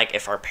someone like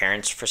if our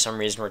parents for some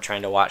reason were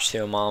trying to watch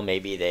through them all,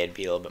 maybe they'd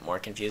be a little bit more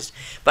confused.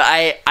 But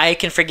I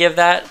can forgive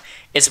that.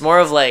 It's more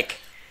of like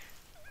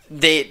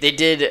they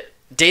did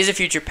Days of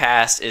Future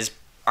Past is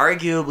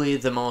arguably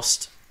the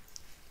most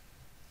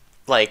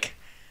like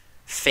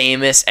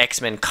famous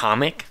X-Men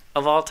comic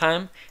of all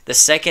time. The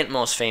second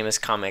most famous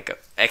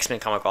X-Men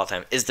comic of all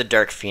time is the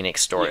Dark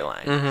Phoenix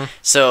storyline.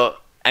 So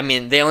I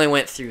mean, they only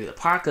went through the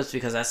Apocalypse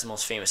because that's the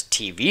most famous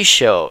TV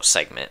show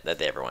segment that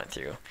they ever went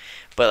through.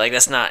 But like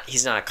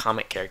he's not a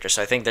comic character,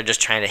 so I think they're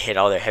just trying to hit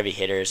all their heavy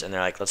hitters, and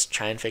they're like, let's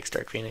try and fix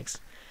Dark Phoenix.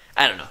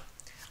 I don't know.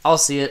 I'll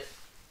see it.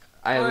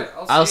 Alright,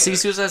 I'll see see it.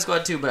 Suicide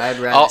Squad 2, but I'd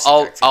rather see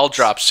Dark I'll Phoenix.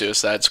 drop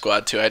Suicide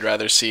Squad too. I'd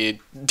rather see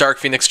Dark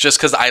Phoenix just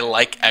because I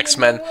like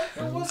X-Men. You know what?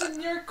 That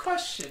wasn't your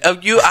question.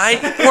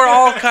 We're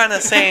all kind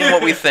of saying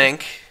what we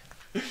think.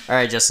 All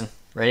right, Justin,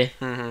 ready?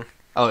 Mhm.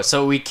 Oh,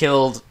 so we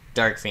killed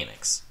Dark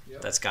Phoenix.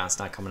 Yep. That's gone. It's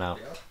not coming out.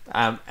 Yep.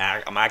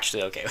 I'm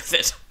actually okay with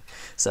it.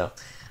 So,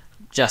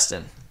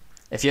 Justin,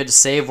 if you had to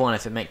save one,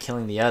 if it meant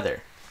killing the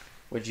other,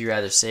 would you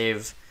rather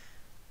save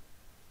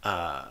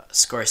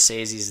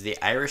Scorsese's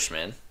The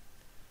Irishman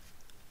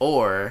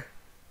or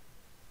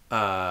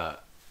the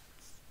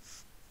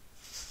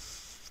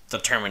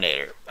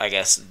Terminator? I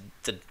guess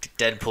the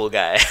Deadpool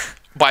guy.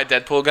 By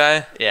Deadpool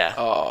guy? Yeah,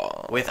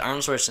 Oh. with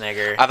Arnold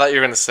Schwarzenegger I thought you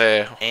were going to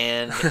say...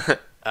 and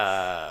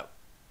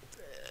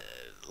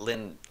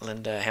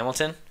Linda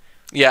Hamilton.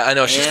 Yeah, I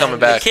know, she's and coming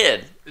back. The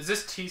kid. Is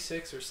this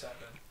T6 or 7?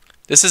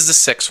 This is the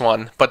sixth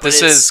one, but this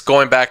it's- is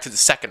going back to the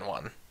second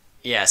one.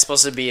 Yeah, it's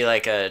supposed to be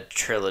like a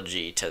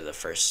trilogy to the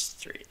first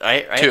three.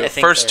 Right? Two. I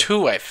think First they're-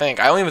 two, I think.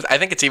 I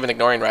think it's even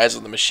ignoring Rise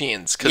of the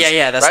Machines. 'cause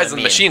Yeah, that's what Rise I of the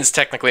mean. Machines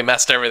technically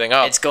messed everything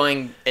up. It's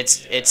going.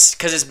 It's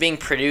because it's being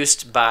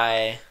produced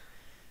by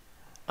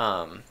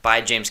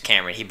James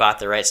Cameron. He bought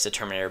the rights to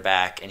Terminator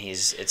back, and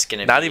it's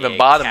gonna Not be even a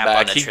bought him cap on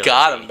back. the He trilogy.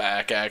 got him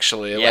back,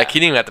 actually. Yeah. Like, he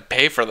didn't even have to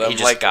pay for them. He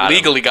just Like, got him.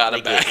 legally got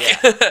him back. Legally,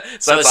 So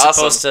So that's it's awesome.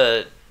 supposed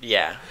to.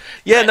 Yeah.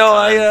 Yeah, no,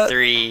 retcon I...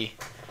 3,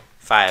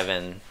 5,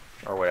 and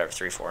or whatever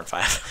 3, 4, and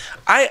 5.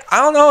 I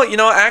don't know. You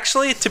know,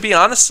 actually, to be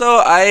honest though,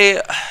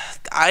 I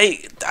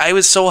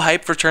was so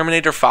hyped for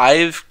Terminator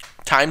 5,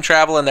 time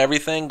travel and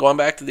everything, going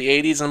back to the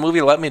 80s, and the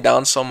movie let me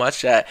down so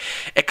much that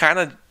it kind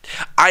of...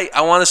 I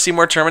want to see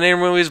more Terminator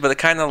movies, but it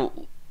kind of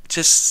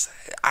just...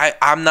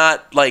 I'm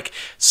not, like,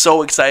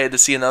 so excited to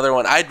see another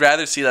one. I'd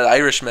rather see that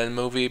Irishman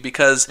movie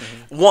because,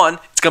 one,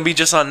 it's going to be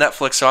just on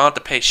Netflix, so I don't have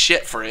to pay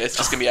shit for it. It's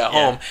just going to be at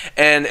home,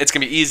 and it's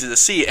going to be easy to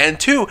see. And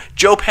two,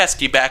 Joe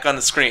Pesci back on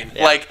the screen.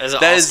 Yeah, like, as an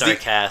that is all-star the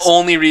cast.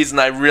 only reason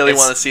I really It's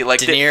want to see.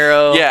 Like, De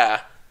Niro, yeah.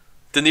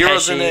 De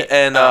Niro's in Pesci, it,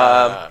 and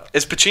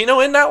is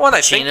Pacino in that one? I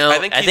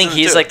think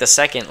he's in it like too. the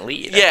second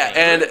lead.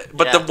 Yeah,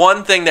 but Yeah. the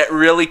one thing that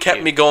really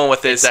kept me going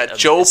with it is that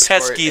Joe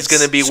Pesci's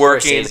going to be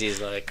working.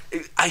 Like,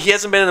 He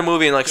hasn't been in a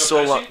movie in like Joe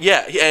so Pesci? long.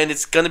 Yeah, and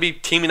it's going to be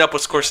teaming up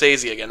with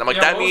Scorsese again. I'm like,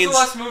 that what means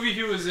was the last movie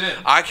he was in?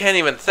 I can't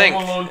even think.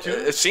 Home Alone 2?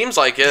 It seems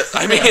like it.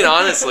 I mean,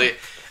 honestly.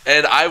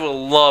 And I would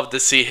love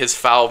to see his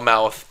foul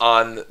mouth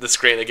on the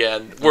screen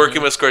again,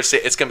 working with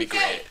Scorsese. It's going to be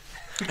great.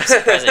 I'm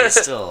surprised that he's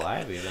still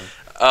alive even.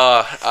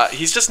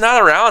 He's just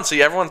not around, so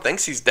everyone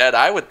thinks he's dead.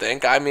 I would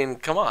think. I mean,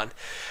 come on.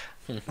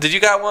 Did you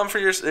got one for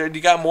your? Do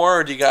you got more,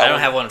 or do you got? I don't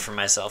have one for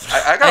myself.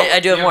 I got. I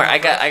do have more. I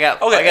got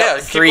Okay, I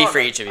got 3 for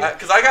each of you.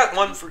 Because I got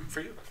one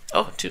for you.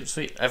 Oh, 2,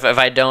 sweet. If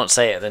I don't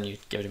say it, then you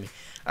give it to me.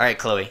 All right,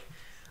 Chloe.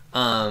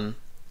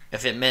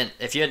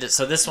 If you had to,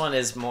 so this one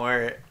is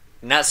more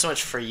not so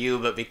much for you,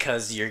 but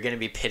because you're gonna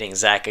be pitting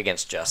Zach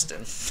against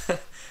Justin,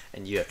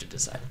 and you have to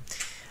decide.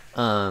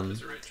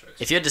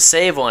 If you had to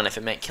save one, if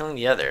it meant killing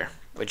the other,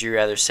 would you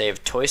rather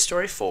save Toy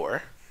Story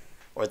 4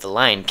 or The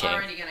Lion I'm King?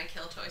 already gonna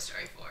kill Toy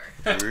Story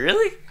 4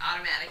 Really?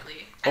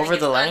 automatically. Over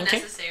The Lion King?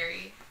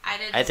 Unnecessary. I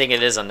didn't. I think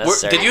it is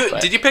unnecessary.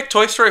 Did you pick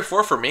Toy Story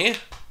 4 for me?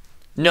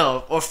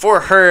 No, or for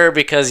her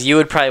because you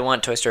would probably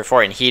want Toy Story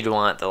 4 and he'd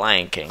want The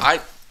Lion King.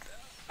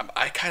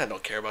 I kind of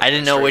don't care about. I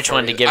didn't Toy know Story which 4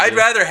 one to either. give I'd you.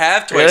 rather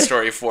have Toy Really?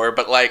 Story 4,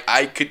 but like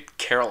I could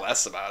care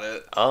less about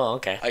it. Oh,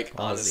 okay. Like,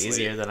 well, it's honestly.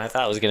 easier than I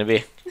thought it was going to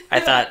be.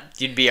 I thought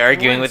you'd be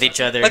arguing with each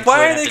other. Like, and why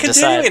Chloe are would they have to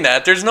continuing decide.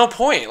 that? There's no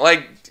point.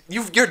 Like,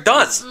 you're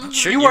done.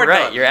 Sure, You you're are right.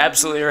 done. You're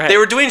absolutely right. They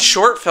were doing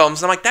short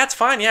films, and I'm like, that's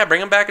fine. Yeah, bring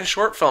them back in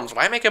short films.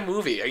 Why make a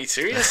movie? Are you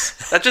serious?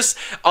 That just,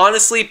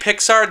 honestly,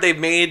 Pixar, they've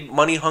made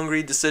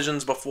money-hungry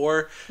decisions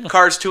before.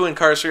 Cars 2 and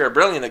Cars 3 are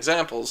brilliant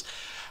examples.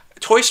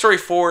 Toy Story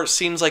 4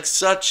 seems like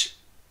such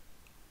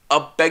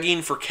a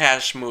begging for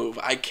cash move.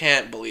 I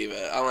can't believe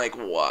it. I'm like,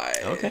 why?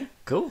 Okay,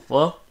 cool.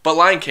 Well, But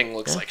Lion King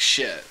looks like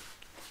shit.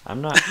 I'm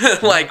not.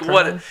 Like, I'm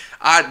not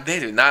what? They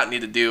do not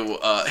need to do.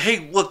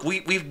 Hey, look,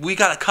 we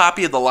got a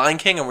copy of the Lion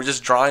King, and we're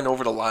just drawing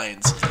over the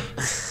lions.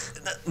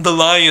 The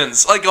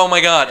lions. Like, oh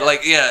my god.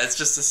 Like, yeah, it's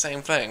just the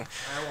same thing.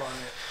 I want it.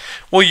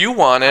 Well, you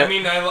want it. I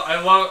mean, I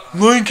love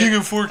Lion King in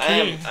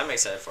 4K. I'm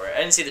excited for it. I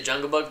didn't see the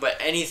Jungle Book, but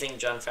anything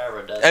John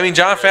Favreau does. I mean,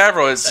 John I'm really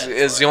Favreau excited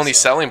is for the it, only so.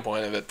 selling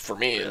point of it for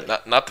me. Really?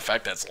 Not the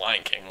fact that it's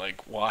Lion King.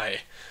 Like,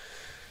 why?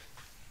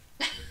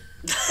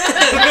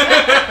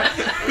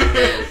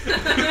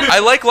 I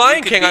like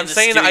Lion could King. be I'm in the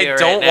saying I studio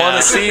don't right now. want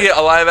to see a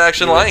live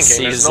action You would Lion King.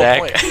 see There's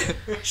Zach no point.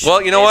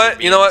 Well, you know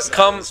what? You know what?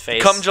 Come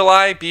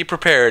July, be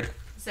prepared.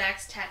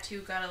 Zach's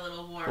tattoo got a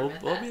little warm. We'll,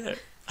 at we'll that. be there.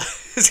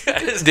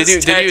 Did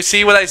you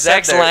see what I said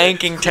Zach's there? Lion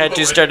King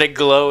tattoo started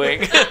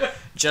glowing.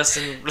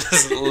 Justin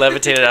was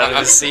levitated out of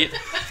his seat.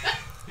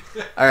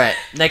 All right,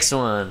 next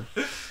one.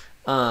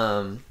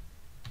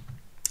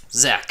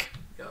 Zach,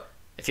 Yeah.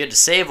 if you had to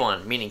save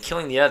one, meaning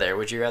killing the other,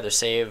 would you rather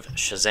save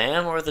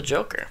Shazam or the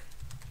Joker?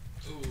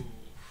 Ooh.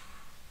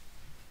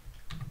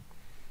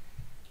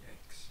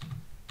 Yikes.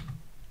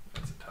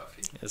 That's a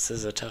toughie. This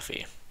is a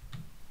toughie.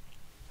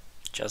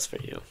 Just for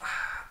you.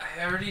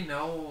 I already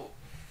know,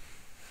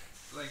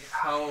 like,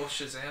 how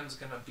Shazam's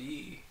gonna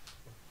be,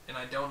 and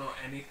I don't know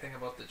anything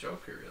about the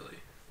Joker, really.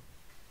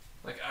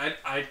 Like,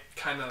 I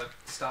kind of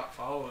stopped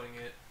following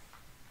it,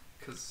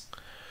 because,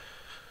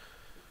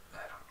 I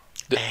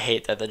don't know. I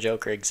hate that the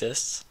Joker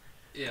exists,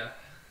 Yeah.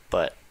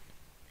 but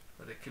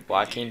But it could be...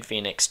 Joaquin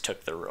Phoenix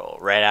took the role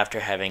right after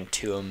having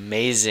 2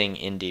 amazing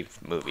indie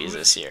movies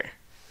this year.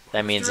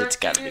 That means it's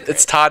got to be.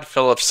 It's Todd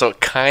Phillips, so it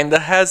kind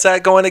of has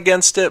that going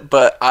against it,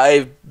 but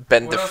I've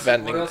been What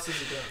defending else has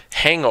he done?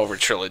 Hangover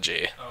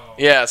trilogy. Oh.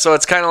 Yeah, so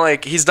it's kind of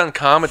like he's done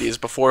comedies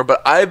before, but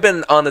I've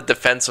been on the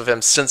defense of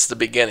him since the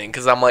beginning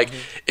because I'm like,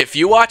 if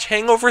you watch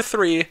Hangover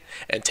 3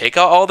 and take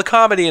out all the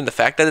comedy and the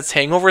fact that it's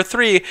Hangover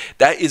 3,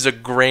 that is a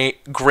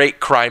great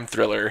crime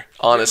thriller,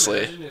 honestly.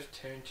 Imagine if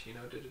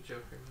Tarantino did a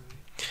Joker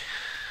movie.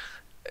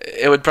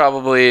 It would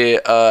probably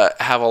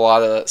have a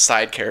lot of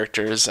side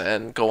characters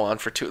and go on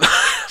for too long.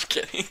 I'm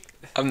kidding.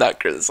 I'm not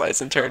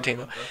criticizing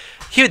Tarantino.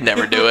 He would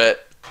never do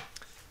it.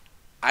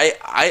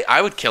 I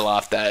would kill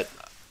off that.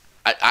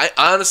 I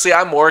honestly,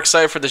 I'm more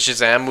excited for the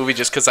Shazam movie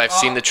just because I've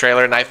seen the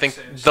trailer and I think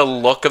the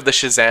look of the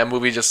Shazam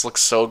movie just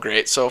looks so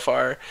great so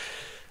far.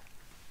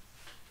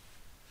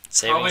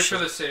 Probably for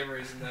the same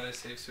reason that I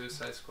saved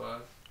Suicide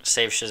Squad.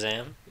 Save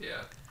Shazam?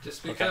 Yeah,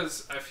 just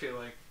because I feel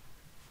like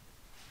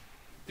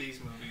these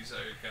movies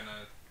are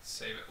gonna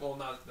save it. Well,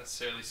 not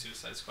necessarily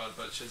Suicide Squad,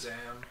 but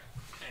Shazam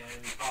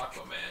and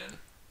Aquaman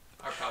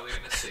are probably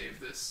gonna save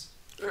this.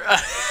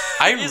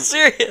 Are you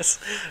serious?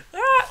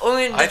 I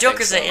mean, I the think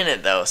Joker's so. in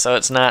it though, so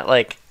it's not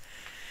like.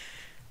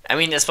 I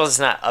mean, I suppose it's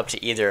not up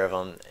to either of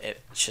them.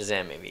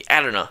 Shazam, maybe.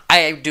 I don't know.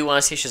 I do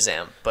want to see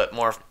Shazam, but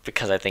more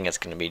because I think it's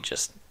going to be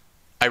just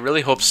I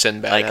really hope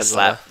Sinbad like has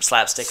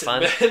slapstick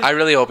fun. I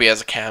really hope he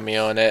has a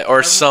cameo in it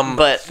or some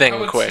But- thing How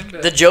would quick.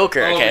 Sinbad- The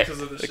Joker, Oh, okay.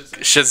 because of the Shazam.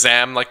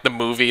 Shazam, like the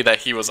movie that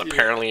he was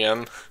apparently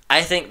in.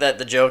 I think that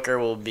the Joker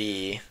will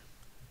be.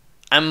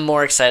 I'm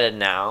more excited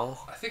now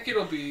I think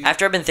it'll be.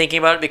 after I've been thinking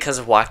about it because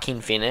of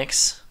Joaquin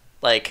Phoenix.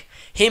 Like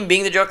him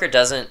being the Joker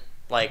doesn't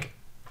like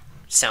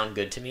sound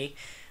good to me.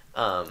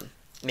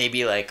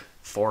 Maybe like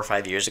 4 or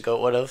 5 years ago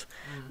it would have,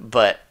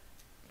 but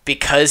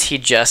because he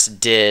just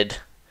did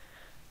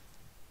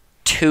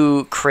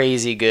 2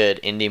 crazy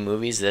good indie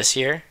movies this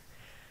year,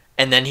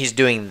 and then he's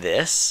doing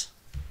this,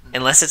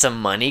 unless it's a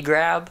money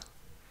grab,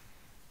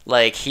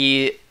 like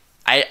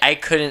I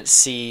couldn't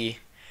see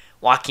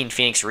Joaquin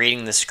Phoenix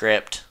reading the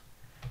script,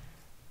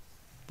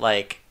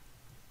 like,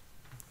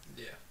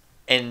 Yeah.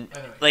 And I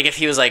know. like if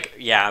he was like,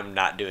 yeah, I'm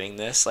not doing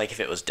this. Like if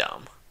it was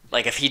dumb.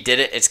 Like if he did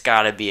it, it's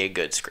got to be a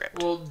good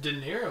script. Well, De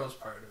Niro's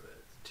part of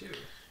it too.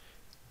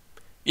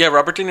 Yeah,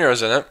 Robert De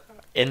Niro's in it.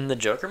 In the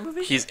Joker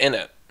movie? He's in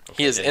it.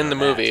 He is didn't in the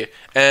know that. movie,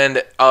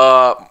 and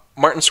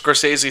Martin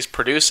Scorsese's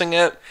producing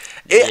it.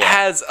 It Yeah.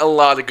 has a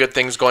lot of good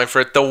things going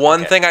for it. The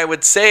one Okay. thing I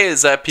would say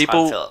is that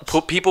people Phillips.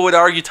 people would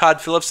argue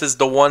Todd Phillips is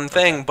the one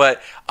thing,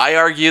 but I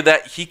argue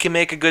that he can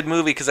make a good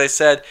movie because I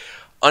said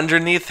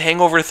underneath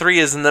Hangover 3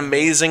 is an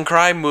amazing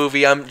crime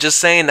movie. I'm just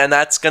saying, and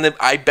that's gonna.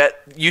 I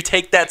bet you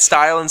take that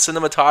style and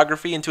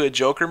cinematography into a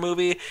Joker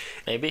movie.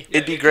 Maybe.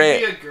 It'd be it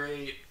great. Could be a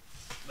great,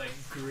 like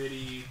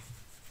gritty,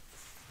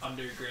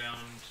 underground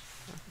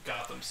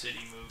Gotham City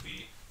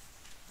movie,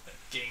 like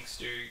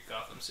gangster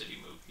Gotham City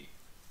movie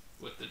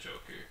with the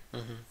Joker.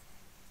 Mhm.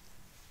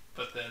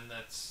 But then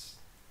that's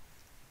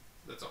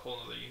a whole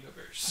other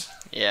universe.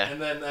 Yeah.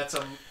 And then that's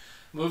a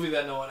movie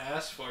that no one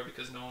asked for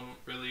because no one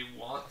really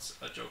wants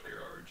a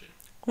Joker origin.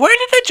 Where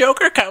did the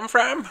Joker come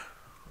from?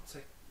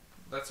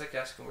 That's like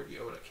asking where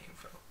Yoda came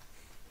from.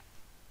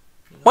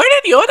 Where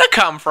did Yoda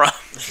come from?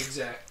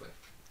 Exactly.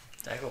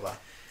 Dagobah.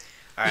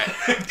 All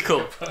right.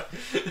 Cool.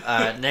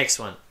 Next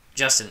one,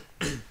 Justin.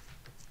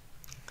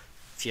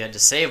 If you had to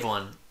save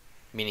one,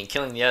 meaning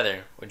killing the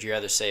other, would you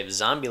rather save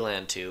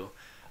Zombieland 2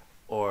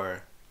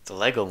 or the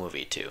Lego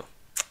Movie 2?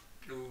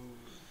 Ooh.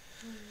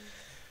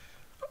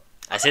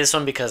 I say this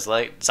one because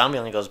like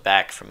Zombieland goes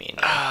back for me.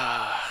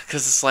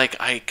 Because it's like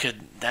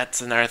that's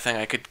another thing,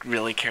 I could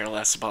really care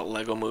less about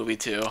Lego Movie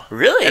 2.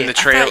 Really? And the I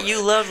trail- thought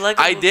you loved Lego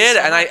I movies did,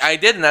 so and much. I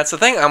did, and that's the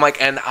thing. I'm like,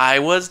 and I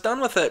was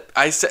done with it.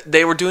 I said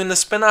they were doing the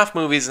spin-off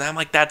movies, and I'm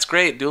like, that's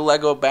great. Do a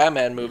Lego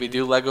Batman movie,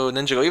 do Lego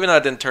Ninjago, even though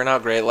it didn't turn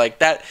out great. Like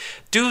that,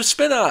 do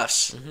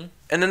spin-offs.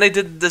 And then they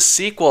did the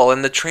sequel,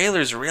 and the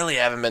trailers really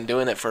haven't been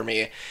doing it for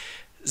me.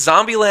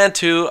 Zombieland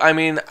 2, I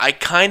mean, I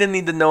kind of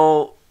need to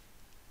know.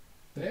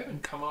 They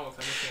haven't come out with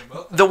anything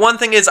about that. The one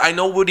thing is, I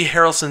know Woody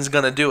Harrelson's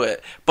gonna do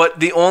it, but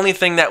the only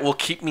thing that will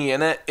keep me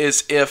in it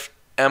is if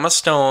Emma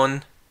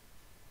Stone,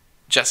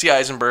 Jesse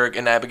Eisenberg,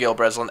 and Abigail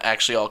Breslin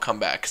actually all come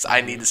back, because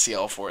I need to see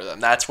all four of them.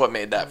 That's what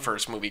made that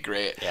first movie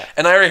great. Yeah.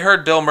 And I already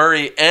heard Bill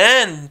Murray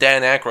and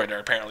Dan Aykroyd are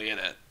apparently in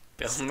it.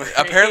 Bill Murray.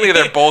 Apparently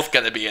they're both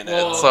gonna be in it.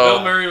 Well, So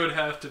Bill Murray would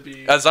have to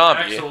be a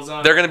zombie. Actual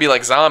zombie. They're gonna be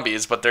like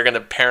zombies, but they're gonna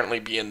apparently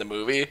be in the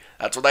movie.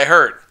 That's what I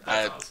heard.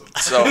 That's awesome.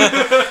 So,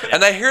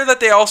 and I hear that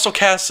they also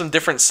cast some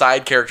different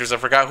side characters. I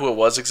forgot who it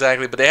was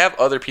exactly, but they have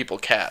other people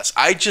cast.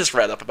 I just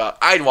read up about.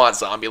 I'd want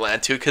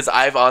Zombieland too, because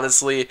I've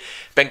honestly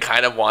been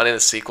kind of wanting a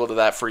sequel to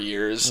that for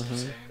years,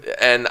 Same.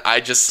 and I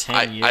just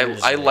 10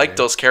 years I like later.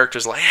 those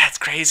characters. Like, yeah, it's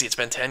crazy. It's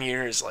been 10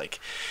 years. Like,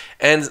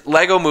 and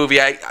Lego Movie,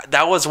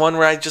 that was one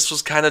where I just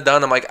was kind of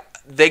done. I'm like,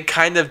 they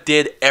kind of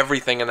did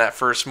everything in that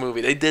first movie.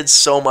 They did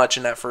so much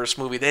in that first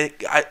movie.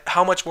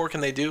 How much more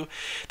can they do?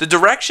 The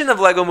direction of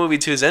Lego Movie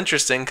 2 is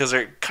interesting because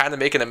they're kind of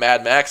making a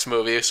Mad Max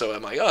movie, so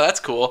I'm like, oh, that's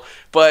cool.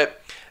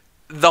 But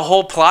the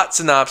whole plot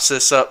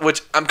synopsis,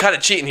 which I'm kind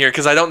of cheating here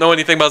because I don't know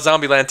anything about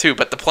Zombieland 2,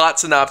 but the plot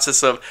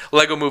synopsis of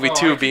Lego Movie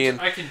 2 being...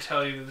 I can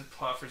tell you the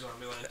plot for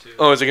Zombieland 2.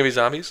 Oh, is it going to be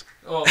zombies?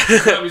 Well,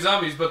 there's gonna be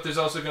zombies, but there's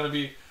also gonna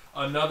be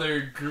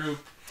another group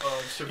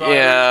of survivors.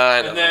 Yeah,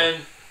 I know. And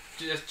then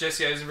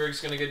Jesse Eisenberg's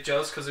gonna get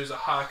jealous because there's a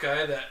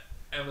Hawkeye that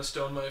Emma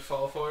Stone might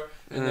fall for,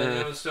 and then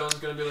Emma Stone's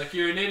gonna be like,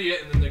 "You're an idiot,"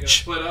 and then they're gonna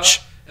split up,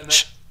 and then.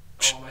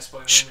 Oh, am I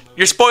spoiling the movie?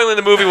 You're spoiling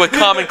the movie with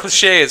common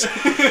cliches.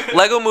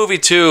 Lego Movie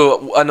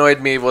 2 annoyed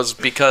me was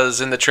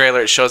because in the trailer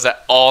it shows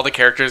that all the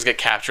characters get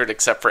captured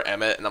except for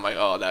Emmett, and I'm like,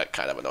 oh, that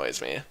kind of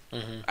annoys me.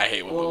 I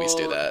hate when movies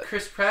do that.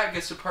 Chris Pratt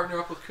gets to partner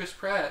up with Chris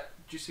Pratt.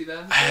 Did you see that?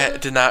 in the I trailer?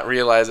 did not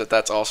realize that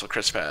that's also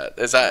Chris Pratt.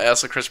 Is that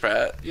also Chris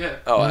Pratt? Yeah.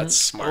 Oh, that's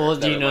smart. Well,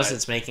 do you Never notice mind.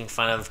 it's making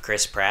fun of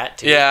Chris Pratt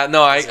too? Yeah,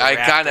 no, I He's a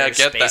kind of raptor,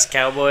 get space that.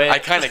 cowboy. I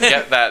kind of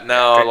get that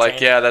now. Raptor Like,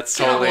 tank. yeah, that's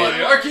totally.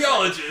 Cowboy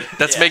archaeologist.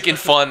 That's making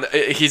fun.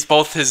 He's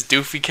both his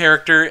doofy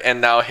character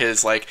and now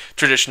his like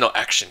traditional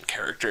action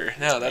character.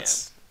 No,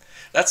 that's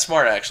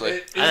smart actually.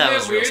 Isn't I thought it it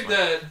was real weird smart.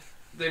 that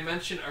they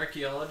mention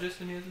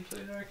archaeologist and he hasn't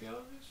played an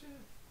archaeologist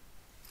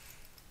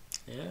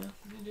yet?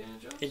 Yeah, Indiana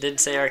Jones? he did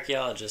say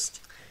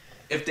archaeologist.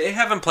 If they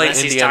haven't played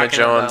Unless he's Indiana talking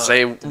Jones, about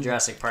they the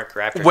Jurassic Park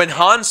Raptor. when thing.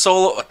 Han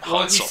Solo,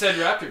 Well, he said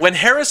Raptor. when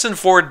Harrison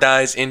Ford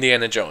dies,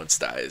 Indiana Jones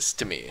dies.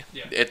 To me,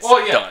 Yeah. it's oh,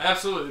 yeah, done.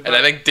 absolutely. And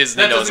I think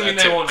Disney that knows doesn't that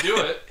mean too. they won't do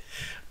it.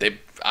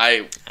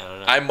 I I don't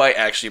know. I might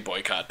actually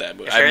boycott that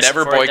movie. If I've Harrison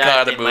never Ford died,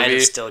 boycotted they a might have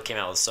movie. still came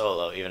out with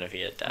Solo, even if he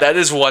had died. That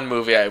is one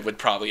movie I would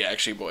probably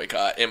actually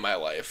boycott in my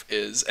life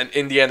is an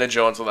Indiana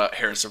Jones without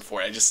Harrison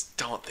Ford. I just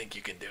don't think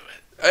you can do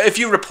it. If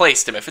you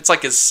replaced him, if it's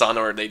like his son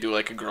or they do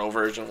like a girl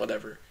version,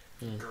 whatever.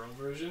 Girl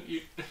version?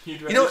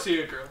 You'd rather know-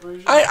 see a girl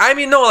version? I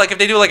mean, no, like if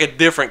they do like a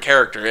different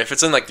character, if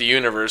it's in like the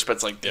universe but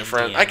it's like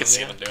different, I could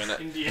see them doing it.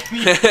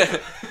 Indiana.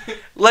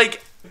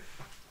 Like,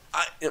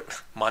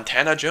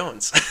 Montana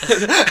Jones.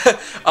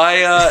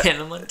 I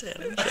Hannah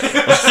Montana.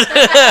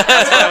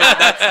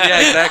 yeah,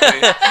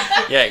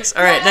 exactly. Yikes.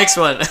 All right, next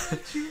one.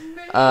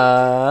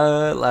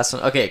 Last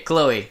one. Okay,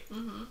 Chloe.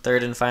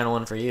 Third and final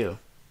one for you.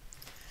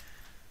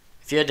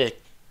 If you had to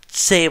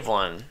save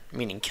one,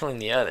 meaning killing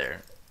the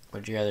other,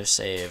 would you rather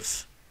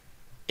save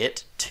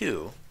It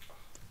 2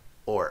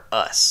 or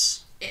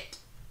Us? It.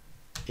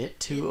 It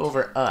 2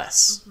 over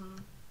Us.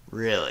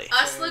 Really?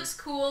 Us looks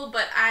cool,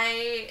 but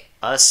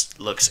Us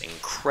looks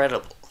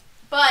incredible.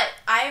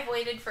 I've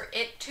waited for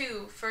It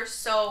 2 for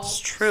so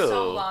true.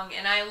 long,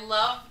 and I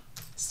love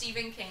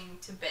Stephen King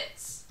to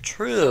bits.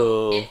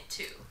 True. It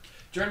 2.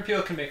 Jordan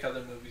Peele can make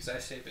other movies. I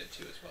save it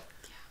too as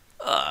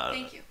well.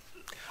 Thank you.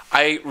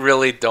 I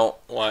really don't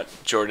want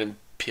Jordan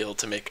Peele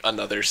to make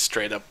another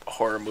straight up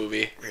horror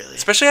movie. Really?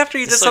 Especially after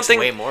he This did looks something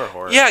way more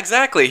horror. Yeah,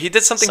 exactly. He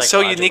did something so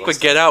Psychological unique with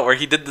stuff. Get Out, where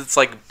he did this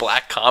like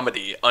black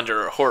comedy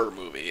under a horror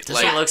movie. This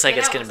Like, one looks like Get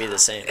it's Out gonna was be the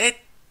awesome. same. it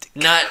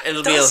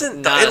It'll be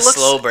doesn't. not It a looks.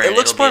 slow burn. It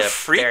looks It'll be more a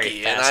very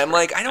freaky, and fast I'm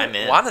like, I burn. I'm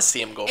don't in. want to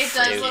see him go It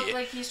freaky. does look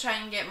like he's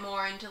trying to get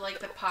more into like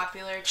the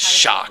popular type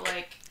Shock. of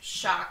like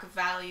shock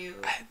value.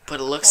 But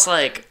it looks horror.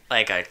 like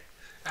a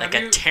Have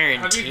a you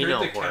Tarantino heard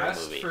the horror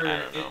cast movie. for I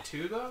don't know. It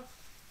too, though?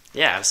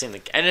 Yeah, I've seen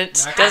and it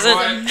McAvoy- doesn't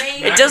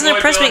amazing. it doesn't McAvoy,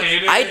 impress me. Bill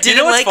Hader. I You didn't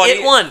know what's like funny?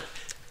 It one.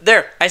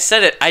 There, I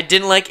said it. I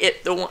didn't like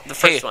it. The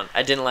first Hey. one.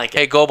 I didn't like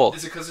Hey, it. Goebel,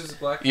 Is it because there's a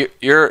black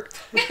you're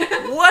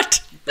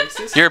What?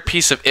 racist? you're a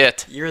piece of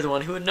it. You're the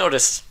one who would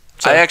notice.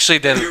 I actually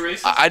didn't. You're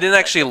racist? I didn't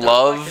actually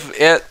love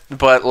it,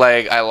 but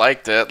like I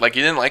liked it. Like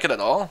you didn't like it at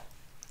all.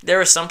 There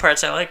were some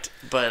parts I liked,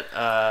 but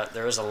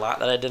there was a lot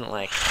that I didn't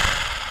like.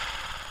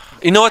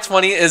 You know what's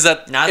funny is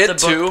that Not it the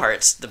book too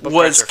parts. The book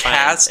was parts are fine.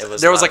 cast. It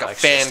was There was lot like of a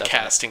extra fan stuff in it.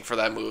 casting for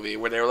that movie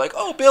where they were like,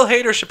 "Oh, Bill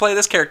Hader should play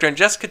this character and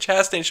Jessica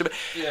Chastain should,"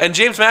 Yeah. and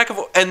James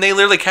McAvoy, and they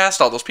literally cast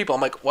all those people.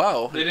 I'm like,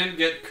 wow, They didn't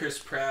get Chris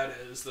Pratt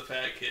as the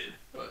fat kid,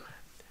 but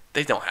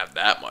they don't have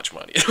that much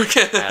money. I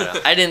don't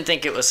know. I didn't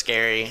think it was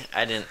scary.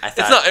 I thought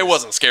It's not. It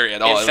wasn't scary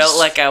at all. It felt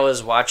like I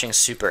was watching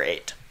Super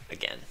 8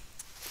 again,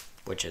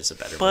 which is a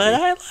better But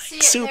movie. I like See,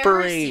 there Super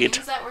were 8.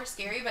 scenes that were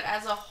scary, but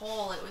as a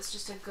whole, it was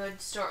just a good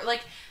story.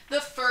 Like the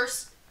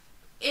first,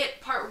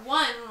 part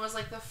 1 was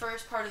like the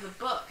first part of the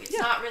book. It's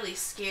not really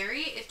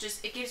scary.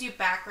 It gives you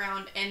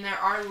background, and there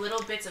are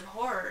little bits of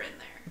horror in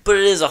there. But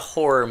it is a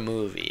horror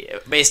movie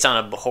based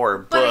on a horror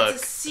But book.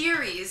 it's a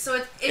series, so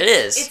it's It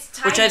is, it's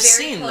tied which I've very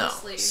seen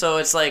closely. though. So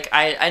it's like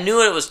I knew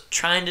what it was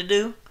trying to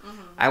do.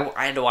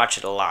 I had to watch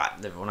it a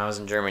lot when I was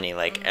in Germany.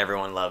 Like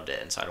everyone loved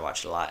it, and so I'd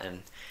watch it a lot.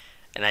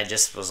 And I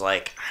just was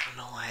like, I don't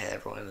know why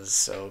everyone is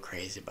so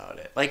crazy about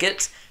it. Like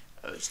it's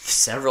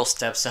several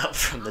steps up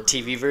from the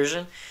TV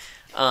version.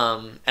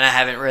 And I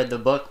haven't read the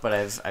book, but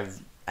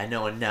I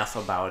know enough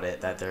about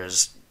it that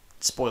there's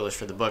spoilers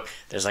for the book.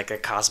 There's like a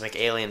cosmic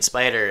alien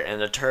spider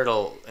and a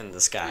turtle in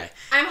the sky.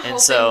 I'm hoping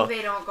so-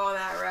 they don't go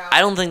that route. I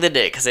don't think they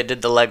did because they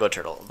did the Lego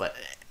turtle, but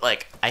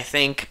like I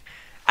think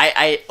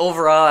I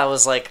overall I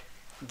was like,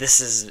 this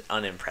is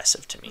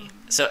unimpressive to me.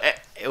 So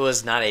it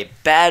was not a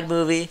bad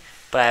movie,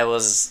 but it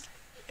was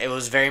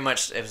very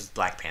much it was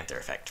Black Panther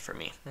effect for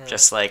me.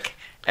 Just like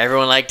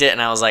everyone liked it,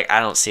 and I was like, I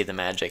don't see the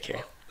magic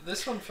here.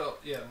 this one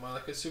felt more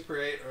like a Super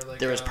 8 or like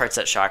There was parts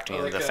that shocked me.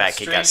 or like The a fat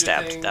kid got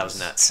Stranger stabbed. That was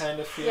Things nuts. Kind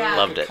of feel Yeah. like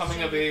Loved a it.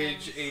 coming of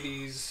age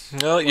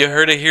 80s. Well, you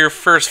heard it here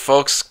first,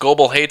 folks.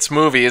 Goebel hates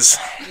movies.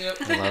 Yep.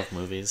 I love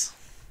movies.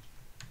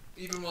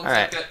 Even ones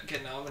Alright. that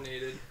get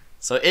nominated.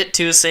 So It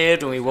 2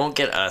 saved, and we won't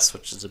get Us,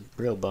 which is a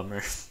real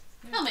bummer.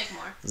 He'll make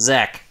more.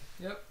 Zach.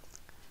 Yep.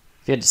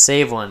 If you had to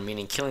save one,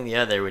 meaning killing the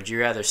other, would you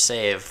rather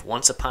save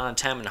Once Upon a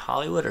Time in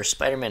Hollywood or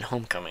Spider-Man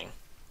Homecoming?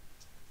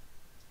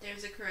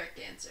 There's a correct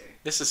answer.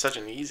 This is such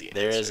an easy answer.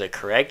 There is a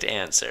correct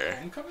answer.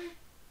 Homecoming?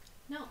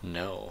 No.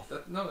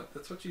 No,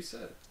 that's what you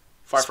said.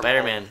 Far from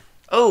Spider-Man.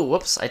 Oh,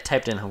 whoops. I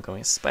typed in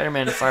Homecoming.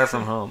 Spider-Man Far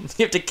From Home.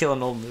 You have to kill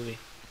an old movie.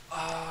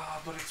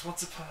 But it's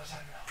Once Upon a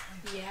Time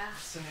in Hollywood. Yeah.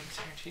 It's the new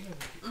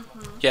Tarantino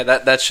movie. Yeah,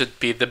 that should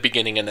be the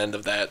beginning and end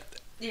of that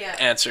Yeah.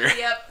 answer.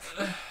 Yep.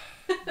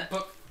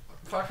 But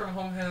Far From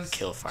Home has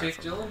Kill Far Jake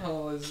From Home.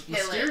 Gyllenhaal as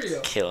Kill it.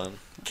 Mysterio. Kill him.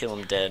 Kill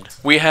him dead.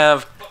 We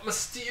have But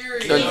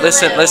Mysterio.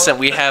 listen.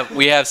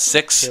 We have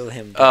 6 Kill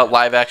him dead.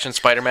 live action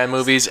Spider-Man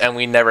movies, and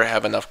we never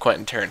have enough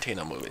Quentin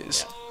Tarantino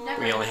movies.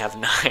 Never. We only have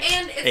 9.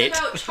 And it's 8.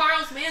 about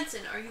Charles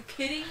Manson. Are you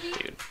kidding me?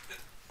 Dude.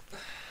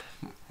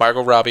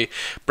 Margot Robbie,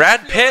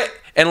 Brad Pitt,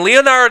 and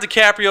Leonardo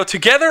DiCaprio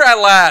together at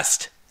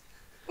last.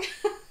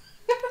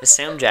 Is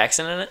Sam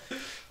Jackson in it?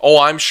 Oh,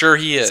 I'm sure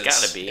he is.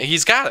 gotta be.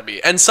 He's gotta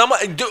be. And some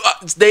I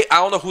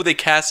don't know who they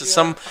cast as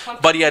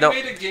somebody I He don't.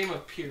 made a game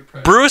of peer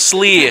pressure. Bruce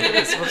Lee.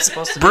 That's what it's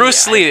supposed to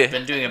Bruce be. Lee. I've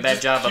been doing a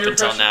bad job up Peer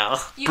until pressure.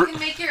 now. You can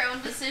make your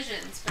own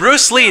decisions. but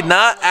Bruce Lee, no.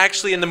 not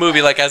actually in the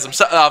movie like as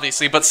himself,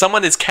 obviously, but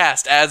someone is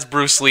cast as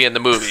Bruce Lee in the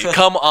movie.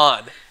 Come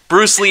on,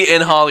 Bruce Lee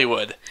in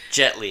Hollywood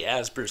Jet Li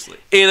as Bruce Lee.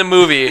 in a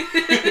movie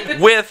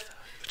with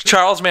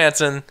Charles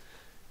Manson,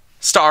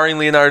 starring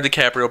Leonardo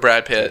DiCaprio,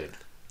 Brad Pitt. Dude.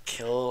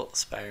 Kill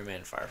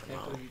Spider-Man Far From I can't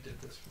Home. believe you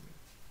did this for me.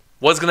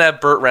 Was gonna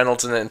have Burt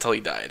Reynolds in it until he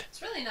died.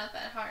 It's really not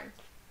that hard.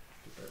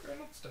 Did Burt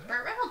Reynolds die?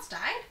 Burt Reynolds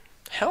died?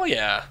 Hell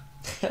yeah!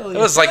 Hell It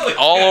was like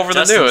all over the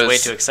Justin's news. way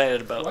too excited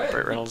about What?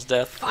 Burt Reynolds'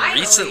 death. Finally.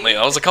 Recently,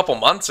 that was a couple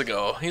months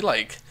ago. He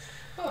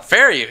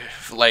very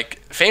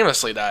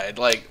famously died.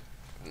 Like,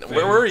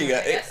 where were you I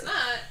guys? guess not.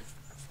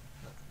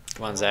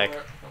 Come on, Zach.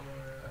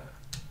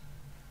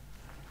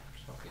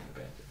 Smoking the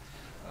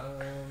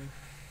Bandit.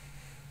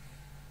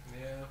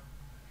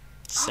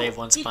 save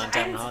Once he Upon a died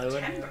Time in in Hollywood.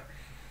 September.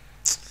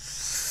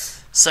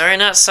 Sorry,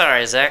 not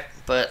sorry, Zach,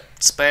 but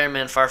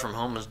Spider-Man Far From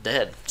Home is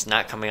dead. It's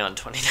not coming out in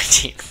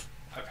 2019.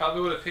 I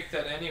probably would have picked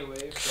that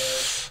anyway,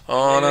 but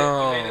Oh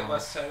you made it no.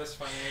 less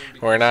satisfying.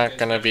 because We're you not guys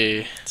gonna watched be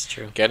it. It's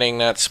true. getting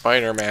that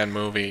Spider-Man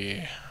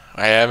movie.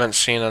 I haven't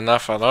seen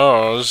enough of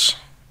those.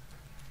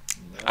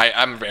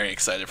 I'm very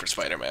excited for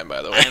Spider-Man,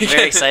 by the way. I'm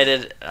very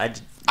excited.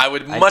 I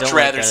would I much don't like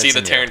rather that see it's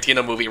the in Europe.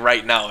 Tarantino movie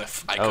right now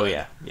if I could. Oh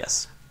yeah,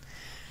 yes.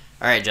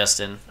 All right,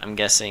 Justin. I'm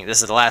guessing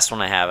this is the last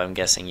one I have. I'm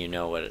guessing you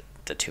know what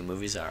the two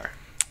movies are.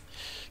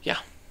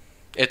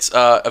 It's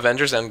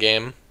Avengers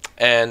Endgame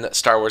and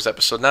Star Wars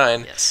Episode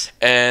 9. Yes.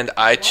 And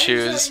I Why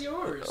choose is that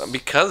yours?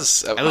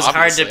 because It was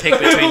hard to obviously. pick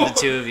between the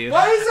two of you.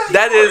 Why is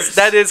that yours?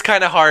 That is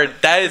kind of hard.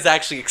 That is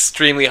actually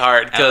extremely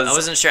hard I because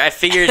wasn't sure. I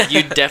figured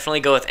you'd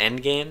definitely go with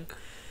Endgame,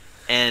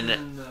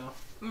 and No.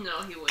 No,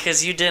 he wouldn't.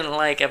 because you didn't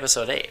like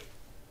Episode 8.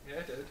 Yeah,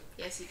 I did.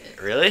 Yes, he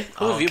did. Really?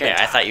 Who have you Okay, been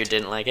I thought talking you to?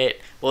 didn't like 8.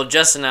 Well,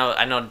 Justin,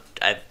 I know.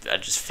 I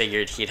just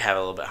figured he'd have a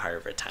little bit harder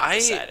of a time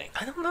deciding.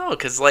 I don't know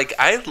because like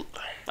I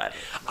But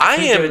I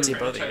couldn't give am. it to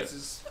both of you.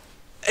 Franchises.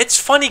 It's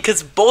funny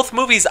because both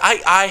movies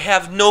I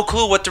have no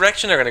clue what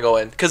direction they're gonna go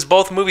in because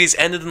both movies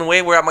ended in the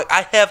way where I'm like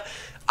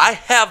I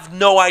have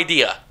no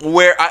idea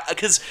where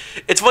because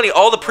it's funny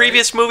all the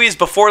previous movies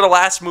before the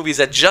last movies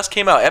that just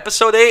came out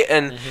Episode 8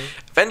 and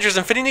Avengers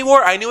Infinity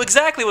War I knew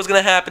exactly what was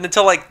gonna happen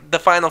until like the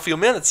final few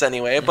minutes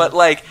anyway but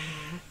like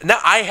now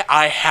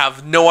I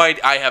have no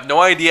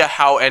idea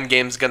how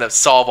Endgame's gonna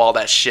solve all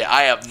that shit.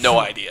 I have no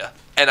idea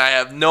and I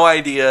have no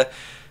idea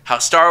how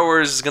Star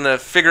Wars is gonna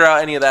figure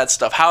out any of that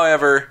stuff.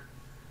 However,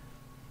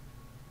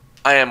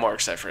 I am more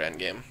excited for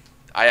Endgame.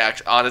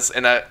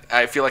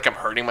 I feel like I'm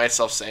hurting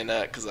myself saying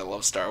that because I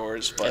love Star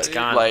Wars, but It's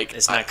gone. like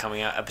It's not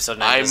coming out. Episode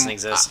 9 doesn't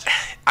exist.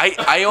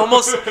 I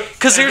almost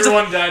because here's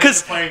Everyone died in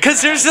the plane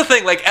because here's the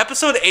thing. Like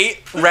Episode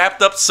 8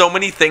 wrapped up so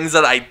many things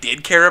that I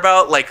did care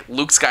about, like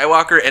Luke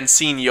Skywalker and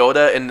seeing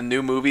Yoda in the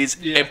new movies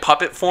Yeah. in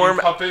puppet form.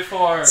 In puppet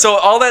form. So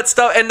all that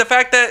stuff, and the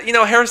fact that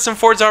Harrison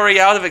Ford's already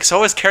out of it,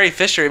 so is Carrie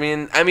Fisher.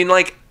 I mean,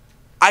 like,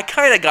 I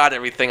kind of got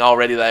everything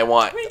already that I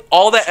want.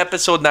 All that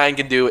Episode 9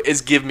 can do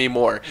is give me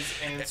more.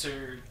 It's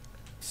answered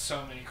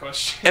so many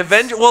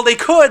questions. Well, they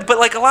could, but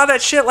like a lot of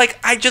that shit, like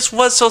I just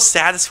was so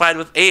satisfied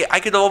with 8. I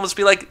could almost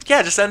be like,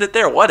 yeah, just end it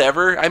there,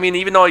 whatever. I mean,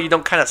 even though you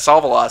don't kind of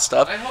solve a lot of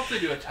stuff. I hope they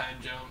do a time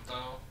jump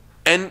though.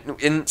 And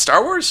in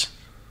Star Wars,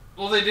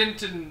 Well, they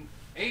didn't in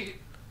 8.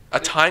 a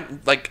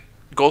time like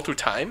go through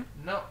time.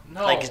 No.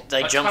 like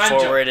a jump time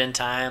forward in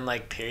time,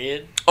 like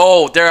period.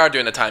 Oh, they are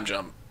doing a time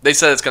jump. They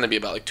said it's going to be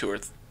about like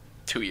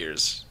 2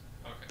 years.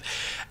 Okay.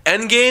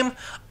 Endgame,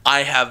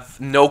 I have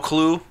no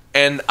clue,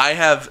 and I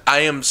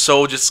am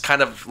so just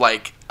kind of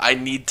like I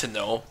need to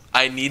know.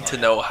 I need to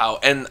know how,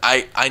 and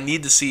I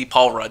need to see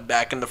Paul Rudd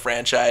back in the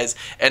franchise,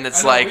 and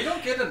it's I know, like, we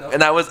don't get enough.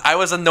 and I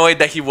was annoyed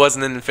that he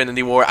wasn't in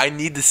Infinity War. I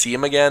need to see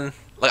him again.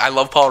 Like I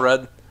love Paul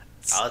Rudd.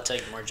 I'll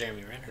take more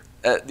Jeremy Renner.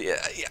 Yeah,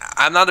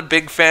 I'm not a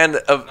big fan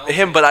of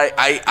him, but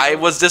I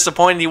was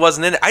disappointed he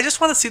wasn't in it. I just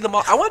want to see them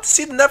all. I want to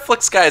see the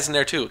Netflix guys in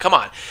there too. Come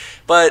on,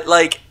 but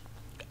like,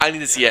 I need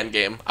to see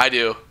Endgame. I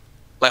do.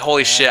 Like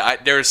holy shit,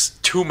 there's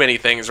too many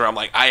things where I'm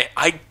like I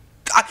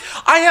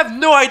have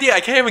no idea. I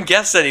can't even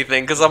guess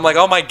anything because I'm like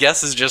all my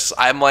guesses just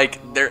I'm like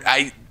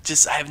I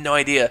have no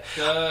idea.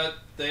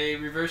 They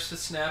reversed the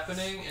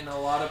snapping, and a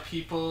lot of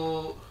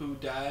people who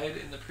died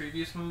in the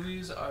previous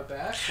movies are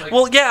back. Like,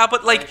 Well, yeah,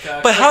 but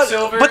but how?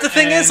 Quicksilver But the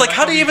thing is, and like,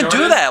 how do you even Michael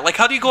B. do Jordan. that? Like,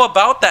 how do you go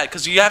about that?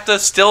 Because you have to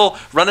still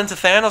run into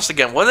Thanos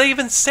again. What do they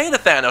even say to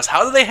Thanos?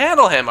 How do they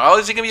handle him? How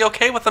is he gonna be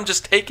okay with them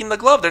just taking the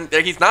glove?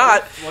 He's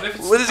not. What if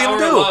it's What is he power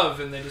gonna of do? love,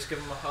 and they just give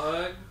him a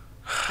hug,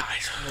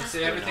 and they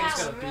say everything's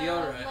gonna be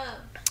alright?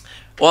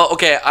 Well,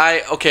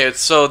 okay.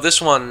 So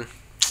this one,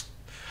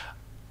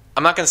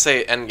 I'm not gonna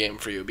say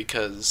Endgame for you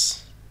because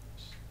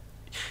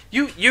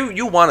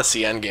you want to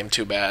see Endgame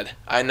too bad.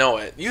 I know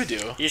it. You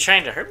do. You're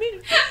trying to hurt me?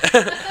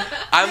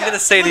 I'm gonna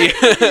say to you.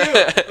 Look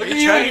at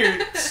you in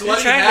your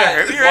slutty trying to hat,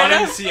 hurt me right wanting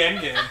now? to see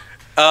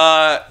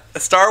Endgame.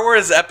 Star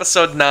Wars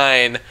Episode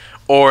 9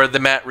 or the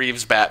Matt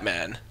Reeves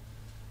Batman.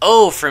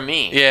 Oh, for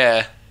me.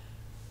 Yeah.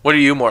 What are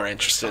you more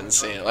interested in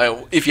seeing?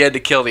 Like, if you had to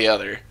kill the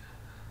other.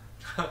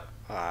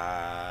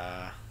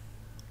 I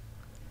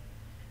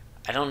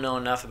don't know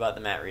enough about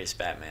the Matt Reeves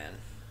Batman.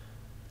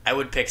 I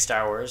would pick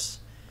Star Wars,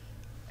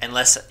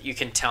 unless you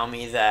can tell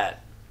me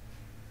that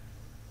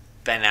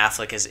Ben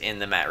Affleck is in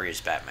the Matt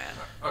Reeves Batman.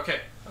 Okay.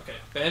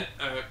 Ben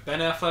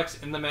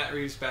Affleck's in the Matt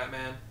Reeves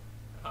Batman.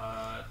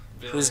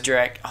 Villain. Who's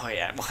direct? Oh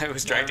yeah,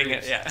 who's directing it?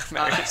 Reeves. Yeah,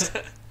 Matt Reeves.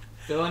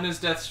 Villain is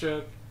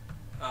Deathstroke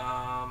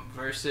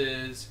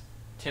versus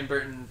Tim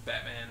Burton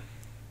Batman.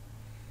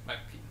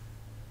 Michael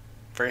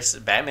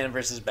Batman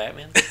versus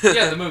Batman. Keaton.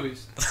 Yeah, the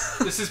movies.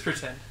 This is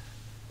pretend.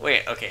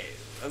 Wait, okay.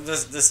 The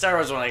Star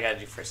Wars one I gotta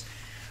do first.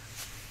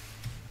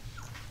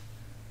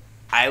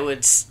 I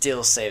would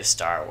still save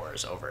Star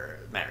Wars over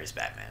Matt Reeves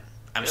Batman.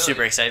 I'm Really?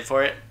 super excited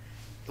for it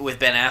with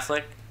Ben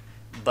Affleck,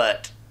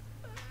 but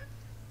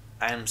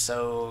I'm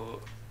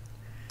so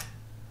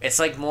It's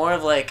like more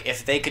of like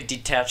if they could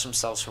detach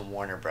themselves from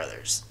Warner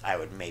Brothers, I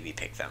would maybe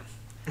pick them.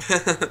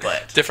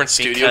 But different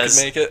studio could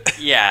make it.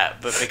 Yeah,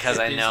 but because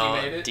I know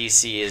Disney made it?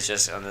 DC is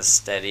just on this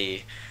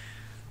steady,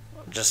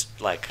 just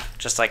like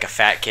a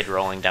fat kid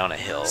rolling down a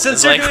hill. Since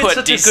It's they're like doing what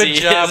such a DC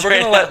good job, is we're right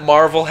gonna now. let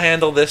Marvel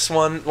handle this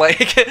one.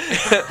 Like,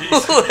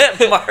 Let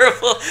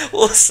Marvel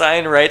will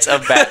sign rights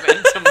of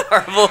Batman to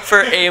Marvel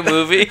for a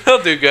movie.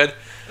 he'll do good.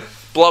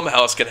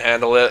 Blumhouse can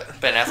handle it.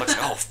 Ben Affleck's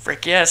like, oh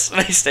frick yes,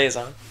 and he stays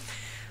on.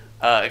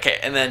 Okay,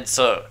 and then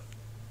so,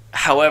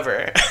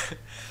 however,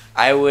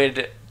 I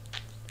would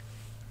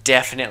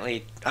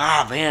definitely.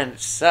 Oh man, it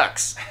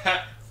sucks.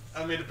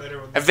 I made a better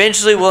one.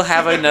 Eventually, we'll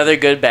have another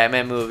good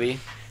Batman movie.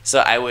 So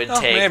I would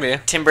take. maybe.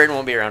 Tim Burton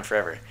won't be around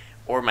forever,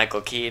 or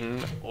Michael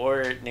Keaton,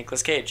 or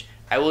Nicolas Cage.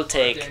 I will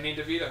take. Danny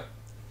DeVito.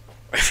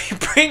 If you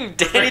bring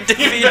Danny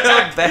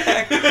DeVito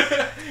back,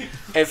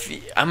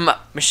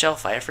 Michelle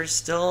Pfeiffer's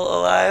still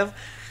alive,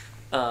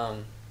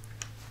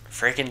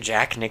 freaking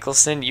Jack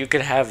Nicholson, you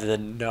could have the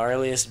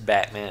gnarliest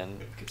Batman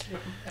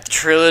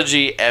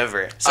trilogy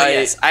ever. So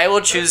yes, I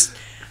will choose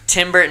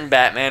Tim Burton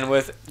Batman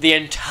with the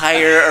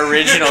entire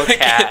original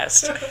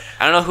cast.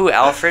 I don't know who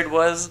Alfred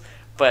was,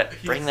 but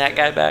bring that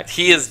guy back.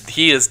 He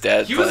is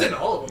dead. He was but in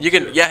all of them. You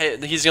can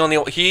too. he's the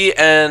only he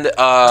and Dude,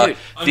 the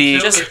Until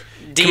just it-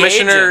 de-age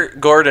Commissioner him.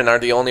 Gordon are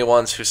the only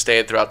ones who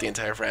stayed throughout the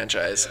entire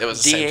franchise. It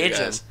was the same two De-age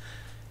him. guys.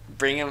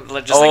 Bring him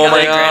just Oh like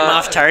my Grand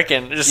God. Moff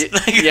Tarkin. Just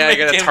Yeah, make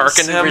you're gonna him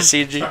Tarkin him?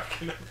 super CG.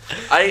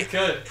 I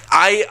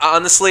Good.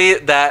 honestly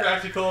that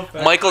Practical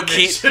effects Michael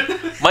animation.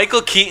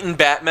 Michael Keaton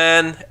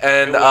Batman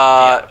and It would be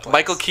out of place.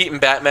 Michael Keaton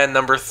Batman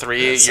number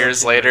 3 That's so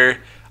years cool. later.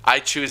 I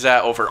choose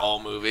that over all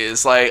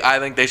movies. Like I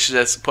think they should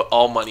just put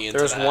all money into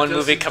There was that. one Just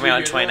movie to coming out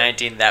in do that.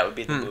 2019. That would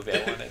be the Hmm. movie I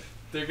wanted.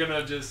 They're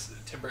gonna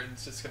Tim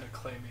Burton's just gonna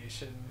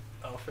claymation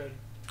Alfred.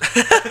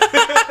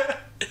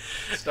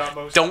 Stop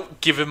motion. Don't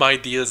give him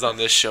ideas on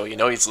this show. You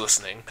know he's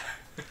listening.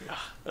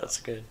 That's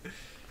good.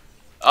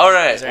 All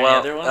right. Is there any well,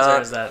 other ones,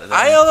 or is that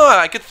I don't know.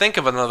 I could think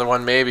of another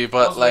one maybe, I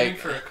but was waiting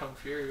like for a Kung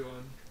Fury one.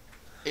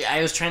 Yeah,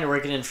 I was trying to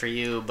work it in for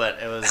you, but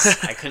it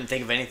was I couldn't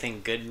think of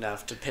anything good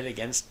enough to pit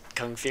against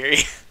Kung Fury.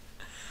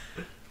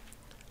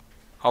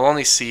 I'll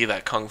only see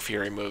that Kung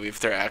Fury movie if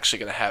they're actually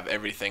gonna have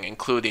everything,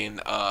 including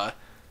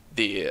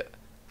the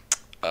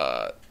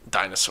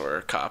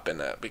dinosaur cop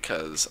in it,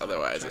 because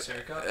otherwise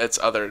Triceratops?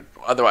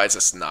 otherwise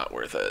it's not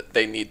worth it.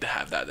 They need to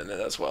have that in it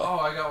as well. Oh,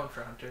 I got one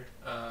for Hunter.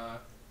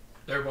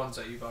 They're ones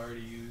that you've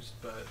already used,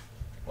 but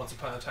Once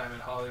Upon a Time in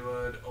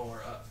Hollywood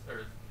or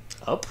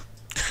Up?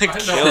 I know.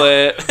 Kill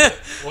it.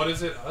 what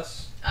is it?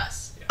 Us?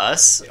 Us.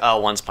 Us? Oh,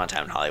 Once Upon a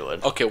Time in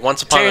Hollywood. Okay,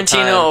 Once Upon a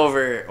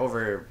Tarantino Time.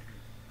 over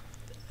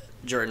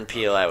Jordan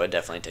Peele, I would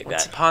definitely take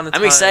Once that. Upon a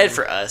I'm excited Time.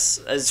 for Us.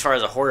 As far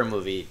as a horror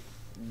movie,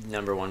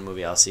 number one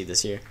movie I'll see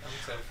this year. I'm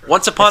excited for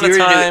Once Upon if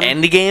you a were to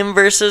Time. do Endgame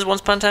versus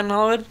Once Upon a Time in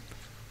Hollywood,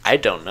 I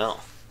don't know.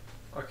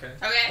 Okay.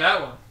 Okay.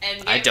 That one.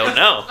 And I don't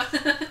know.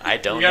 I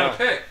You don't gotta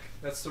know. pick.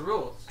 That's the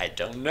rules. I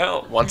don't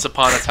know. Once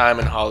Upon a Time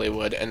in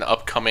Hollywood, an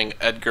upcoming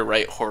Edgar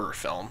Wright horror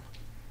film.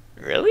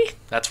 Really?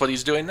 That's what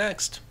he's doing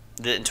next.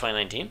 In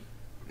 2019?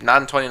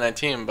 Not in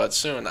 2019, but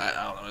soon. I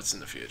don't know. It's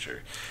in the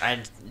future.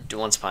 I'd do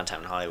Once Upon a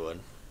Time in Hollywood.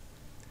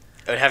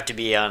 It would have to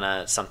be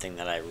on something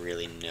that I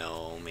really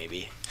know,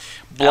 maybe.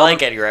 I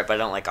like Edgar Wright, but I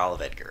don't like all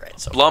of Edgar Wright.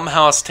 So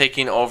Blumhouse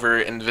taking over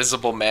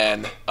Invisible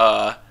Man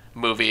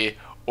movie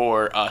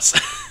or Us.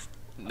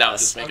 No,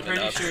 just I'm making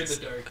pretty it up. sure the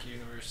Dark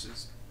Universe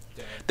is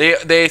dead.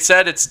 They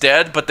said it's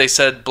dead, but they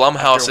said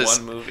Blumhouse After is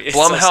one movie, it's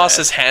so Blumhouse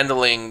sad. is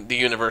handling the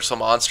Universal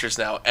monsters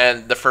now,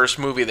 and the first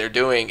movie they're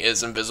doing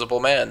is Invisible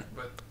Man.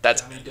 But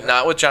That's Johnny Depp.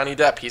 not with Johnny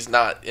Depp. He's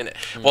not in it.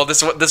 Hmm. Well,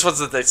 this was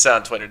what they said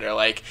on Twitter. They're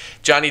like,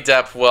 Johnny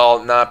Depp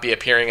will not be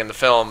appearing in the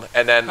film,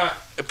 and then Huh.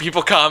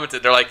 people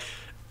commented. They're like,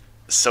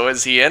 so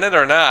is he in it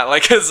or not?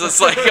 Like,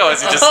 it's like, oh,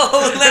 is he just?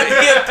 Oh, let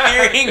me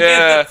appearing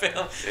Yeah. in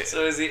the film.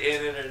 So is he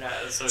in it or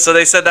not? So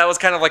they said that was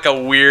kind of like a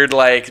weird,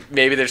 like,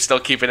 maybe they're still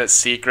keeping it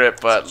secret,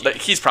 but like,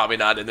 he's probably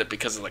not in it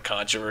because of the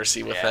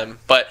controversy with Yeah. him.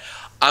 But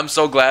I'm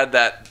so glad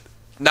that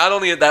not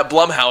only that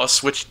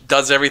Blumhouse, which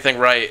does everything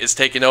right, is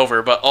taking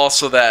over, but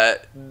also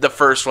that the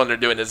first one they're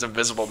doing is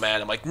Invisible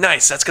Man. I'm like,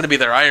 nice, that's going to be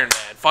their Iron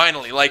Man,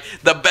 finally. Like,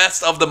 the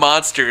best of the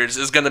monsters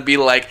is going to be,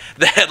 like,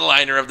 the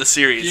headliner of the The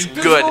series.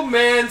 Invisible Good.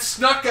 Man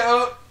snuck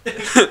out in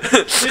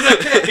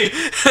a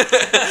cave.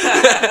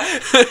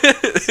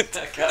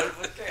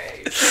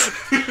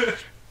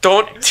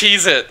 Don't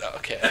tease it.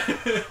 Okay.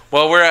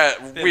 Well, we're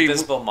at... The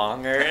Invisible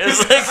Monger is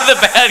like the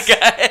bad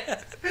guy.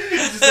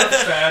 He's just got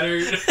fatter.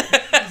 He's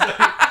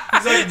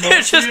like You're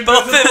mostly just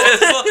both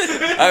invisible.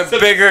 invisible. I'm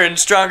bigger and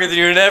stronger than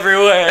you in every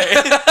way.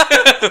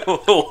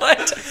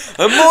 What?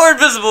 I'm more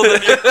invisible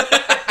than you.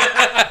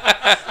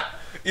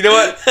 You know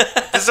what?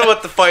 This is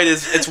what the fight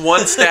is. It's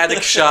one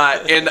static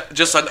shot in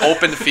just an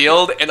open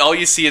field, and all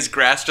you see is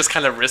grass just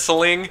kind of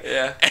ristling,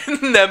 Yeah.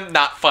 and them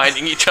not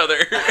finding each other.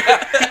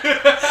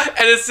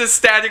 And it's this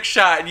static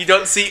shot, and you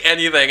don't see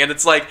anything, and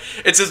it's like,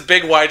 it's this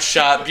big wide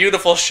shot,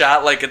 beautiful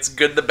shot, like it's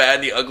good, the bad,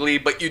 and the ugly,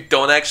 but you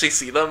don't actually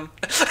see them.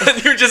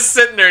 And you're just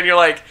sitting there, and you're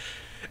like,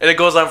 and it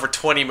goes on for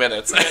 20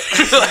 minutes.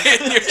 Like,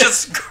 you're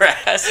just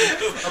Grass.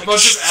 A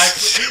bunch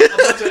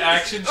of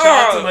action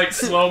shots and like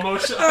slow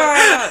motion.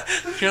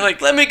 you're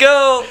like, Let me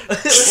go.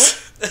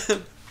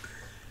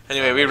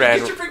 anyway, we Get your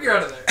ran finger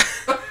out of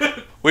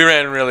there.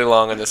 really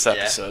long in this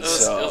episode, it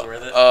was so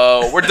worth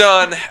it. we're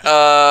done.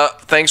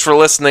 Thanks for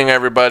listening,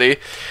 everybody.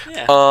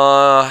 Yeah.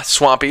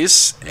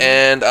 Swampies,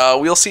 and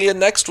we'll see you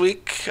next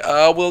week.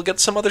 We'll get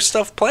some other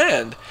stuff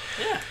planned.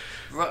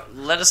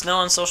 Let us know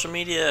on social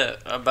media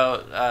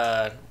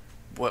about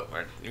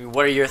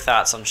what are your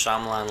thoughts on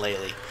Shyamalan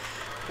lately?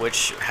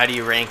 How do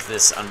you rank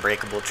this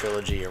Unbreakable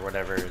trilogy or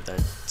whatever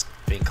that's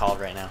being called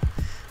right now?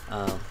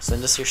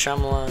 Send us your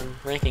Shyamalan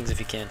rankings if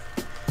you can.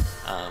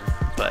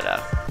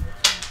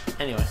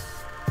 Anyway.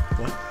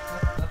 What?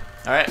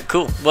 All right,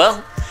 cool.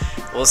 Well,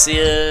 we'll see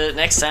you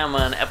next time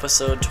on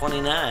episode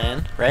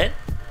 29, right?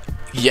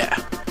 Yeah.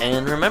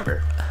 And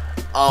remember,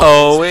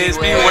 Always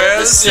beware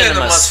the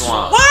cinema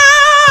swamp. You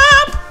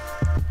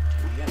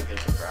got a good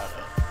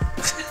vibrato.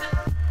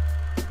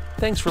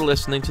 Thanks for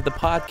listening to the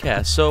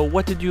podcast. So,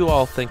 what did you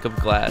all think of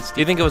Glass? Do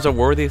you think it was a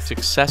worthy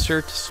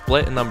successor to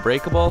Split and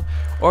Unbreakable?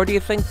 Or do you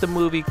think the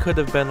movie could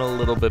have been a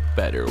little bit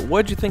better?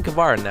 What did you think of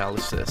our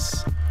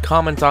analysis?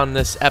 Comment on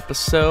this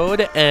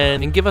episode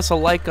and give us a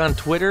like on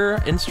Twitter,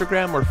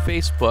 Instagram, or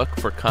Facebook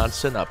for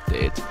constant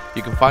updates.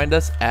 You can find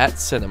us at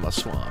Cinema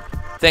Swamp.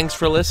 Thanks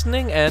for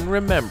listening, and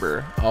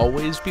remember,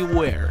 always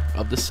beware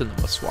of the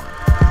Cinema Swamp.